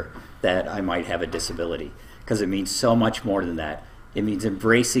employer that I might have a disability, because it means so much more than that. It means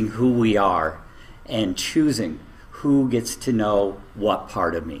embracing who we are and choosing who gets to know what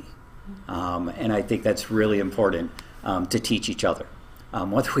part of me. And I think that's really important to teach each other.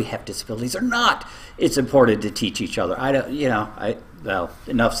 Whether we have disabilities or not, it's important to teach each other. Well,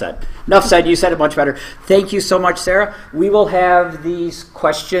 enough said. Enough said. You said it much better. Thank you so much, Sarah. We will have these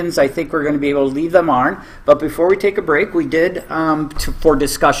questions. I think we're going to be able to leave them on. But before we take a break, we did, for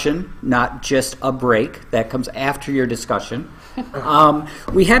discussion, not just a break. That comes after your discussion.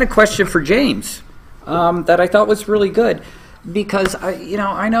 We had a question for James that I thought was really good because,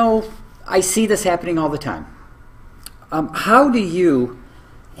 I know I see this happening all the time. How do you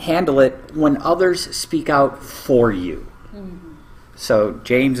handle it when others speak out for you? Mm-hmm. So,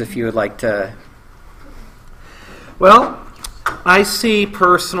 James, if you would like to... Well, I see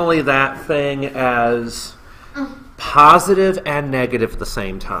personally that thing as positive and negative at the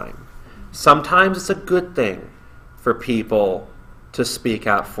same time. Sometimes it's a good thing for people to speak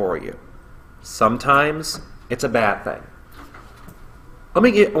out for you. Sometimes it's a bad thing. Let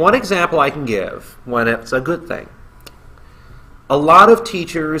me give one example I can give when it's a good thing. A lot of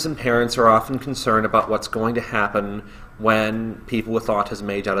teachers and parents are often concerned about what's going to happen when people with autism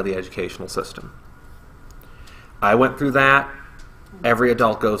age out of the educational system. I went through that. Every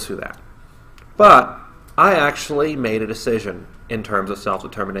adult goes through that. But I actually made a decision in terms of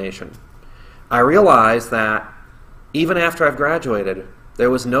self-determination. I realized that even after I've graduated, there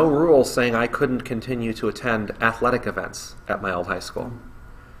was no rule saying I couldn't continue to attend athletic events at my old high school.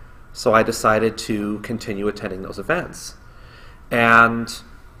 So I decided to continue attending those events. And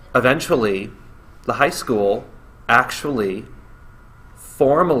eventually, the high school actually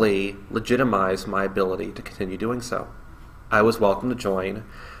formally legitimized my ability to continue doing so. I was welcome to join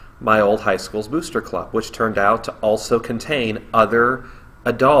my old high school's booster club, which turned out to also contain other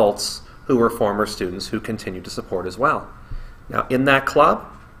adults who were former students who continued to support as well. Now, in that club,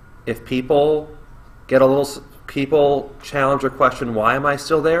 if people challenge or question, why am I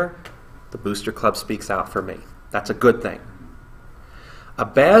still there? The booster club speaks out for me. That's a good thing. A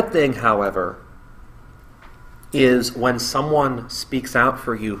bad thing, however, is when someone speaks out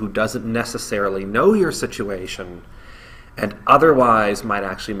for you who doesn't necessarily know your situation and otherwise might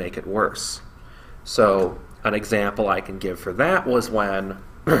actually make it worse. So an example I can give for that was when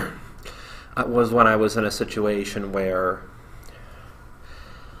I was in a situation where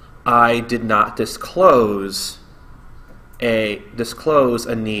I did not disclose a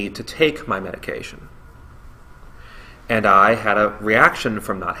need to take my medication. And I had a reaction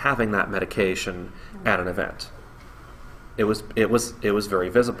from not having that medication at an event. It was very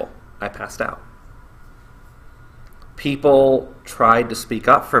visible. I passed out. People tried to speak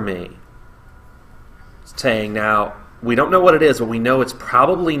up for me, saying, now, we don't know what it is, but we know it's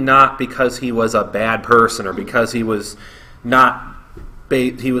probably not because he was a bad person or because he was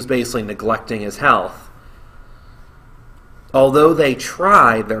basically neglecting his health. Although they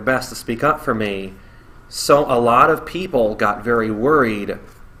tried their best to speak up for me, so a lot of people got very worried,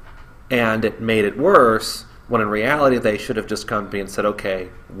 and it made it worse, when in reality they should have just come to me and said, okay,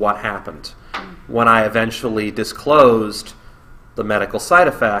 what happened? When I eventually disclosed the medical side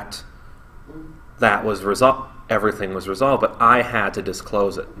effect, that was everything was resolved, but I had to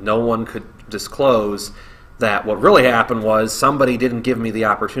disclose it. No one could disclose that what really happened was somebody didn't give me the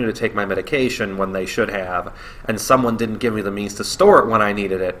opportunity to take my medication when they should have, and someone didn't give me the means to store it when I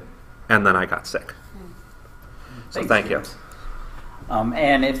needed it, and then I got sick. So thank you.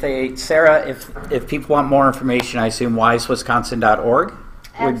 And Sarah, if people want more information, I assume wisewisconsin.org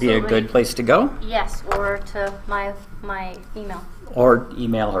would be a good place to go. Yes, or to my email. Or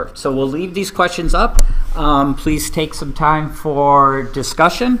email her. So we'll leave these questions up. Please take some time for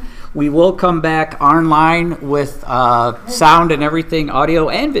discussion. We will come back online with sound and everything, audio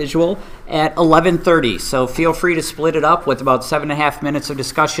and visual, at 11:30. So feel free to split it up with about 7.5 minutes of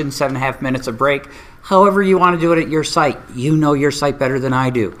discussion, 7.5 minutes of break. However you want to do it at your site. You know your site better than I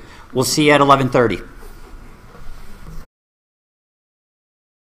do. We'll see you at 11:30.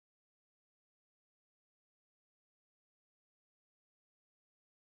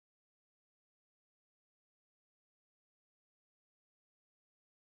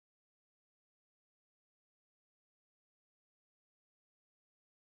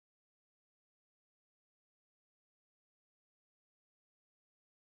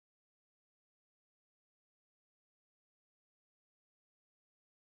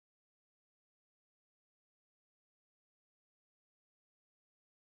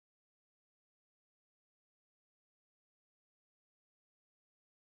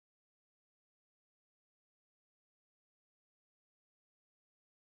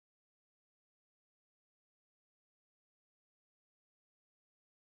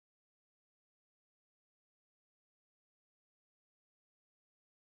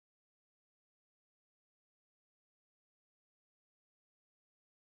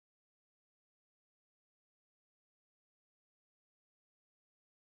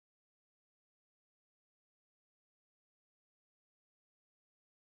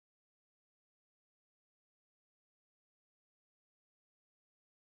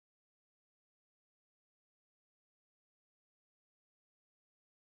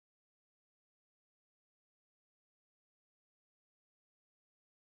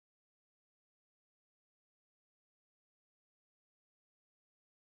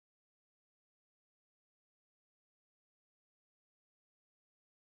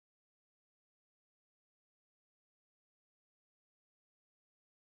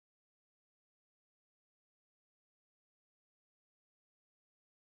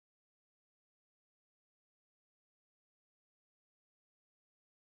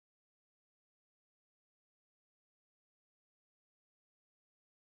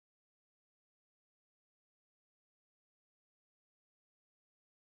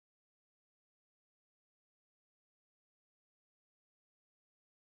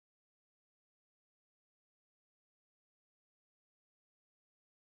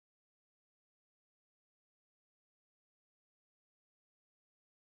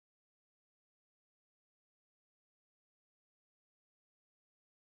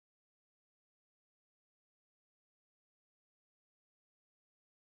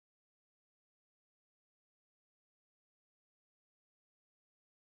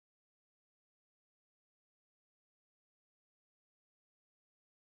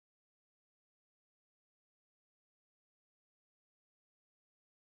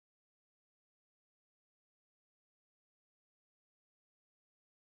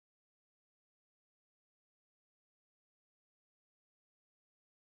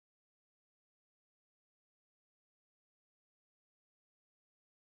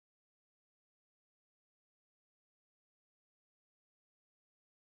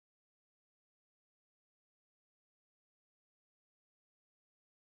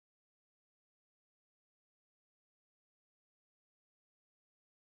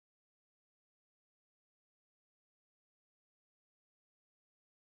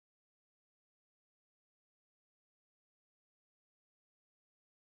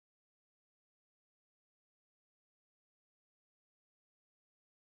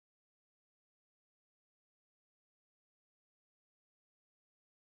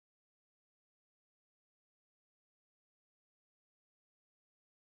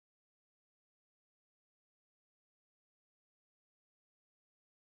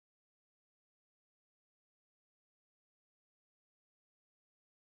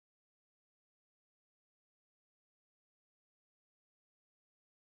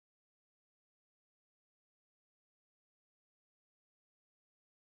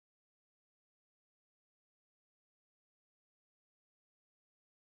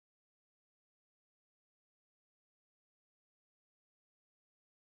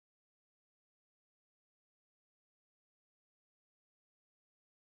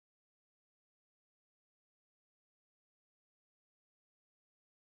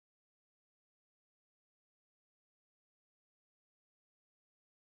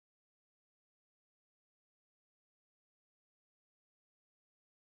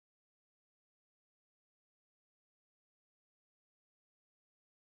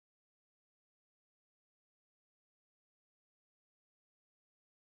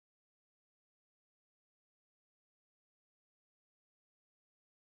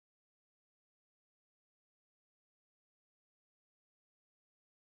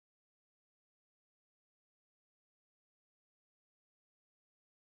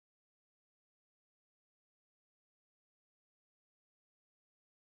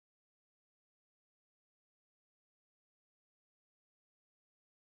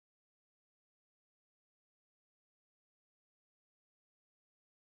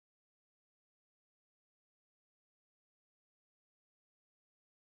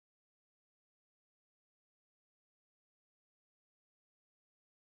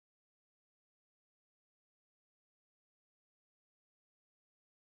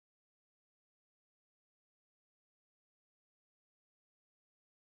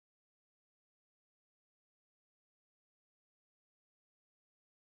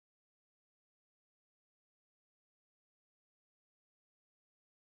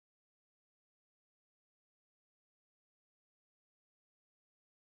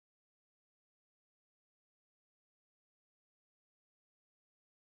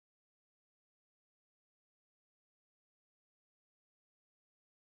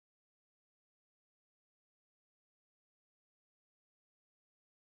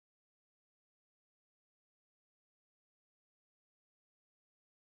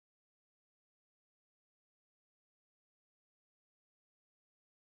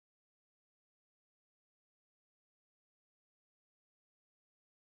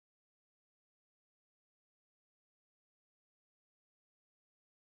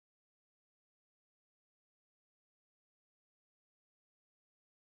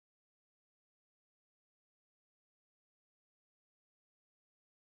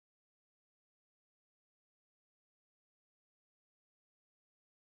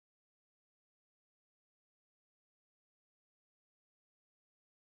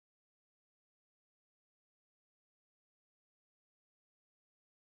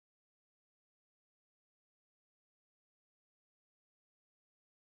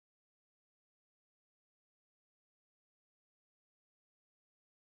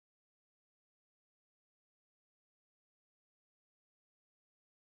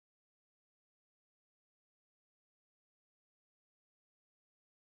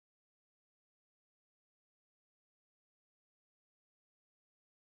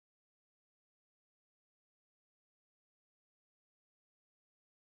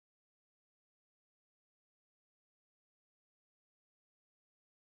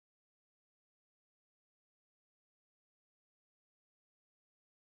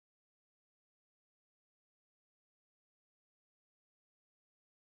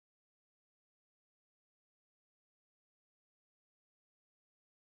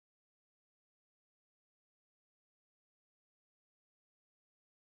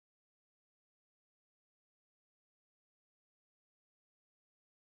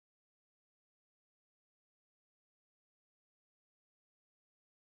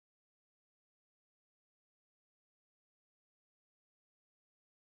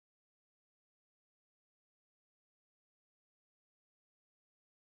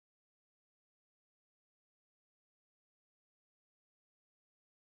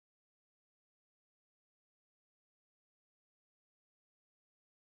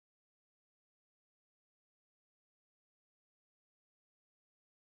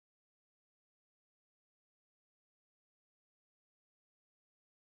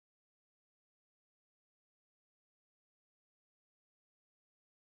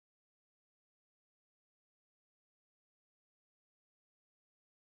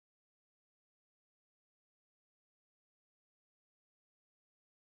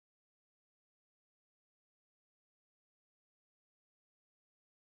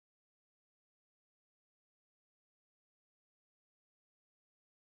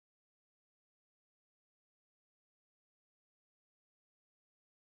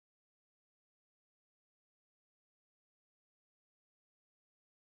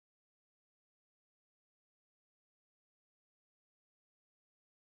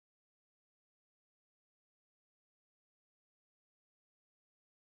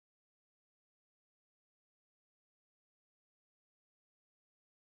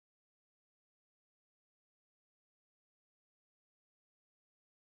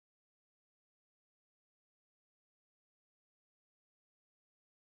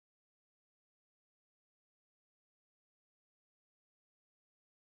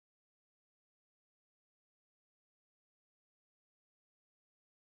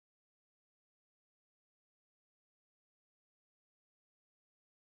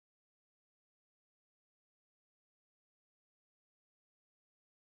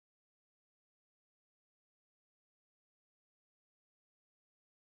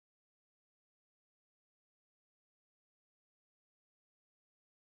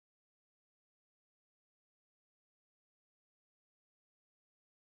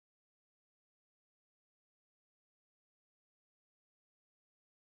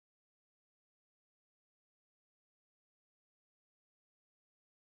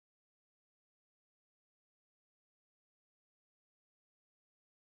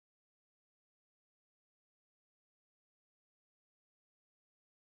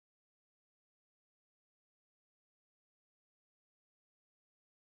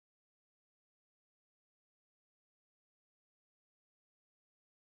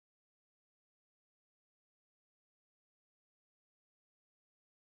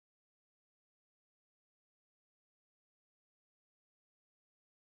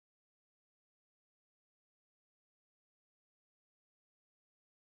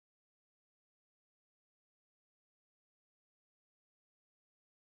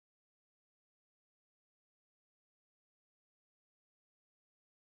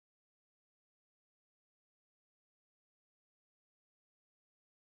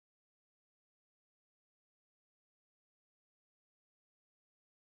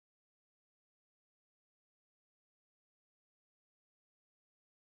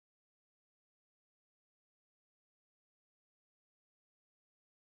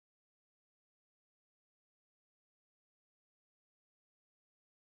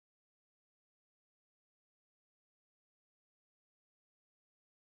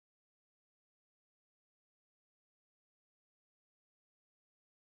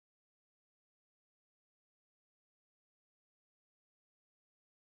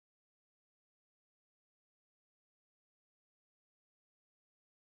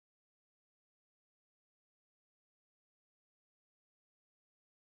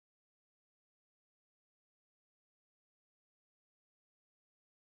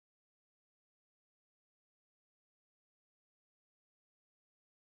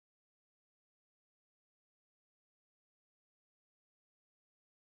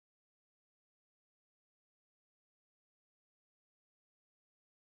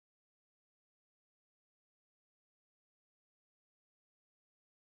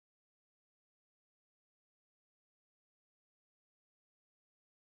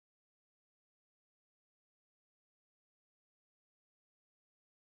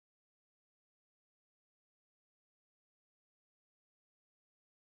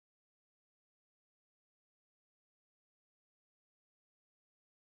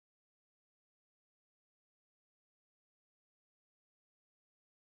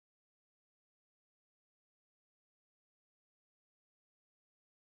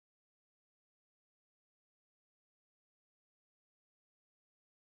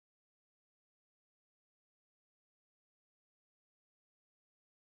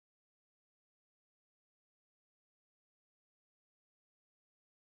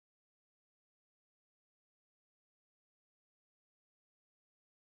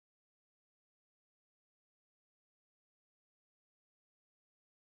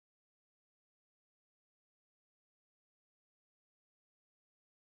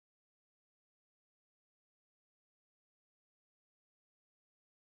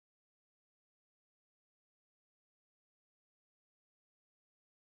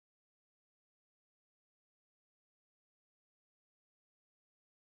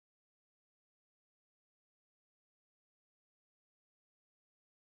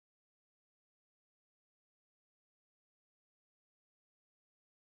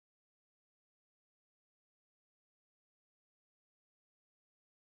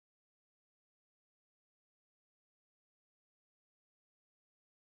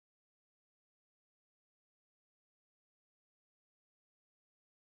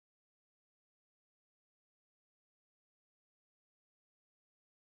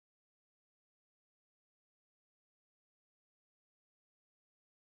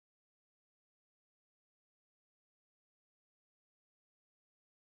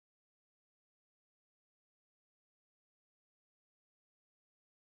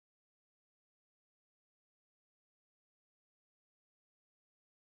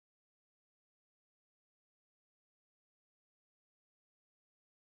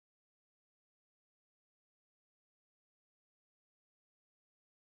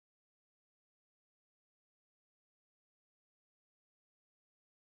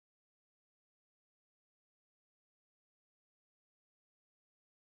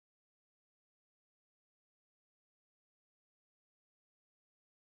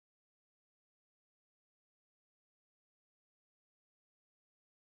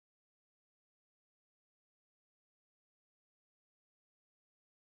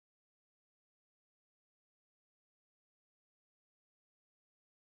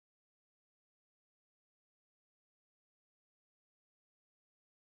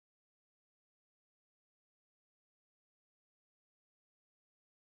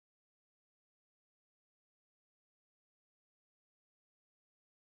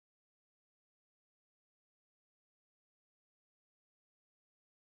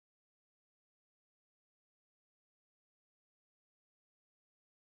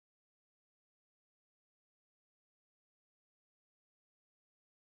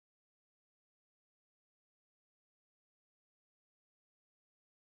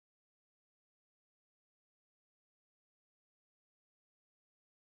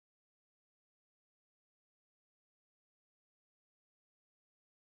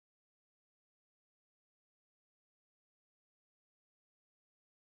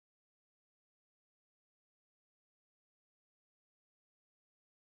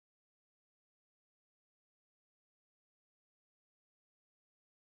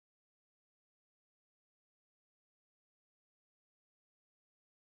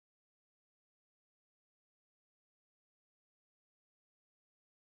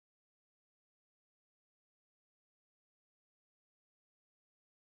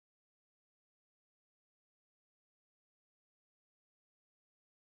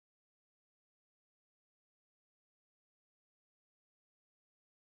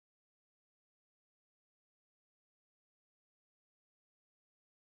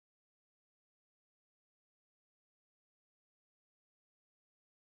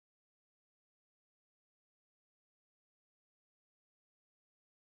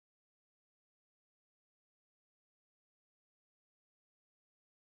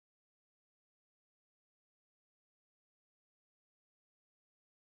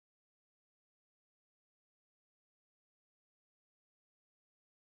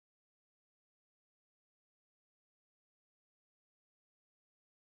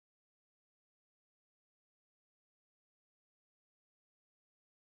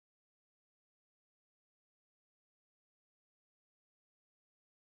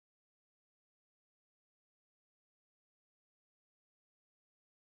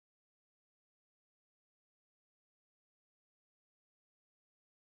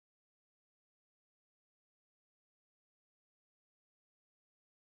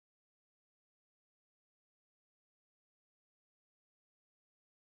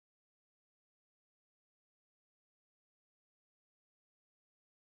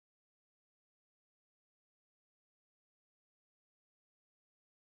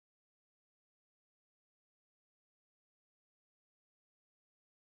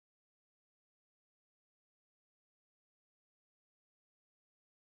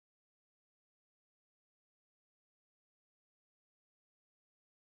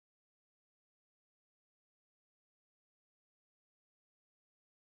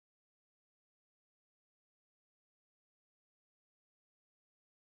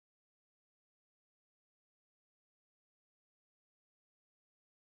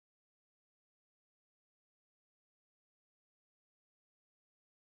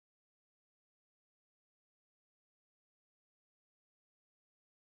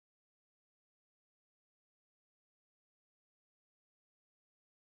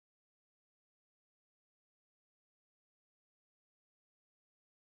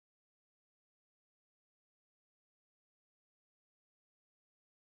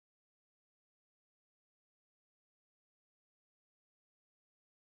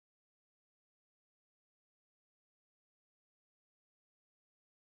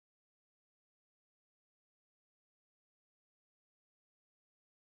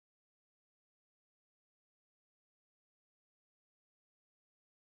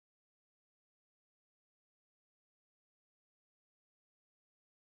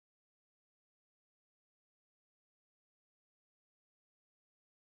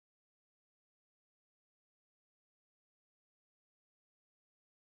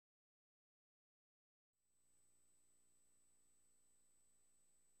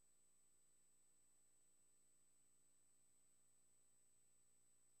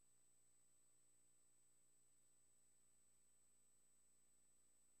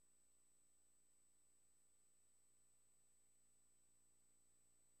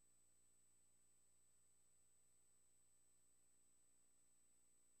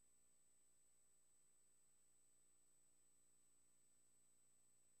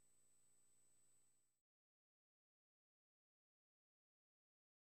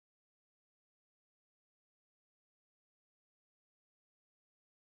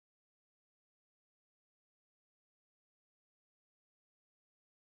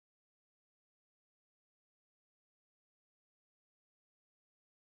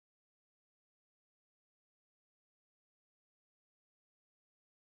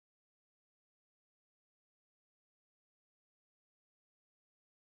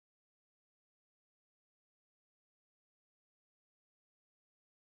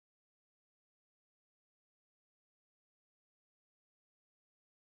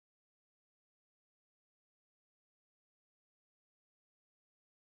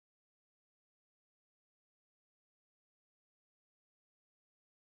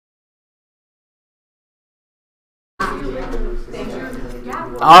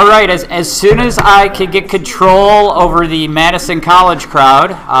 All right, as soon as I can get control over the Madison College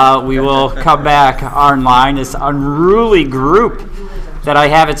crowd, we will come back online. This unruly group that I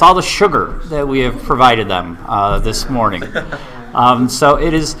have, it's all the sugar that we have provided them this morning. So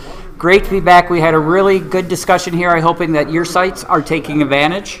it is great to be back. We had a really good discussion here. I'm hoping that your sites are taking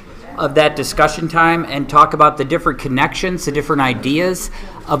advantage of that discussion time and talk about the different connections, the different ideas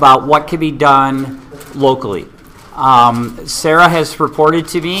about what can be done locally. Sarah has reported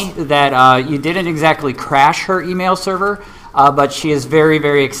to me that you didn't exactly crash her email server, but she is very,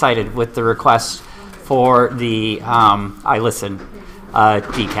 very excited with the request for the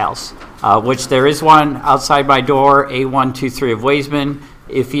decals, which there is one outside my door, A123 of Waisman.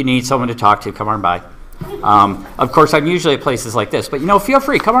 If you need someone to talk to, come on by. Of course, I'm usually at places like this, but feel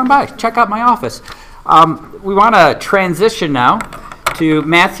free, come on by, check out my office. We want to transition now to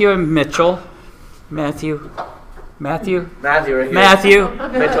Matthew and Mitchell. Matthew, right here. Matthew.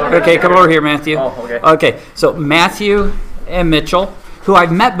 Mitchell. Okay, come over here, Matthew. Oh, okay. Okay, so Matthew and Mitchell, who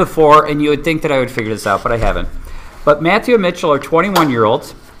I've met before, and you would think that I would figure this out, but I haven't. But Matthew and Mitchell are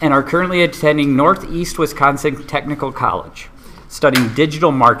 21-year-olds and are currently attending Northeast Wisconsin Technical College, studying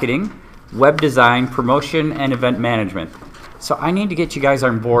digital marketing, web design, promotion, and event management. So I need to get you guys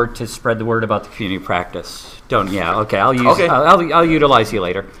on board to spread the word about the community practice. I'll utilize you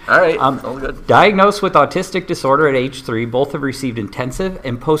later. All right. All good. Diagnosed with autistic disorder at age 3, both have received intensive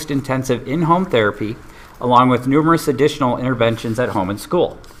and post-intensive in-home therapy, along with numerous additional interventions at home and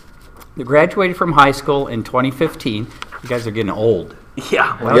school. They graduated from high school in 2015. You guys are getting old.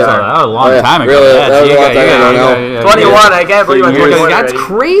 Yeah. That was a long time ago. Really, that was a long time ago. 21, I can't believe I'm 21 That's already.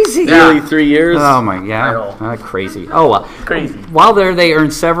 crazy. Nearly 3 years. Oh my God, crazy. Oh well. Crazy. While there, they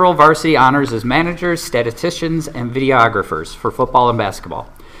earned several varsity honors as managers, statisticians, and videographers for football and basketball.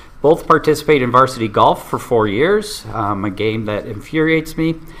 Both participated in varsity golf for 4 years, a game that infuriates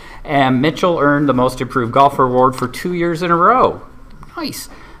me. And Mitchell earned the Most Improved Golfer award for 2 years in a row. Nice.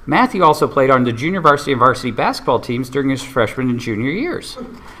 Matthew also played on the junior varsity and varsity basketball teams during his freshman and junior years.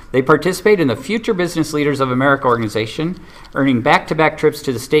 They participate in the Future Business Leaders of America organization, earning back-to-back trips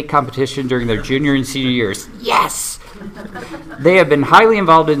to the state competition during their junior and senior years. Yes! They have been highly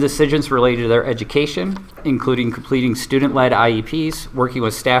involved in decisions related to their education, including completing student-led IEPs, working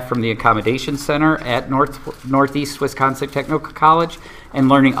with staff from the Accommodation Center at Northeast Wisconsin Technical College, and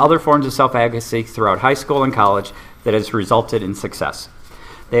learning other forms of self-advocacy throughout high school and college that has resulted in success.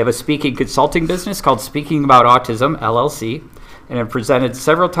 They have a speaking consulting business called Speaking About Autism, LLC, and have presented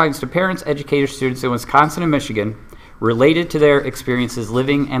several times to parents, educators, students in Wisconsin and Michigan related to their experiences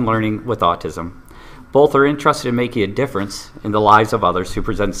living and learning with autism. Both are interested in making a difference in the lives of others who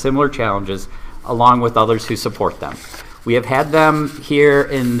present similar challenges, along with others who support them. We have had them here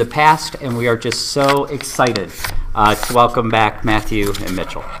in the past, and we are just so excited to welcome back Matthew and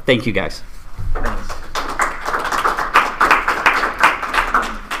Mitchell. Thank you, guys.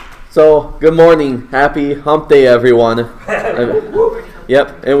 So, good morning. Happy hump day, everyone.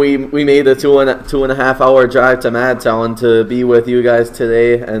 Yep, and we made a two and a half hour drive to Madtown to be with you guys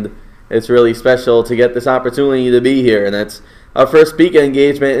today, and it's really special to get this opportunity to be here, and it's our first speaking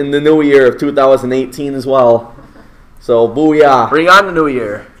engagement in the new year of 2018 as well. So, booyah. Bring on the new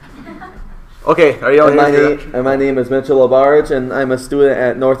year. Okay, are you all here? And my name is Mitchell Labarge, and I'm a student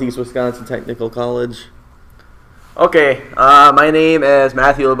at Northeast Wisconsin Technical College. Okay, my name is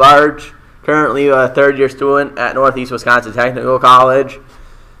Matthew Labarge, currently a third-year student at Northeast Wisconsin Technical College.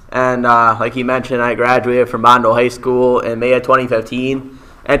 And like he mentioned, I graduated from Bondo High School in May of 2015.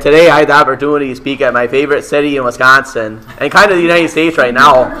 And today I had the opportunity to speak at my favorite city in Wisconsin, and kind of the United States right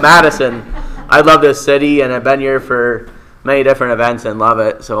now, Madison. I love this city, and I've been here for many different events and love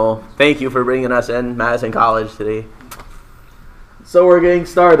it. So thank you for bringing us in Madison College today. So we're getting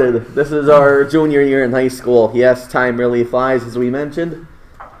started. This is our junior year in high school. Yes, time really flies, as we mentioned.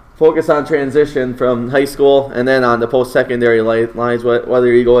 Focus on transition from high school and then on the post-secondary lives, whether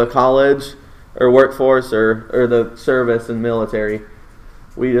you go to college or workforce or the service and military.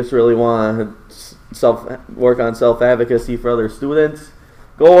 We just really want to work on self-advocacy for other students.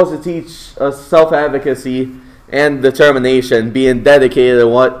 Goal is to teach us self-advocacy and determination, being dedicated to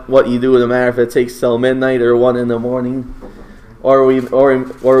what you do, no matter if it takes till midnight or 1 in the morning. Or we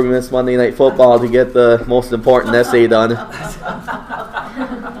miss Monday Night Football to get the most important essay done.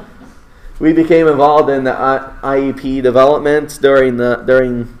 We became involved in the IEP development during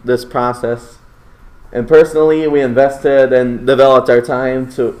this process, and personally, we invested and developed our time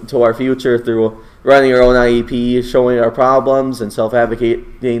to our future through running our own IEP, showing our problems, and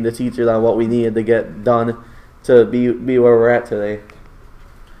self-advocating to teachers on what we needed to get done to be where we're at today.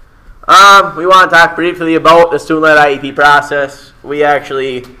 We want to talk briefly about the student-led IEP process. We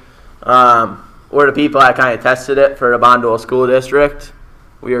actually were the people that kind of tested it for the Bondwell School District.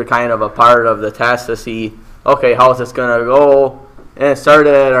 We were kind of a part of the test to see, okay, how's this going to go? And it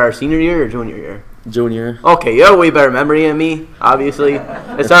started at our senior year or junior year? Junior. Okay, you have a way better memory than me, obviously.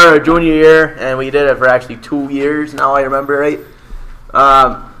 It started our junior year, and we did it for actually 2 years, now I remember right.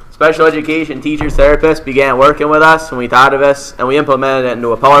 Special education teachers, therapists began working with us when we thought of this, and we implemented it into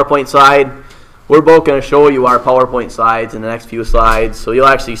a PowerPoint slide. We're both going to show you our PowerPoint slides in the next few slides, so you'll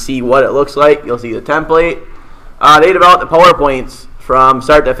actually see what it looks like. You'll see the template. They developed the PowerPoints from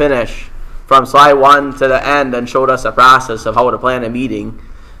start to finish, from slide 1 to the end, and showed us the process of how to plan a meeting.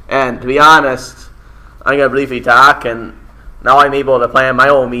 And to be honest, I'm going to briefly talk, and now I'm able to plan my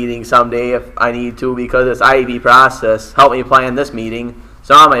own meeting someday if I need to, because this IEP process helped me plan this meeting.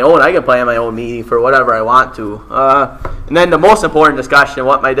 So on my own, I can plan my own meeting for whatever I want to. And then the most important discussion,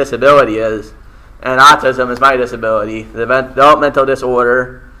 what my disability is. And autism is my disability, the developmental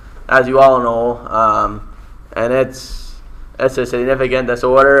disorder, as you all know. And it's a significant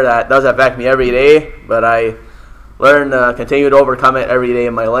disorder that does affect me every day, but I learn to continue to overcome it every day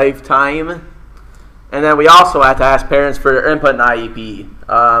in my lifetime. And then we also have to ask parents for their input in IEP.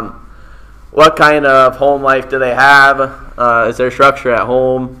 What kind of home life do they have? Is there structure at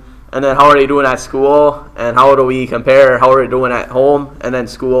home? And then how are they doing at school? And how do we compare how are they doing at home and then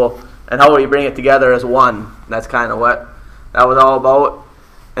school? And how do we bring it together as one? That's kind of what that was all about.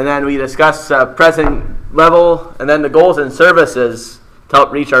 And then we discussed present level and then the goals and services to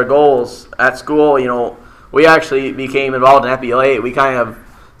help reach our goals at school. You know, we actually became involved in FBLA. We kind of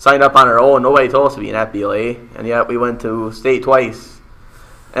signed up on our own. Nobody told us to be in FBLA, and yet we went to state twice.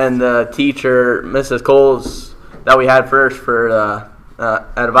 And the teacher, Mrs. Coles, that we had first for the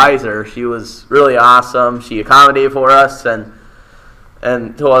advisor, she was really awesome. She accommodated for us and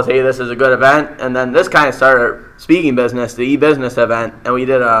told us, hey, this is a good event. And then this kind of started our speaking business, the e-business event, and we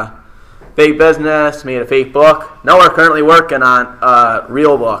did a fake business, made a fake book. Now we're currently working on a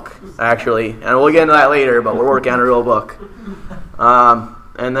real book, actually, and we'll get into that later, but we're working on a real book.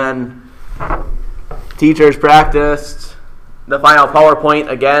 And then teachers practiced the final PowerPoint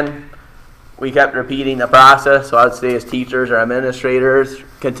again. We kept repeating the process, so I would say as teachers or administrators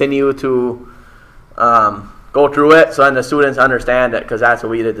continue to go through it so then the students understand it, because that's what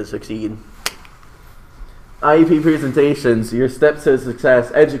we did to succeed. IEP presentations, your steps to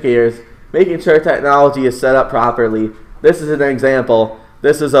success, educators, making sure technology is set up properly. This is an example.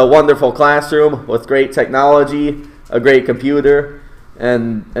 This is a wonderful classroom with great technology, a great computer,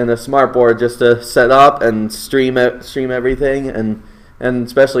 and a smart board just to set up and stream everything, and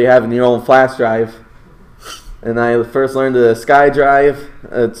especially having your own flash drive. And I first learned the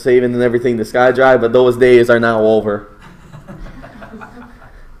SkyDrive, saving and everything to SkyDrive, but those days are now over.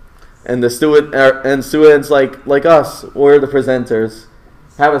 And the students like us, we're the presenters.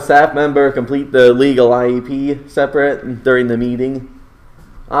 Have a staff member complete the legal IEP separate during the meeting.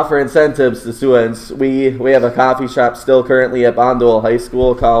 Offer incentives to students. We have a coffee shop still currently at Bondwell High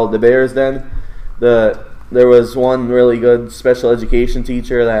School called the Bears Den. There was one really good special education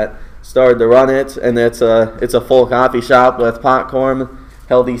teacher that started to run it, and it's a full coffee shop with popcorn,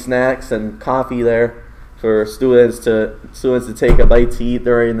 healthy snacks, and coffee there for students to take a bite to eat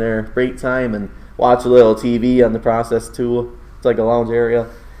during their break time and watch a little TV on the process too. It's like a lounge area.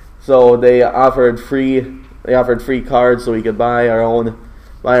 So they offered free cards so we could buy our own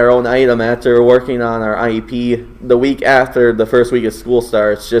item after working on our IEP. The week after the first week of school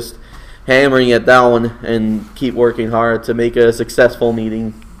starts, just hammering it down and keep working hard to make it a successful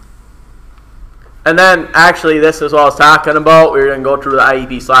meeting. And then actually this is what I was talking about. We're going to go through the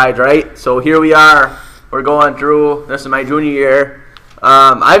IEP slides, right? So here we are. We're going through. This is my junior year.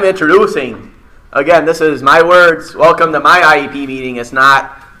 I'm introducing. Again, this is my words. Welcome to my IEP meeting. It's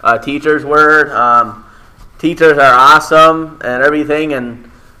not a teacher's word. Teachers are awesome and everything,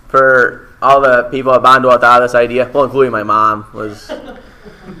 and for all the people at Bondwell that thought of this idea, well, including my mom, was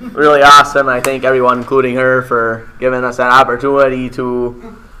really awesome. I thank everyone, including her, for giving us that opportunity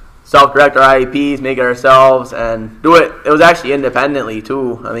to self-direct our IEPs, make it ourselves, and do it. It was actually independently,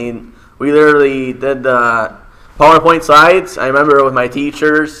 too. I mean, we literally did the PowerPoint slides. I remember with my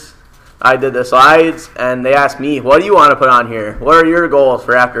teachers, I did the slides, and they asked me, what do you want to put on here? What are your goals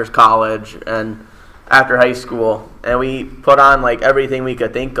for after college and after high school? And we put on like everything we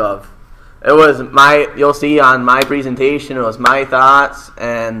could think of. It was you'll see on my presentation, it was my thoughts,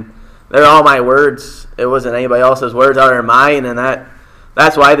 and they're all my words. It wasn't anybody else's words other than mine, and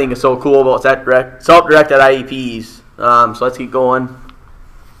that's what I think is so cool about self-directed IEPs. So let's keep going.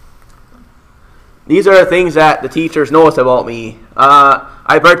 These are the things that the teachers notice about me.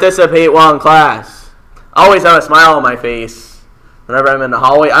 I participate well in class. I always have a smile on my face. Whenever I'm in the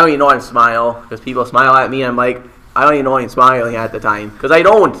hallway, I don't even know I'm smile because people smile at me. I'm like, I don't even know I'm smiling at the time because I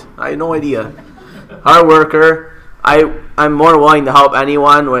don't. I have no idea. Hard worker. I'm more willing to help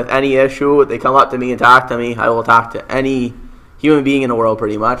anyone with any issue. If they come up to me and talk to me, I will talk to any human being in the world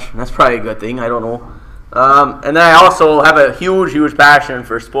pretty much. That's probably a good thing. I don't know. And then I also have a huge passion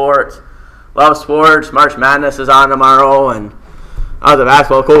for sports. Love sports. March Madness is on tomorrow, and I was a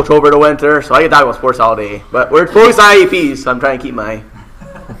basketball coach over the winter, so I can talk about sports all day. But we're focused on IEPs, so I'm trying to keep my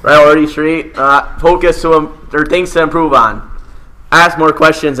priorities straight. Focus or things to improve on. Ask more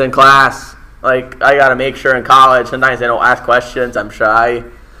questions in class. Like, I got to make sure in college, sometimes I don't ask questions. I'm shy.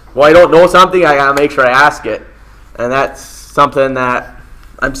 Well, I don't know something, I got to make sure I ask it. And that's something that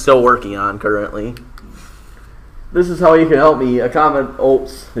I'm still working on currently. This is how you can help me. A comment.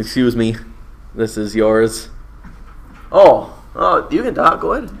 Oops, excuse me. This is yours. Oh, you can talk.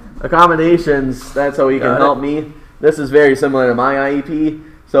 Go ahead. Accommodations. That's how you can help me. This is very similar to my IEP.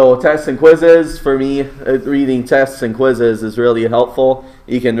 So tests and quizzes, for me, reading tests and quizzes is really helpful.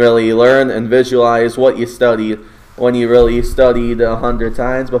 You can really learn and visualize what you studied. When you really studied 100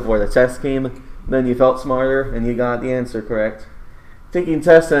 times before the test came, then you felt smarter and you got the answer correct. Taking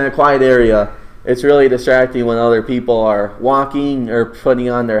tests in a quiet area. It's really distracting when other people are walking or putting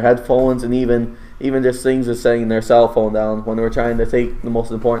on their headphones, and even just things as setting their cell phone down when we're trying to take the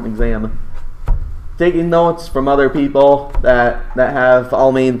most important exam. Taking notes from other people that have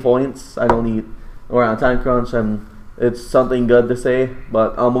all main points. We're on time crunch, and it's something good to say,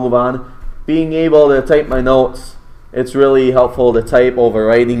 but I'll move on. Being able to type my notes. It's really helpful to type over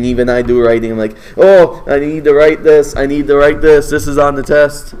writing. Even I do writing. I'm like, oh, I need to write this. This is on the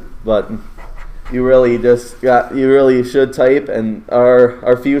test. But you really should type, and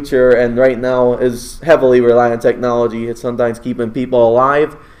our future and right now is heavily reliant on technology. It's sometimes keeping people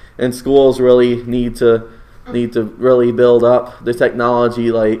alive, and schools really need to really build up the technology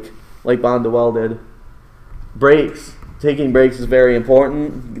like Bondwell did. Breaks. Taking breaks is very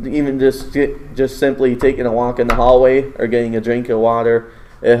important. Even just simply taking a walk in the hallway or getting a drink of water,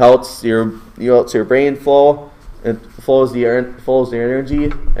 it helps your brain flow. It flows the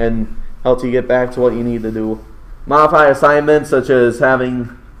energy and helps you get back to what you need to do. Modify assignments such as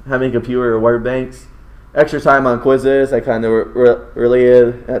having computer or word banks. Extra time on quizzes. I kind of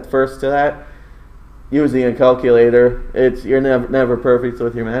related at first to that. Using a calculator. You're never perfect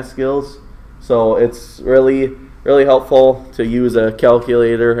with your math skills, so it's really helpful to use a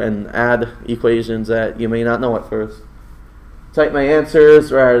calculator and add equations that you may not know at first. Type my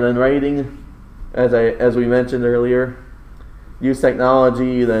answers rather than writing, as we mentioned earlier. Use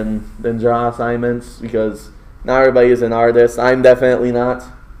technology than draw assignments, because not everybody is an artist. I'm definitely not.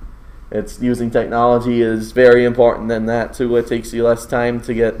 It's using technology is very important in that too. It takes you less time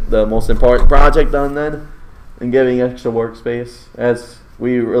to get the most important project done then, and giving extra workspace, as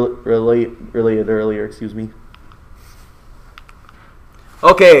we related earlier. Excuse me.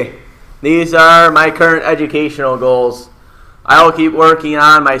 Okay, these are my current educational goals. I will keep working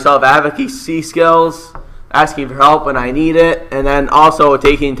on my self-advocacy skills, asking for help when I need it, and then also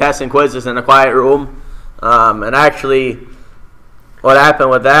taking tests and quizzes in a quiet room. And actually, what happened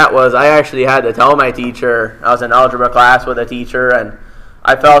with that was I actually had to tell my teacher. I was in algebra class with a teacher, and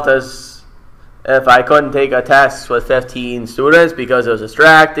I felt as if I couldn't take a test with 15 students because it was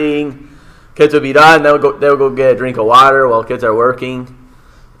distracting. Kids would be done, they'll go get a drink of water while kids are working.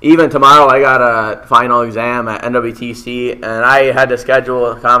 Even tomorrow, I got a final exam at NWTC, and I had to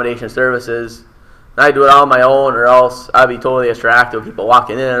schedule accommodation services. I do it all on my own, or else I'd be totally distracted with people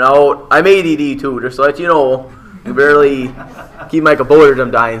walking in and out. I'm ADD too, just to let you know. I barely keep my composure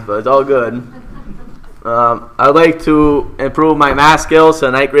sometimes, but it's all good. I'd like to improve my math skills to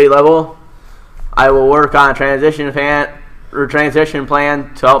 9th grade level. I will work on a transition plan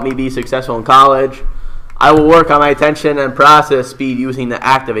to help me be successful in college. I will work on my attention and process speed using the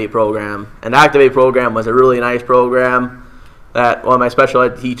Activate program. And the Activate program was a really nice program that one of my special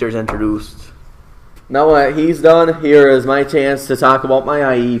ed teachers introduced. Now that he's done, here is my chance to talk about my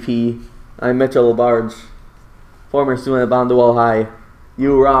IEP. I'm Mitchell LaBarge, former student at Bondwell High.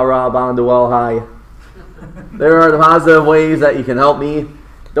 You rah Bondwell High. There are positive ways that you can help me.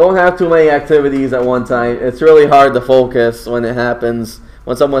 Don't have too many activities at one time. It's really hard to focus when it happens.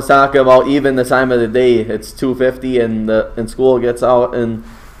 When someone's talking about even the time of the day, it's 2:50 and school gets out in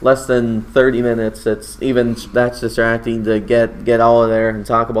less than 30 minutes. That's distracting to get out of there and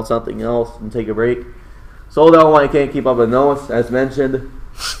talk about something else and take a break. So though I can't keep up with notes, as mentioned,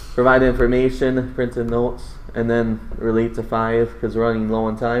 provide information, printed notes, and then relate to 5 because we're running low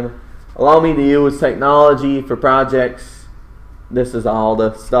on time. Allow me to use technology for projects this is all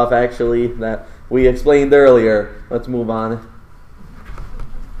the stuff actually that we explained earlier. Let's move on.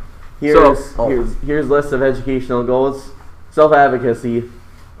 Here's a list of educational goals. Self-advocacy,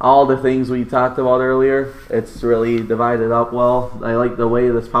 all the things we talked about earlier. It's really divided up well. I like the way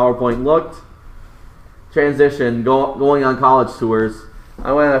this PowerPoint looked. Transition, going on college tours.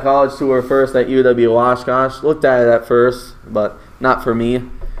 I went on a college tour first at UW Oshkosh. Looked at it at first, but not for me.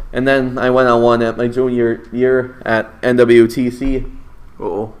 And then I went on one at my junior year at NWTC.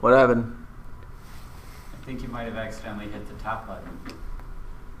 Uh-oh, what happened? I think you might have accidentally hit the top button.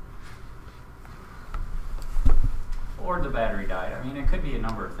 Or the battery died. I mean, it could be a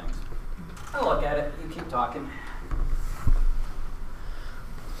number of things. I'll look at it. You keep talking.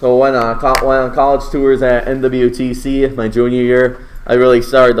 So went on college tours at NWTC my junior year. I really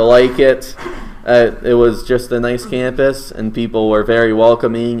started to like it. It was just a nice campus, and people were very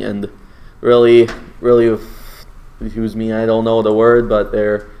welcoming and really, excuse me, I don't know the word, but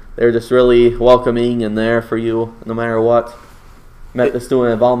they're just really welcoming and there for you no matter what. Met the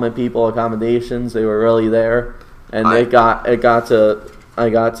student involvement people, accommodations, they were really there. And I got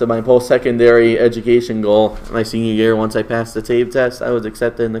to my post-secondary education goal my senior year. Once I passed the TABE test, I was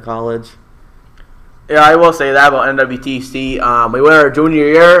accepted into college. Yeah, I will say that about NWTC. We went our junior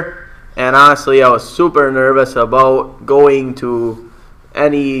year, and honestly, I was super nervous about going to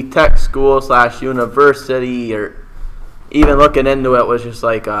any tech school / university, or even looking into it was just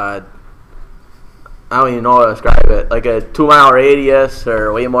like, I don't even know how to describe it, like a 2-mile radius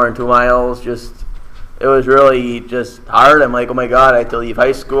or way more than 2 miles. It was really just hard. I'm like, oh my God, I have to leave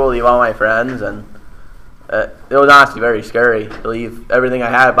high school, leave all my friends, and it was honestly very scary to leave everything I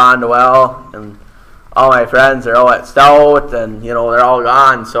had at Bondwell, and all my friends are all at Stout, and they're all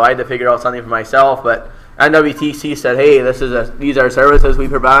gone. So I had to figure out something for myself. But NWTC said, hey, these are services we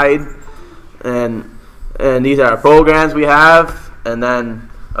provide, and these are our programs we have. And then,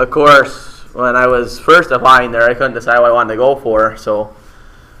 of course, when I was first applying there, I couldn't decide what I wanted to go for. So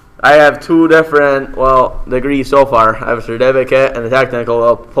I have 2 different, degrees so far. I have a certificate and a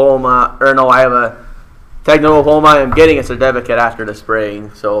technical diploma. I have a technical diploma. I'm getting a certificate after the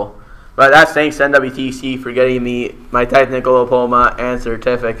spring. But that's thanks to NWTC for getting me my technical diploma and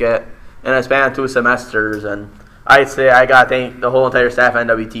certificate in a span of 2 semesters. And I'd say I got to thank the whole entire staff at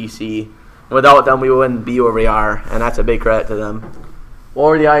NWTC. Without them, we wouldn't be where we are, and that's a big credit to them. What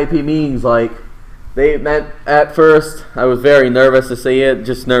were the IEP meetings like? They meant, at first, I was very nervous to say it,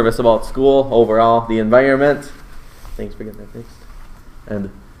 just nervous about school, overall, the environment. Thanks for getting that fixed. And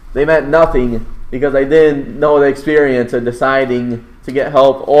they meant nothing because I didn't know the experience of deciding to get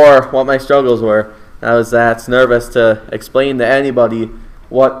help or what my struggles were. I was that nervous to explain to anybody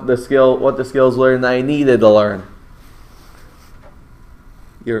what the skills learned I needed to learn.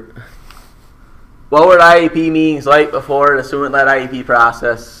 What were the IEP meetings like before the student-led IEP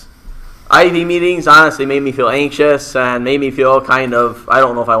process? IEP meetings honestly made me feel anxious and made me feel kind of, I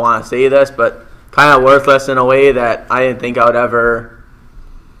don't know if I want to say this, but kind of worthless in a way that I didn't think I would ever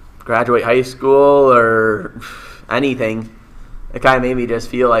graduate high school or anything. It kind of made me just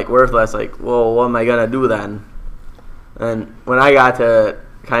feel like worthless, like, well, what am I going to do then? And when I got to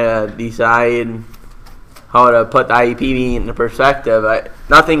kind of decide how to put the IEP meeting into perspective,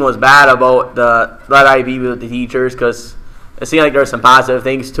 nothing was bad about the led IEP with the teachers, because it seemed like there were some positive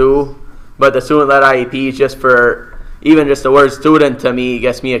things too. But the student-led IEP, even just the word student to me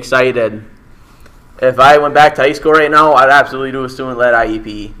gets me excited. If I went back to high school right now, I'd absolutely do a student-led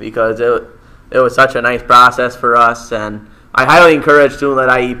IEP because it was such a nice process for us. And I highly encourage student-led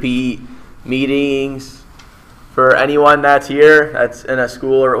IEP meetings for anyone that's here, that's in a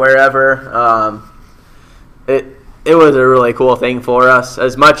school or wherever. It was a really cool thing for us.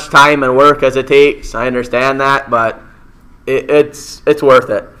 As much time and work as it takes, I understand that, but it's worth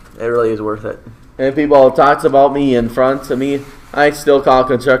it. It really is worth it. And people talks about me in front of me. I still call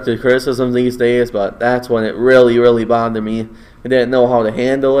constructive criticism these days, but that's when it really, really bothered me. I didn't know how to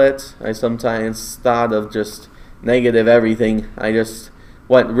handle it. I sometimes thought of just negative everything. I just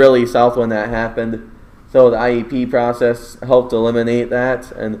went really south when that happened. So the IEP process helped eliminate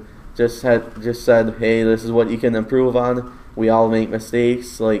that and just said, hey, this is what you can improve on. We all make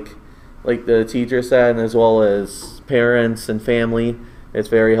mistakes, like the teacher said, as well as parents and family. It's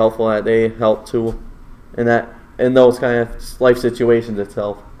very helpful that they help too in those kind of life situations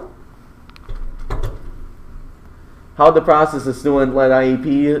itself. How the process of student-led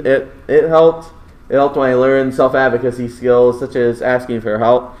IEP, it helped. It helped when I learned self-advocacy skills such as asking for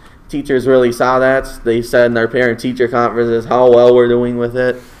help. Teachers really saw that. They said in our parent-teacher conferences how well we're doing with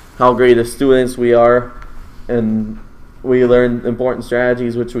it, how great of students we are, and we learned important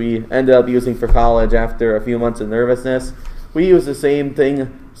strategies which we ended up using for college after a few months of nervousness. we use the same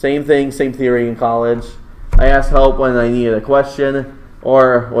same theory in college. I ask help when I need a question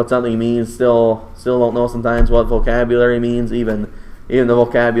or what something means. Still don't know sometimes what vocabulary means, even the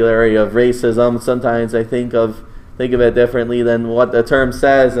vocabulary of racism. Sometimes I think of it differently than what the term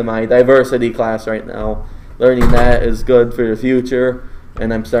says in my diversity class right now. Learning that is good for the future,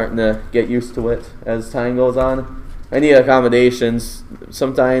 and I'm starting to get used to it as time goes on. I need accommodations.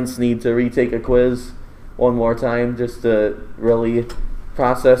 Sometimes need to retake a quiz one more time just to really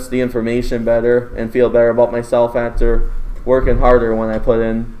process the information better and feel better about myself after working harder when I put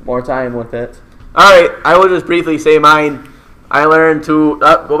in more time with it. All right, I will just briefly say mine. I learned to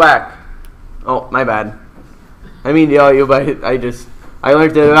go back. Oh, my bad. I mean to yell at you, but I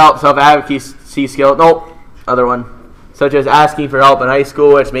learned to develop self-advocacy skills. Nope, other one. Such as asking for help in high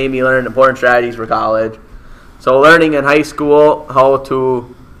school, which made me learn important strategies for college. So learning in high school how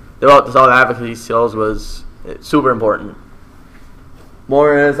to develop the self-advocacy skills was super important.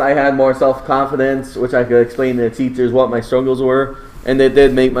 More as I had more self-confidence, which I could explain to the teachers what my struggles were, and it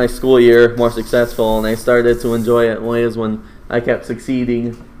did make my school year more successful, and I started to enjoy it in ways when I kept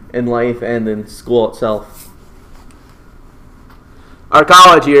succeeding in life and in school itself. Our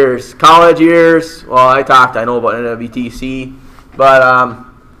college years, well, I know about NWTC, but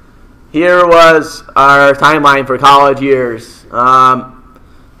here was our timeline for college years.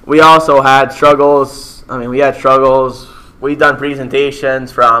 We also had struggles. We've done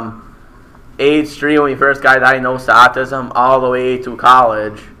presentations from age 3 when we first got diagnosed with autism all the way to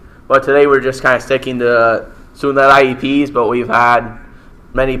college. But today we're just kind of sticking to student-led IEPs, but we've had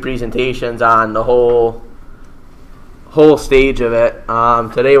many presentations on the whole stage of it.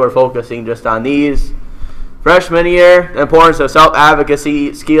 Today we're focusing just on these. Freshman year, the importance of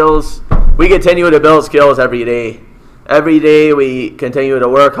self-advocacy skills. We continue to build skills every day. Every day we continue to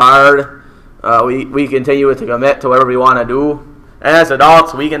work hard. We continue to commit to whatever we want to do. And as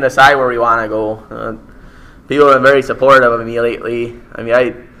adults, we can decide where we want to go. People have been very supportive of me lately.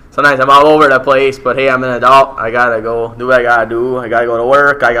 Sometimes I'm all over the place, but hey, I'm an adult. I got to go do what I got to do. I got to go to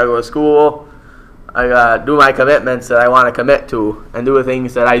work. I got to go to school. I got to do my commitments that I want to commit to and do the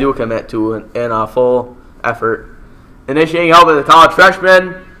things that I do commit to in a full effort. Initiating help as a college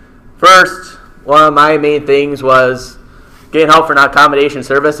freshman. First, one of my main things was getting help from accommodation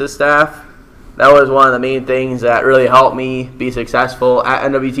services staff. That was one of the main things that really helped me be successful at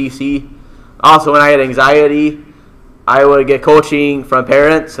NWTC. Also, when I had anxiety, I would get coaching from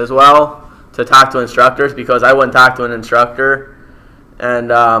parents as well to talk to instructors because I wouldn't talk to an instructor. And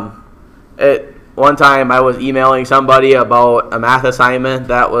one time I was emailing somebody about a math assignment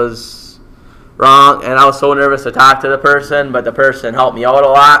that was wrong, and I was so nervous to talk to the person, but the person helped me out a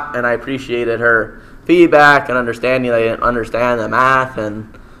lot, and I appreciated her feedback and understanding that I didn't understand the math,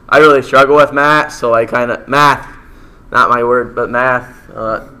 and I really struggle with math, so math, not my word, but math,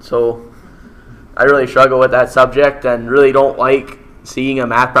 so I really struggle with that subject and really don't like seeing a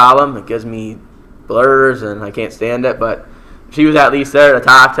math problem. It gives me blurs and I can't stand it, but she was at least there to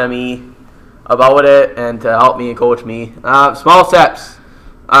talk to me about it and to help me and coach me. Small steps.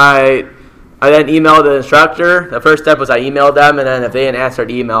 I then emailed the instructor. The first step was I emailed them, and then if they didn't answer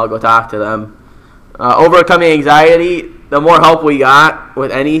the email, I'll go talk to them. Overcoming anxiety. The more help we got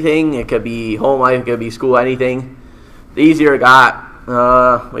with anything, it could be home life, it could be school, anything, the easier it got.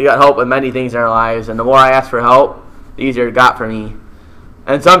 We got help with many things in our lives, and the more I asked for help, the easier it got for me.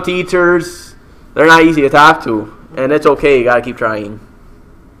 And some teachers, they're not easy to talk to, and it's okay, you got to keep trying.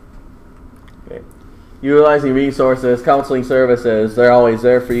 Okay. Utilizing resources, counseling services, they're always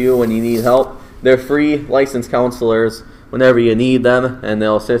there for you when you need help. They're free licensed counselors whenever you need them, and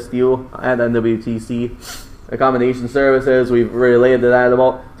they'll assist you at NWTC. Accommodation services, we've related to that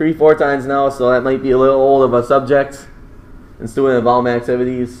about 3-4 times now, so that might be a little old of a subject. And student involvement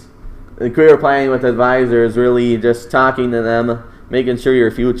activities. The career planning with advisors, really just talking to them, making sure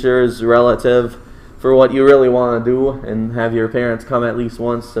your future is relative for what you really want to do, and have your parents come at least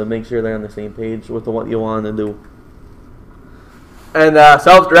once to make sure they're on the same page with what you want to do. And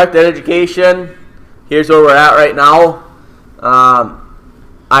self-directed education, here's where we're at right now.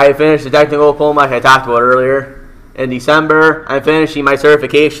 I finished the technical diploma like I talked about earlier. In December, I'm finishing my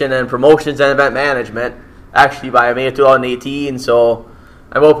certification in promotions and event management, actually by May of 2018, so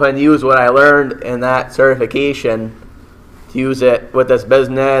I'm hoping to use what I learned in that certification to use it with this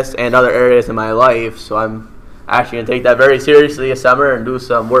business and other areas in my life. So I'm actually going to take that very seriously this summer and do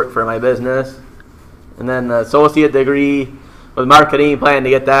some work for my business. And then an associate degree with marketing, plan to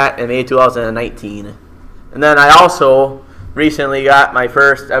get that in May 2019. And then I also recently got my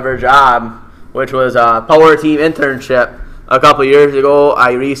first ever job, which was a power team internship. A couple years ago,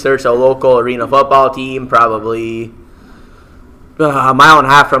 I researched a local arena football team, probably a mile and a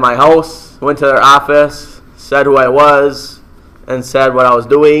half from my house, went to their office, said who I was, and said what I was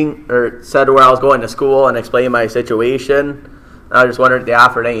doing, or said where I was going to school, and explained my situation. I just wondered if they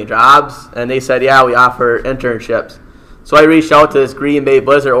offered any jobs, and they said, yeah, we offer internships. So I reached out to this Green Bay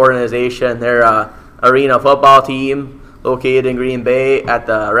Blizzard organization. They're a arena football team located in Green Bay at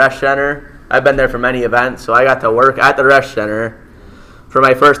the Rec Center. I've been there for many events, so I got to work at the Rec Center for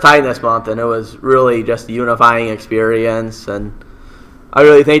my first time this month, and it was really just a unifying experience. And I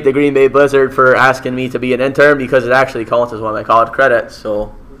really thank the Green Bay Blizzard for asking me to be an intern, because it actually counts as one of my college credits,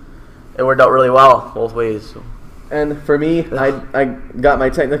 so it worked out really well both ways. So. And for me, I got my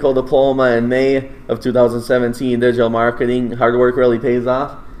technical diploma in May of 2017, digital marketing. Hard work really pays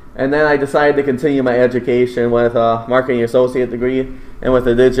off. And then I decided to continue my education with a marketing associate degree and with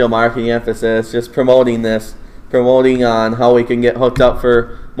a digital marketing emphasis, just promoting on how we can get hooked up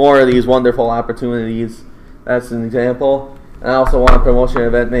for more of these wonderful opportunities. That's an example. And I also want promotion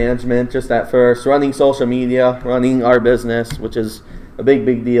event management, just at first, running social media, running our business, which is a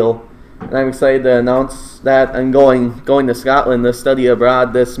big deal. And I'm excited to announce that I'm going to Scotland to study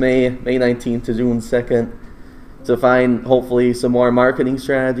abroad this May 19th to June 2nd, to find hopefully some more marketing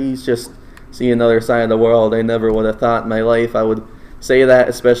strategies, just see another side of the world. I never would have thought in my life I would say that,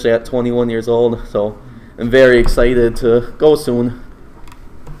 especially at 21 years old. So I'm very excited to go soon.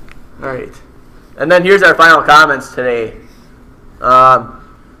 All right. And then here's our final comments today.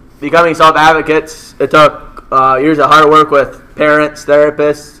 Becoming self-advocates, it took years of hard work with parents,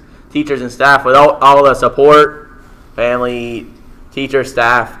 therapists, teachers, and staff. Without all the support, family, teachers,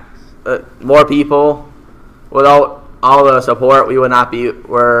 staff, more people, without all the support, we would not be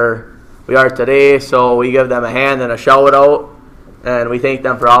where we are today. So we give them a hand and a shout out, and we thank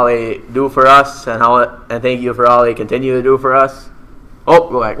them for all they do for us, and thank you for all they continue to do for us. Oh,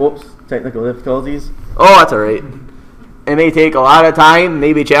 go back. Whoops, technical difficulties. Oh, that's all right. It may take a lot of time,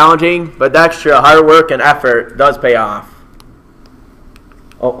 may be challenging, but the extra hard work and effort does pay off.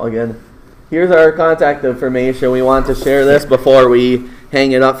 Oh, again. Here's our contact information. We want to share this before we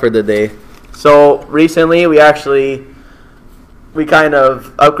hang it up for the day. So recently we kind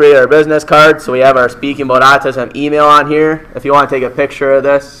of upgraded our business card, so we have our Speaking About Autism email on here. If you want to take a picture of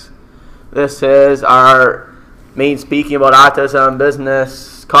this, this is our main Speaking About Autism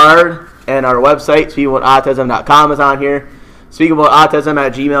business card, and our website, speakingabouautism.com, is on here.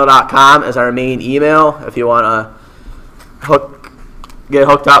 Speakingabouautism@gmail.com is our main email if you want to get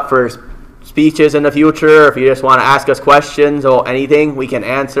hooked up for speeches in the future. If you just want to ask us questions or anything, we can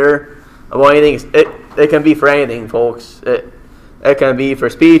answer about anything. It can be for anything, folks. It can be for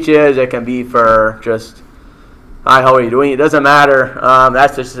speeches. It can be for just, hi, how are you doing? It doesn't matter.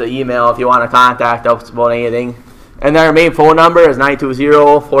 That's just the email if you want to contact us about anything. And then our main phone number is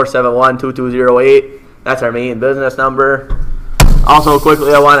 920-471-2208. That's our main business number. Also,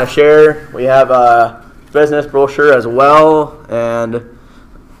 quickly, I want to share, we have a business brochure as well, and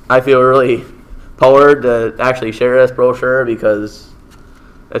I feel really powered to actually share this brochure because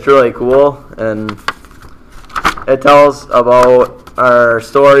it's really cool, and it tells about our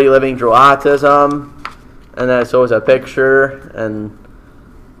story living through autism, and then it shows a picture and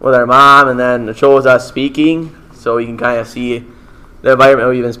with our mom, and then it shows us speaking, so you can kind of see the environment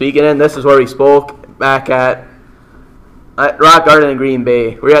we've been speaking in. This is where we spoke back at Rock Garden in Green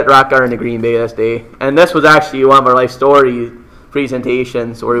Bay. We were at Rock Garden in Green Bay this day, and this was actually one of our life story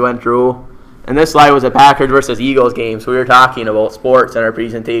presentations where we went through. And this slide was a Packers versus Eagles game, so we were talking about sports in our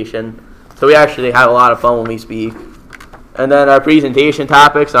presentation. So we actually have a lot of fun when we speak. And then our presentation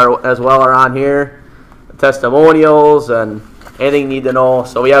topics are on here, testimonials and anything you need to know.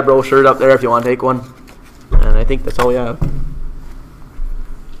 So we have brochures up there if you want to take one. And I think that's all we have.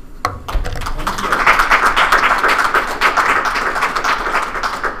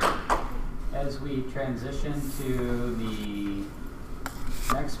 As we transition to the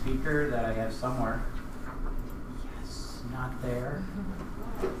next speaker that I have somewhere. Yes, not there.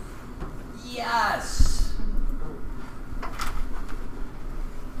 Yes!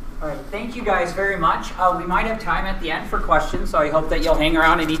 All right, thank you guys very much. We might have time at the end for questions, so I hope that you'll hang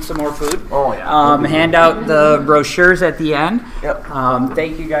around and eat some more food. Oh, yeah. Hand out the brochures at the end. Yep.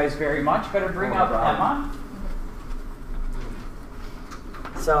 Thank you guys very much. Better bring up Emma.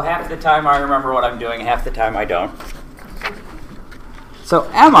 So half the time I remember what I'm doing, half the time I don't. So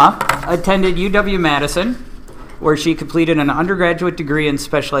Emma attended UW-Madison, where she completed an undergraduate degree in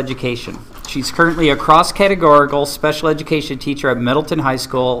special education. She's currently a cross-categorical special education teacher at Middleton High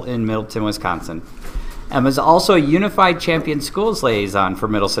School in Middleton, Wisconsin. Emma's also a Unified Champion Schools Liaison for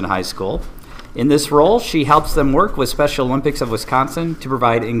Middleton High School. In this role, she helps them work with Special Olympics of Wisconsin to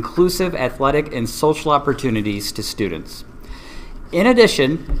provide inclusive athletic and social opportunities to students. in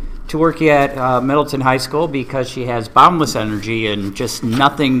addition to working at Middleton High School, because she has boundless energy and just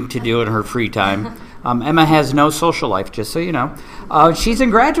nothing to do in her free time, Emma has no social life, just so you know. She's in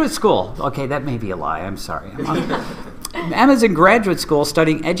graduate school. Okay, that may be a lie. I'm sorry. Emma's in graduate school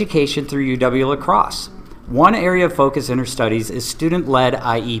studying education through UW La Crosse. One area of focus in her studies is student-led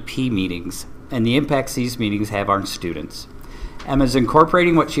IEP meetings and the impacts these meetings have on students. Emma's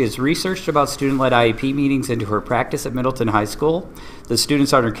incorporating what she has researched about student-led IEP meetings into her practice at Middleton High School. The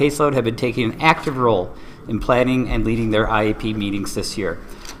students on her caseload have been taking an active role in planning and leading their IEP meetings this year.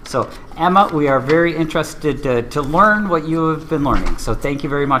 So, Emma, we are very interested to learn what you have been learning. So thank you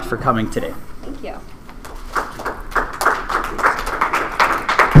very much for coming today. Thank you.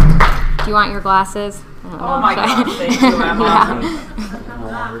 Do you want your glasses? Oh my gosh, thank you, Emma.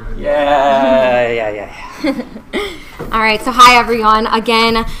 Yeah. All right, so hi everyone.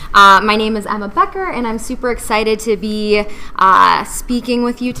 Again, my name is Emma Becker, and I'm super excited to be speaking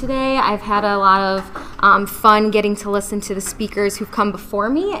with you today. I've had a lot of fun getting to listen to the speakers who've come before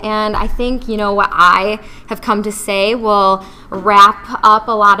me, and I think, you know, what I have come to say will wrap up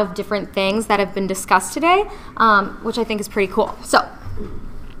a lot of different things that have been discussed today, which I think is pretty cool. So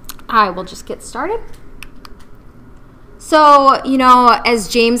I will just get started. So, you know, as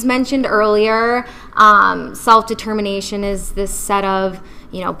James mentioned earlier, self-determination is this set of,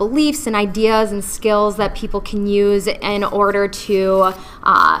 you know, beliefs and ideas and skills that people can use in order to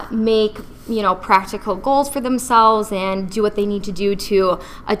make, you know, practical goals for themselves and do what they need to do to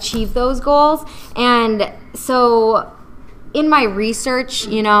achieve those goals. And so in my research,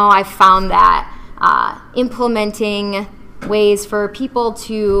 you know, I found that implementing ways for people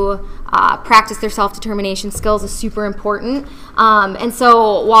to practice their self-determination skills is super important. And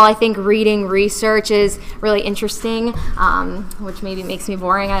so while I think reading research is really interesting, which maybe makes me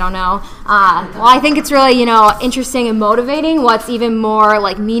boring, I don't know. Well, I think it's really, you know, interesting and motivating. What's even more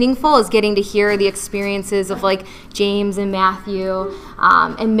like meaningful is getting to hear the experiences of like James and Matthew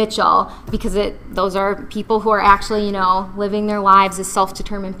and Mitchell, because those are people who are actually, you know, living their lives as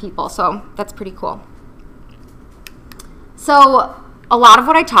self-determined people. So that's pretty cool. So a lot of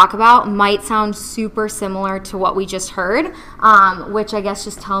what I talk about might sound super similar to what we just heard, which I guess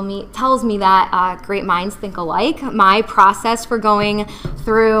just tells me that great minds think alike. My process for going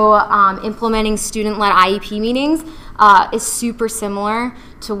through implementing student-led IEP meetings is super similar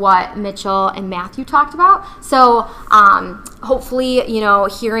to what Mitchell and Matthew talked about. So hopefully, you know,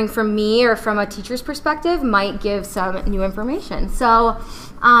 hearing from me or from a teacher's perspective might give some new information. So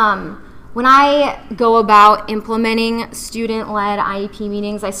when I go about implementing student-led IEP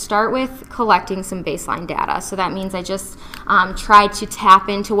meetings, I start with collecting some baseline data. So that means I just try to tap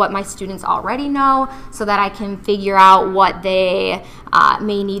into what my students already know so that I can figure out what they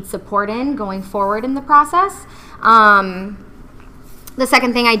may need support in going forward in the process. The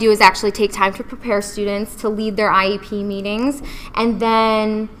second thing I do is actually take time to prepare students to lead their IEP meetings, and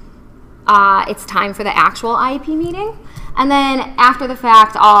then it's time for the actual IEP meeting. And then after the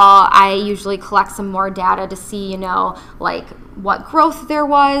fact, I usually collect some more data to see, you know, like what growth there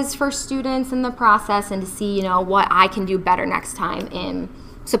was for students in the process, and to see, you know, what I can do better next time in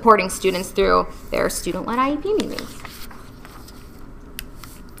supporting students through their student-led IEP meetings.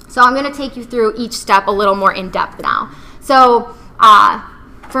 So I'm going to take you through each step a little more in depth now. So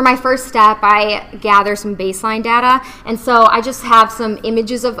for my first step, I gather some baseline data, and so I just have some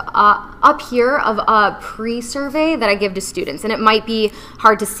images of up here of a pre-survey that I give to students, and it might be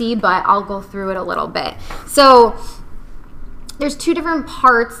hard to see, but I'll go through it a little bit. So there's two different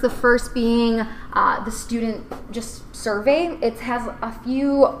parts. The first being the student just survey. It has a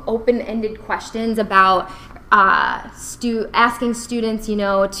few open-ended questions about asking students, you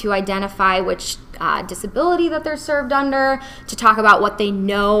know, to identify which disability that they're served under, to talk about what they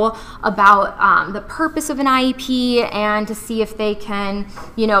know about the purpose of an IEP, and to see if they can,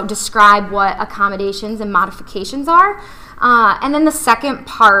 you know, describe what accommodations and modifications are. And then the second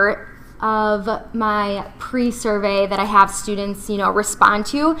part of my pre-survey that I have students, you know, respond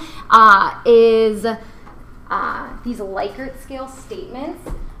to is these Likert scale statements.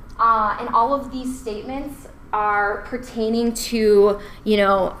 And all of these statements are pertaining to, you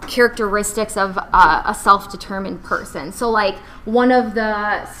know, characteristics of a self-determined person. So like one of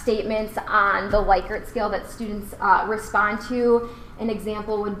the statements on the Likert scale that students respond to, an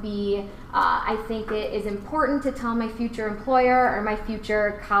example would be, I think it is important to tell my future employer or my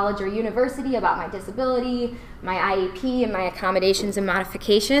future college or university about my disability, my IEP, and my accommodations and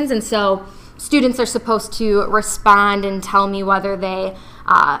modifications. And so students are supposed to respond and tell me whether they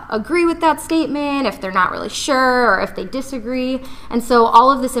agree with that statement, if they're not really sure, or if they disagree. And so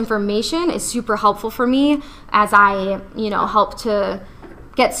all of this information is super helpful for me as I, help to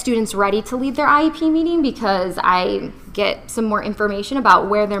get students ready to lead their IEP meeting, because I get some more information about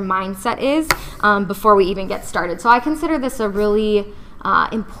where their mindset is before we even get started. So I consider this a really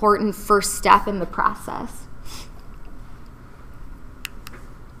important first step in the process.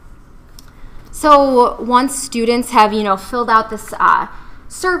 So once students have, filled out this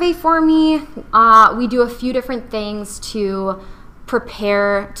survey for me, we do a few different things to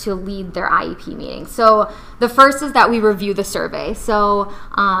prepare to lead their IEP meeting. So the first is that we review the survey. So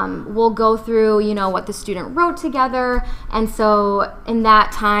we'll go through, what the student wrote together. And so in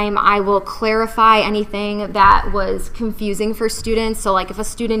that time, I will clarify anything that was confusing for students. So like if a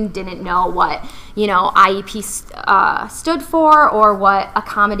student didn't know what, IEP stood for, or what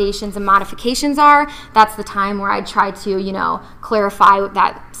accommodations and modifications are, that's the time where I try to, clarify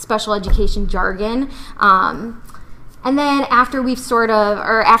that special education jargon. And then after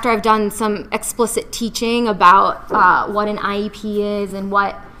after I've done some explicit teaching about what an IEP is and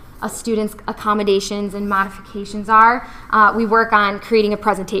what a student's accommodations and modifications are, we work on creating a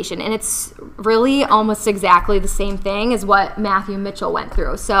presentation. And it's really almost exactly the same thing as what Matthew Mitchell went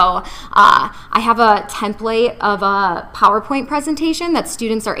through. So I have a template of a PowerPoint presentation that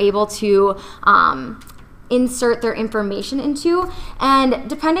students are able to insert their information into, and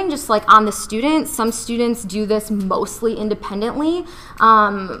depending just like on the student, some students do this mostly independently,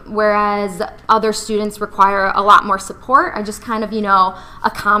 whereas other students require a lot more support. I just kind of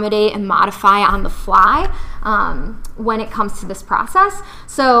accommodate and modify on the fly when it comes to this process.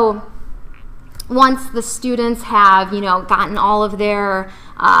 So once the students have gotten all of their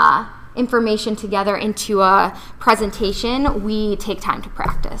information together into a presentation, we take time to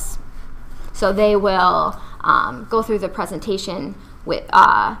practice. So they will go through the presentation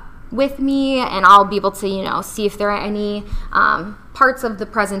with me, and I'll be able to, see if there are any parts of the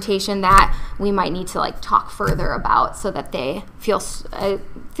presentation that we might need to talk further about, so that they feel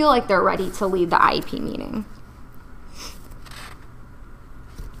like they're ready to lead the IEP meeting.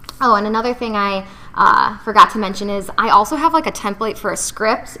 Oh, and another thing I forgot to mention is I also have a template for a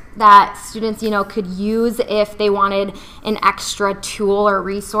script that students, could use if they wanted an extra tool or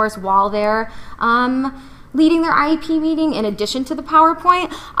resource while they're leading their IEP meeting in addition to the PowerPoint.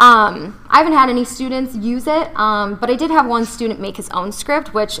 I haven't had any students use it, but I did have one student make his own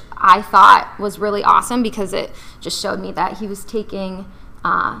script, which I thought was really awesome because it just showed me that he was taking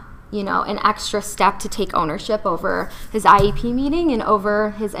an extra step to take ownership over his IEP meeting and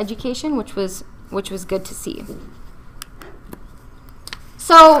over his education, which was good to see.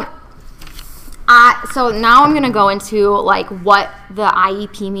 So now I'm going to go into what the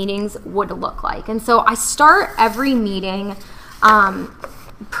IEP meetings would look like. And so I start every meeting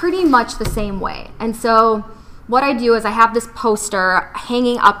pretty much the same way. And so what I do is I have this poster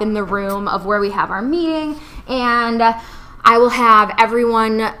hanging up in the room of where we have our meeting, and I will have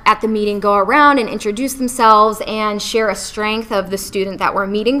everyone at the meeting go around and introduce themselves and share a strength of the student that we're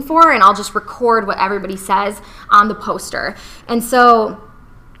meeting for, and I'll just record what everybody says on the poster. And so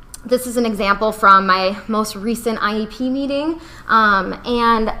this is an example from my most recent IEP meeting,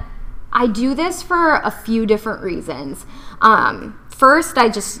 and I do this for a few different reasons. First, I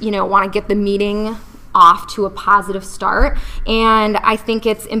just want to get the meeting off to a positive start, and I think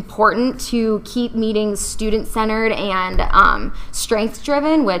it's important to keep meetings student-centered and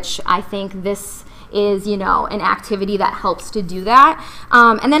strength-driven, which I think this is an activity that helps to do that.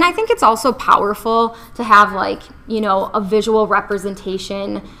 And then I think it's also powerful to have a visual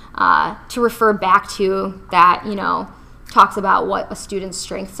representation to refer back to that talks about what a student's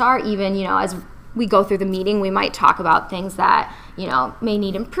strengths are. Even as we go through the meeting, we might talk about things that may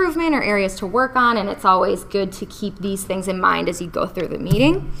need improvement or areas to work on, and it's always good to keep these things in mind as you go through the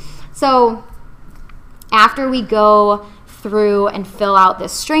meeting. So after we go through and fill out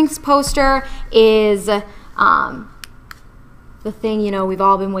this strengths poster is the thing we've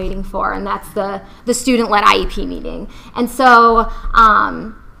all been waiting for, and that's the student-led IEP meeting. And so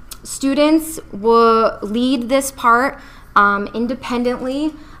students will lead this part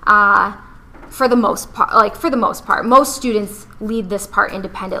independently. For the most part, most students lead this part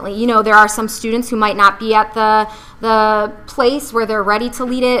independently. There are some students who might not be at the place where they're ready to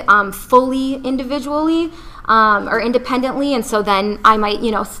lead it fully individually or independently, and so then I might,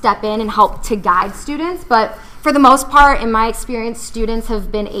 step in and help to guide students. But for the most part, in my experience, students have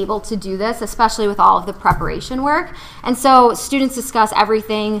been able to do this, especially with all of the preparation work. And so students discuss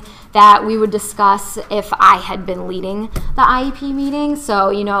everything that we would discuss if I had been leading the IEP meeting.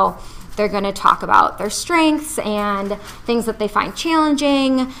 So, They're going to talk about their strengths and things that they find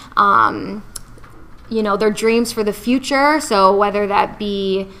challenging, you know, their dreams for the future. So whether that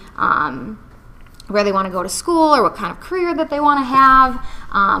be where they want to go to school or what kind of career that they want to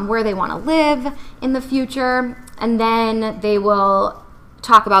have, where they want to live in the future. And then they will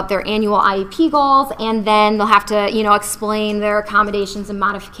talk about their annual IEP goals, and then they'll have to, you know, explain their accommodations and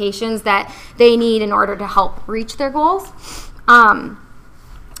modifications that they need in order to help reach their goals.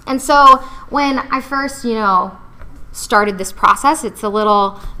 And so when I first, you know, started this process, it was a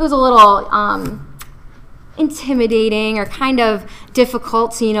little intimidating or kind of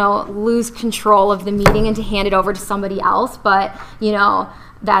difficult to, you know, lose control of the meeting and to hand it over to somebody else. But, you know,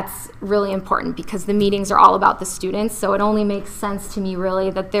 that's really important because the meetings are all about the students. So it only makes sense to me really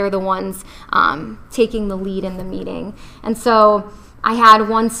that they're the ones taking the lead in the meeting. And so I had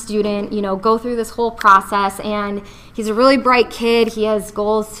one student, you know, go through this whole process, and he's a really bright kid. He has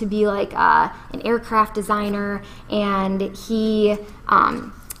goals to be like an aircraft designer, and he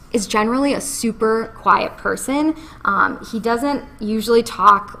is generally a super quiet person. He doesn't usually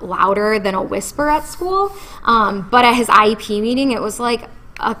talk louder than a whisper at school, but at his IEP meeting, it was like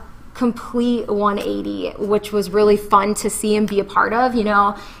a complete 180, which was really fun to see him be a part of. You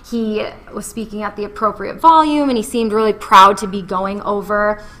know, he was speaking at the appropriate volume, and he seemed really proud to be going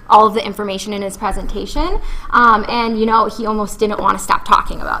over all of the information in his presentation. And, you know, he almost didn't want to stop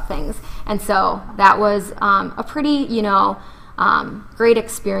talking about things. And so that was a pretty, you know, great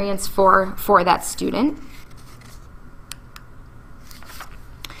experience for that student.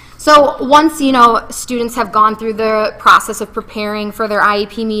 So once, you know, students have gone through the process of preparing for their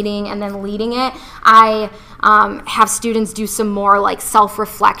IEP meeting and then leading it, I have students do some more like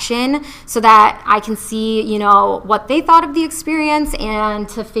self-reflection so that I can see, you know, what they thought of the experience and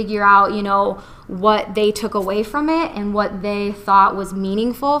to figure out, you know, what they took away from it and what they thought was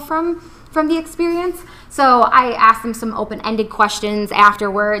meaningful from the experience. So I asked them some open-ended questions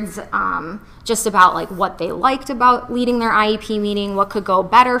afterwards, just about like what they liked about leading their IEP meeting, what could go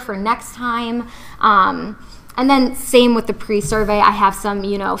better for next time. And then same with the pre-survey, I have some,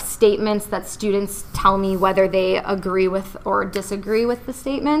 you know, statements that students tell me whether they agree with or disagree with the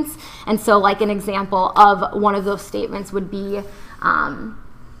statements. And so like an example of one of those statements would be,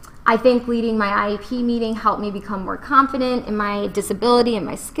 I think leading my IEP meeting helped me become more confident in my disability and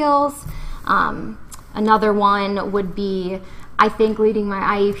my skills. Another one would be, I think leading my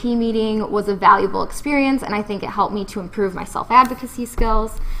IEP meeting was a valuable experience, and I think it helped me to improve my self-advocacy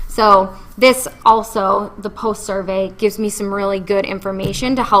skills. So this also, the post-survey, gives me some really good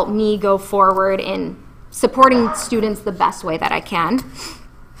information to help me go forward in supporting students the best way that I can.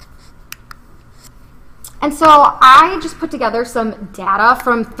 And so I just put together some data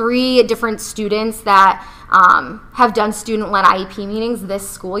from 3 different students that have done student-led IEP meetings this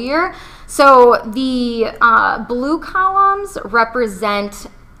school year. So the blue columns represent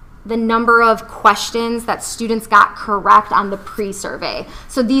the number of questions that students got correct on the pre-survey.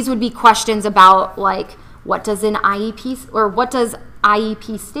 So these would be questions about like, what does an IEP, or what does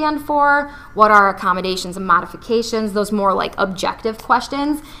IEP stand for? What are accommodations and modifications? Those more like objective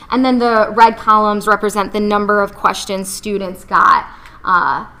questions. And then the red columns represent the number of questions students got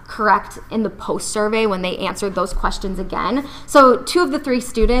correct in the post-survey when they answered those questions again. So 2 of the 3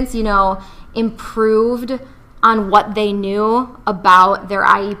 students, you know, improved on what they knew about their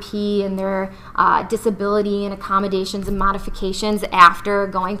IEP and their disability and accommodations and modifications after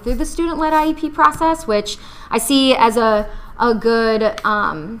going through the student-led IEP process, which I see as a good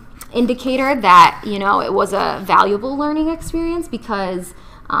indicator that, you know, it was a valuable learning experience because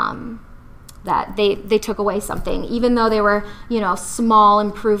that they took away something, even though they were, you know, small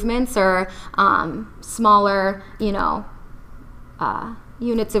improvements or smaller, you know,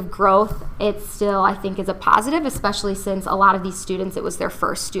 units of growth. It still, I think, is a positive, especially since a lot of these students, it was their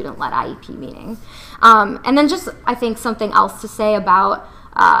first student-led IEP meeting. And then just, I think, something else to say about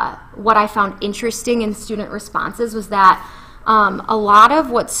what I found interesting in student responses was that a lot of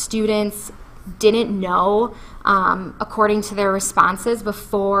what students didn't know, according to their responses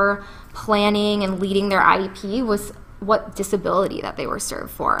before planning and leading their IEP, was what disability that they were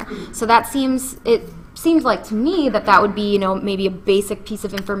served for. So that it seems like to me that would be, you know, maybe a basic piece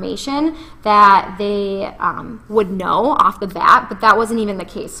of information that they would know off the bat, but that wasn't even the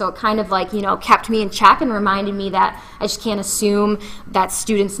case. So it kind of like, you know, kept me in check and reminded me that I just can't assume that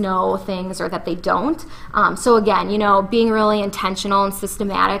students know things or that they don't. So again, you know, being really intentional and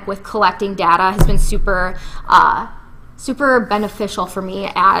systematic with collecting data has been super beneficial for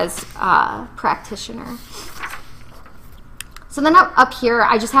me as a practitioner. So then up here,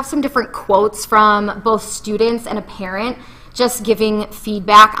 I just have some different quotes from both students and a parent just giving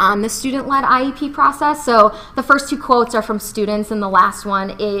feedback on the student-led IEP process. So the first 2 quotes are from students, and the last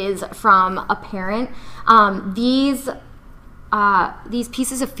one is from a parent. These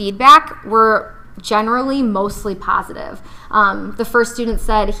pieces of feedback were generally mostly positive. The first student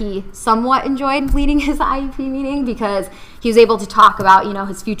said he somewhat enjoyed leading his IEP meeting because he was able to talk about, you know,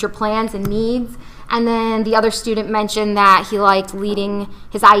 his future plans and needs. And then the other student mentioned that he liked leading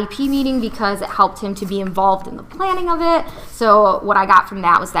his IEP meeting because it helped him to be involved in the planning of it. So what I got from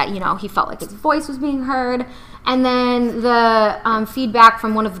that was that, you know, he felt like his voice was being heard. And then the feedback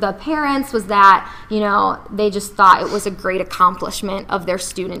from one of the parents was that, you know, they just thought it was a great accomplishment of their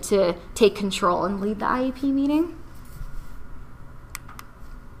student to take control and lead the IEP meeting.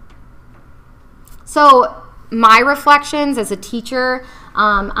 So my reflections as a teacher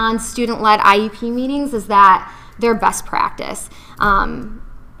on student-led IEP meetings is that they're best practice. And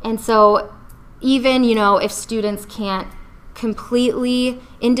so even, you know, if students can't completely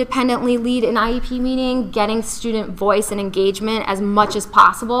independently lead an IEP meeting, getting student voice and engagement as much as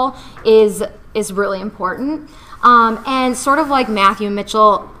possible is really important. And sort of like Matthew and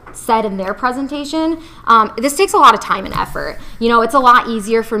Mitchell said in their presentation, this takes a lot of time and effort. You know, it's a lot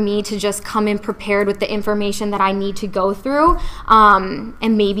easier for me to just come in prepared with the information that I need to go through,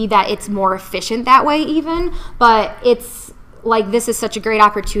 and maybe that it's more efficient that way even, but it's like this is such a great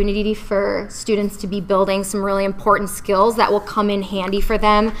opportunity for students to be building some really important skills that will come in handy for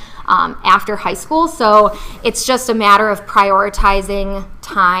them after high school. So it's just a matter of prioritizing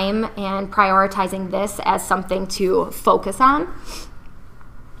time and prioritizing this as something to focus on.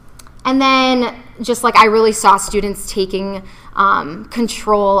 And then just like I really saw students taking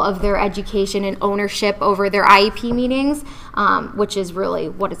control of their education and ownership over their IEP meetings, which is really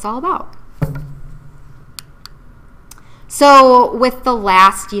what it's all about. So with the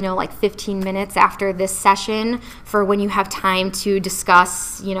last, you know, like 15 minutes after this session for when you have time to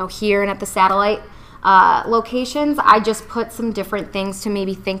discuss, you know, here and at the satellite locations, I just put some different things to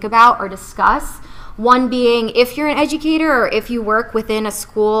maybe think about or discuss. One being, if you're an educator or if you work within a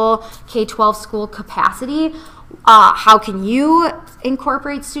school, K-12 school capacity, how can you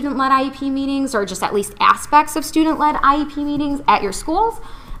incorporate student-led IEP meetings or just at least aspects of student-led IEP meetings at your schools?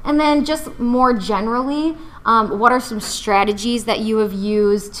 And then just more generally, what are some strategies that you have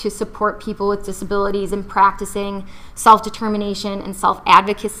used to support people with disabilities in practicing self-determination and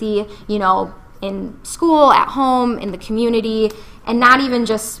self-advocacy, you know, in school, at home, in the community, and not even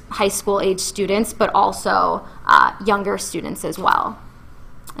just high school age students, but also younger students as well.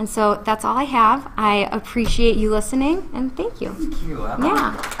 And so that's all I have. I appreciate you listening, and thank you. Thank you, Emma.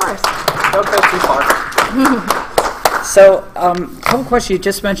 Yeah, of course. Don't go too far. So, a couple questions. You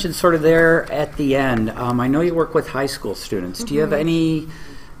just mentioned sort of there at the end. I know you work with high school students. Do you have any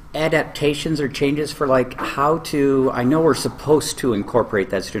adaptations or changes for like how to, I know we're supposed to incorporate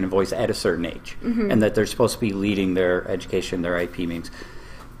that student voice at a certain age and that they're supposed to be leading their education, their IP meetings.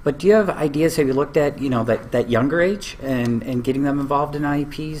 But do you have ideas, have you looked at, you know, that younger age and getting them involved in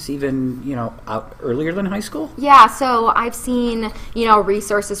IEPs even, you know, out earlier than high school? Yeah, so I've seen, you know,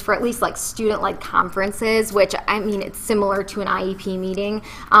 resources for at least like student-led conferences, which I mean, it's similar to an IEP meeting.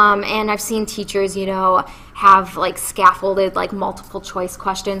 And I've seen teachers, you know, have like scaffolded like multiple choice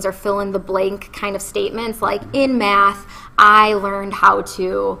questions or fill in the blank kind of statements. Like in math, I learned how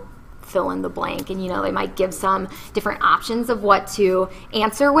to fill in the blank, and you know they might give some different options of what to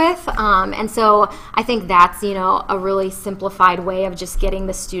answer with, and so I think that's, you know, a really simplified way of just getting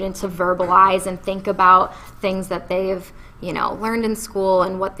the student to verbalize and think about things that they've, you know, learned in school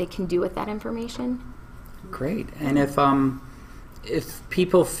and what they can do with that information. Great. And if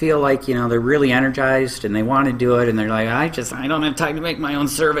people feel like, you know, they're really energized and they want to do it and they're like, I don't have time to make my own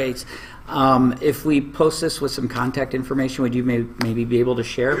surveys, if we post this with some contact information, would you maybe be able to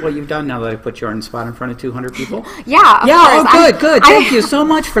share what you've done now that I put you on the spot in front of 200 people? Yeah, of course. Oh, good. Thank you so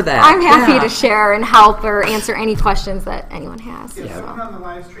much for that. I'm happy to share and help or answer any questions that anyone has. If someone on the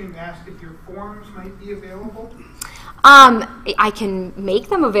live stream asked if your forms might be available? I can make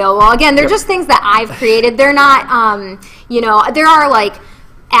them available. Again, they're just things that I've created. They're not, you know, there are like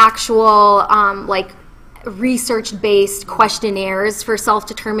actual, like research-based questionnaires for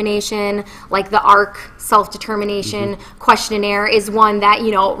self-determination, like the ARC self-determination questionnaire is one that, you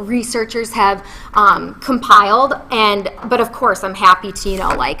know, researchers have compiled, but of course I'm happy to, you know,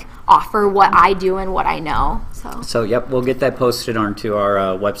 like offer what I do and what I know. So yep, we'll get that posted onto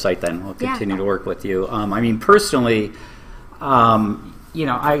our website then. We'll continue to work with you. I mean, personally, you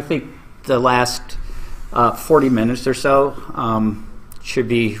know, I think the last 40 minutes or so should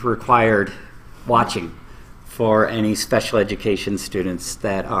be required watching for any special education students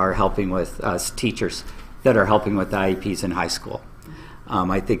that are helping with us teachers that are helping with the IEPs in high school.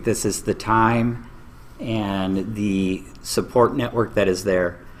 I think this is the time and the support network that is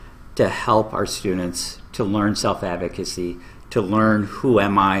there to help our students to learn self-advocacy, to learn who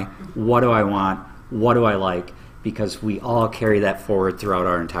am I, what do I want, what do I like, because we all carry that forward throughout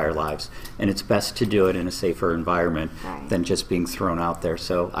our entire lives. And it's best to do it in a safer environment than just being thrown out there.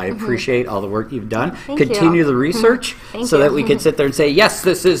 So I appreciate all the work you've done. Continue the research so that we can sit there and say, yes,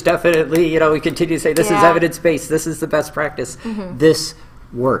 this is definitely, we continue to say this is evidence-based, this is the best practice. This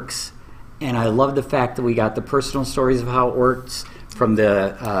works. And I love the fact that we got the personal stories of how it works from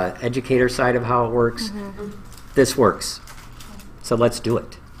the educator side of how it works. This works. So let's do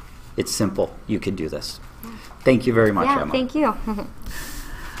it. It's simple. You can do this. Thank you very much, Emma. Thank you.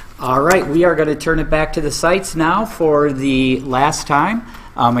 All right, we are going to turn it back to the sites now for the last time.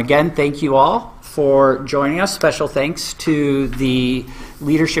 Again, thank you all for joining us. Special thanks to the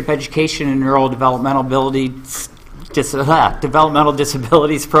Leadership Education and Developmental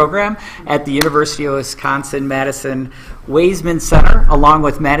Disabilities Program at the University of Wisconsin-Madison Weisman Center, along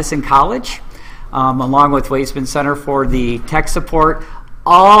with Madison College, along with Weisman Center for the tech support.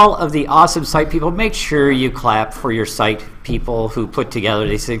 All of the awesome site people, make sure you clap for your site people who put together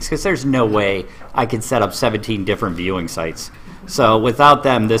these things, because there's no way I could set up 17 different viewing sites. So without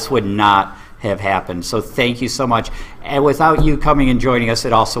them, this would not have happened. So thank you so much. And without you coming and joining us,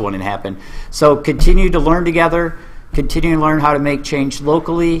 it also wouldn't happen. So continue to learn together, continue to learn how to make change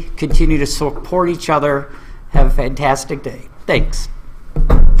locally, continue to support each other. Have a fantastic day. Thanks.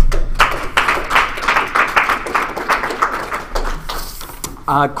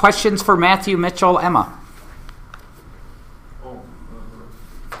 Questions for Matthew, Mitchell, Emma?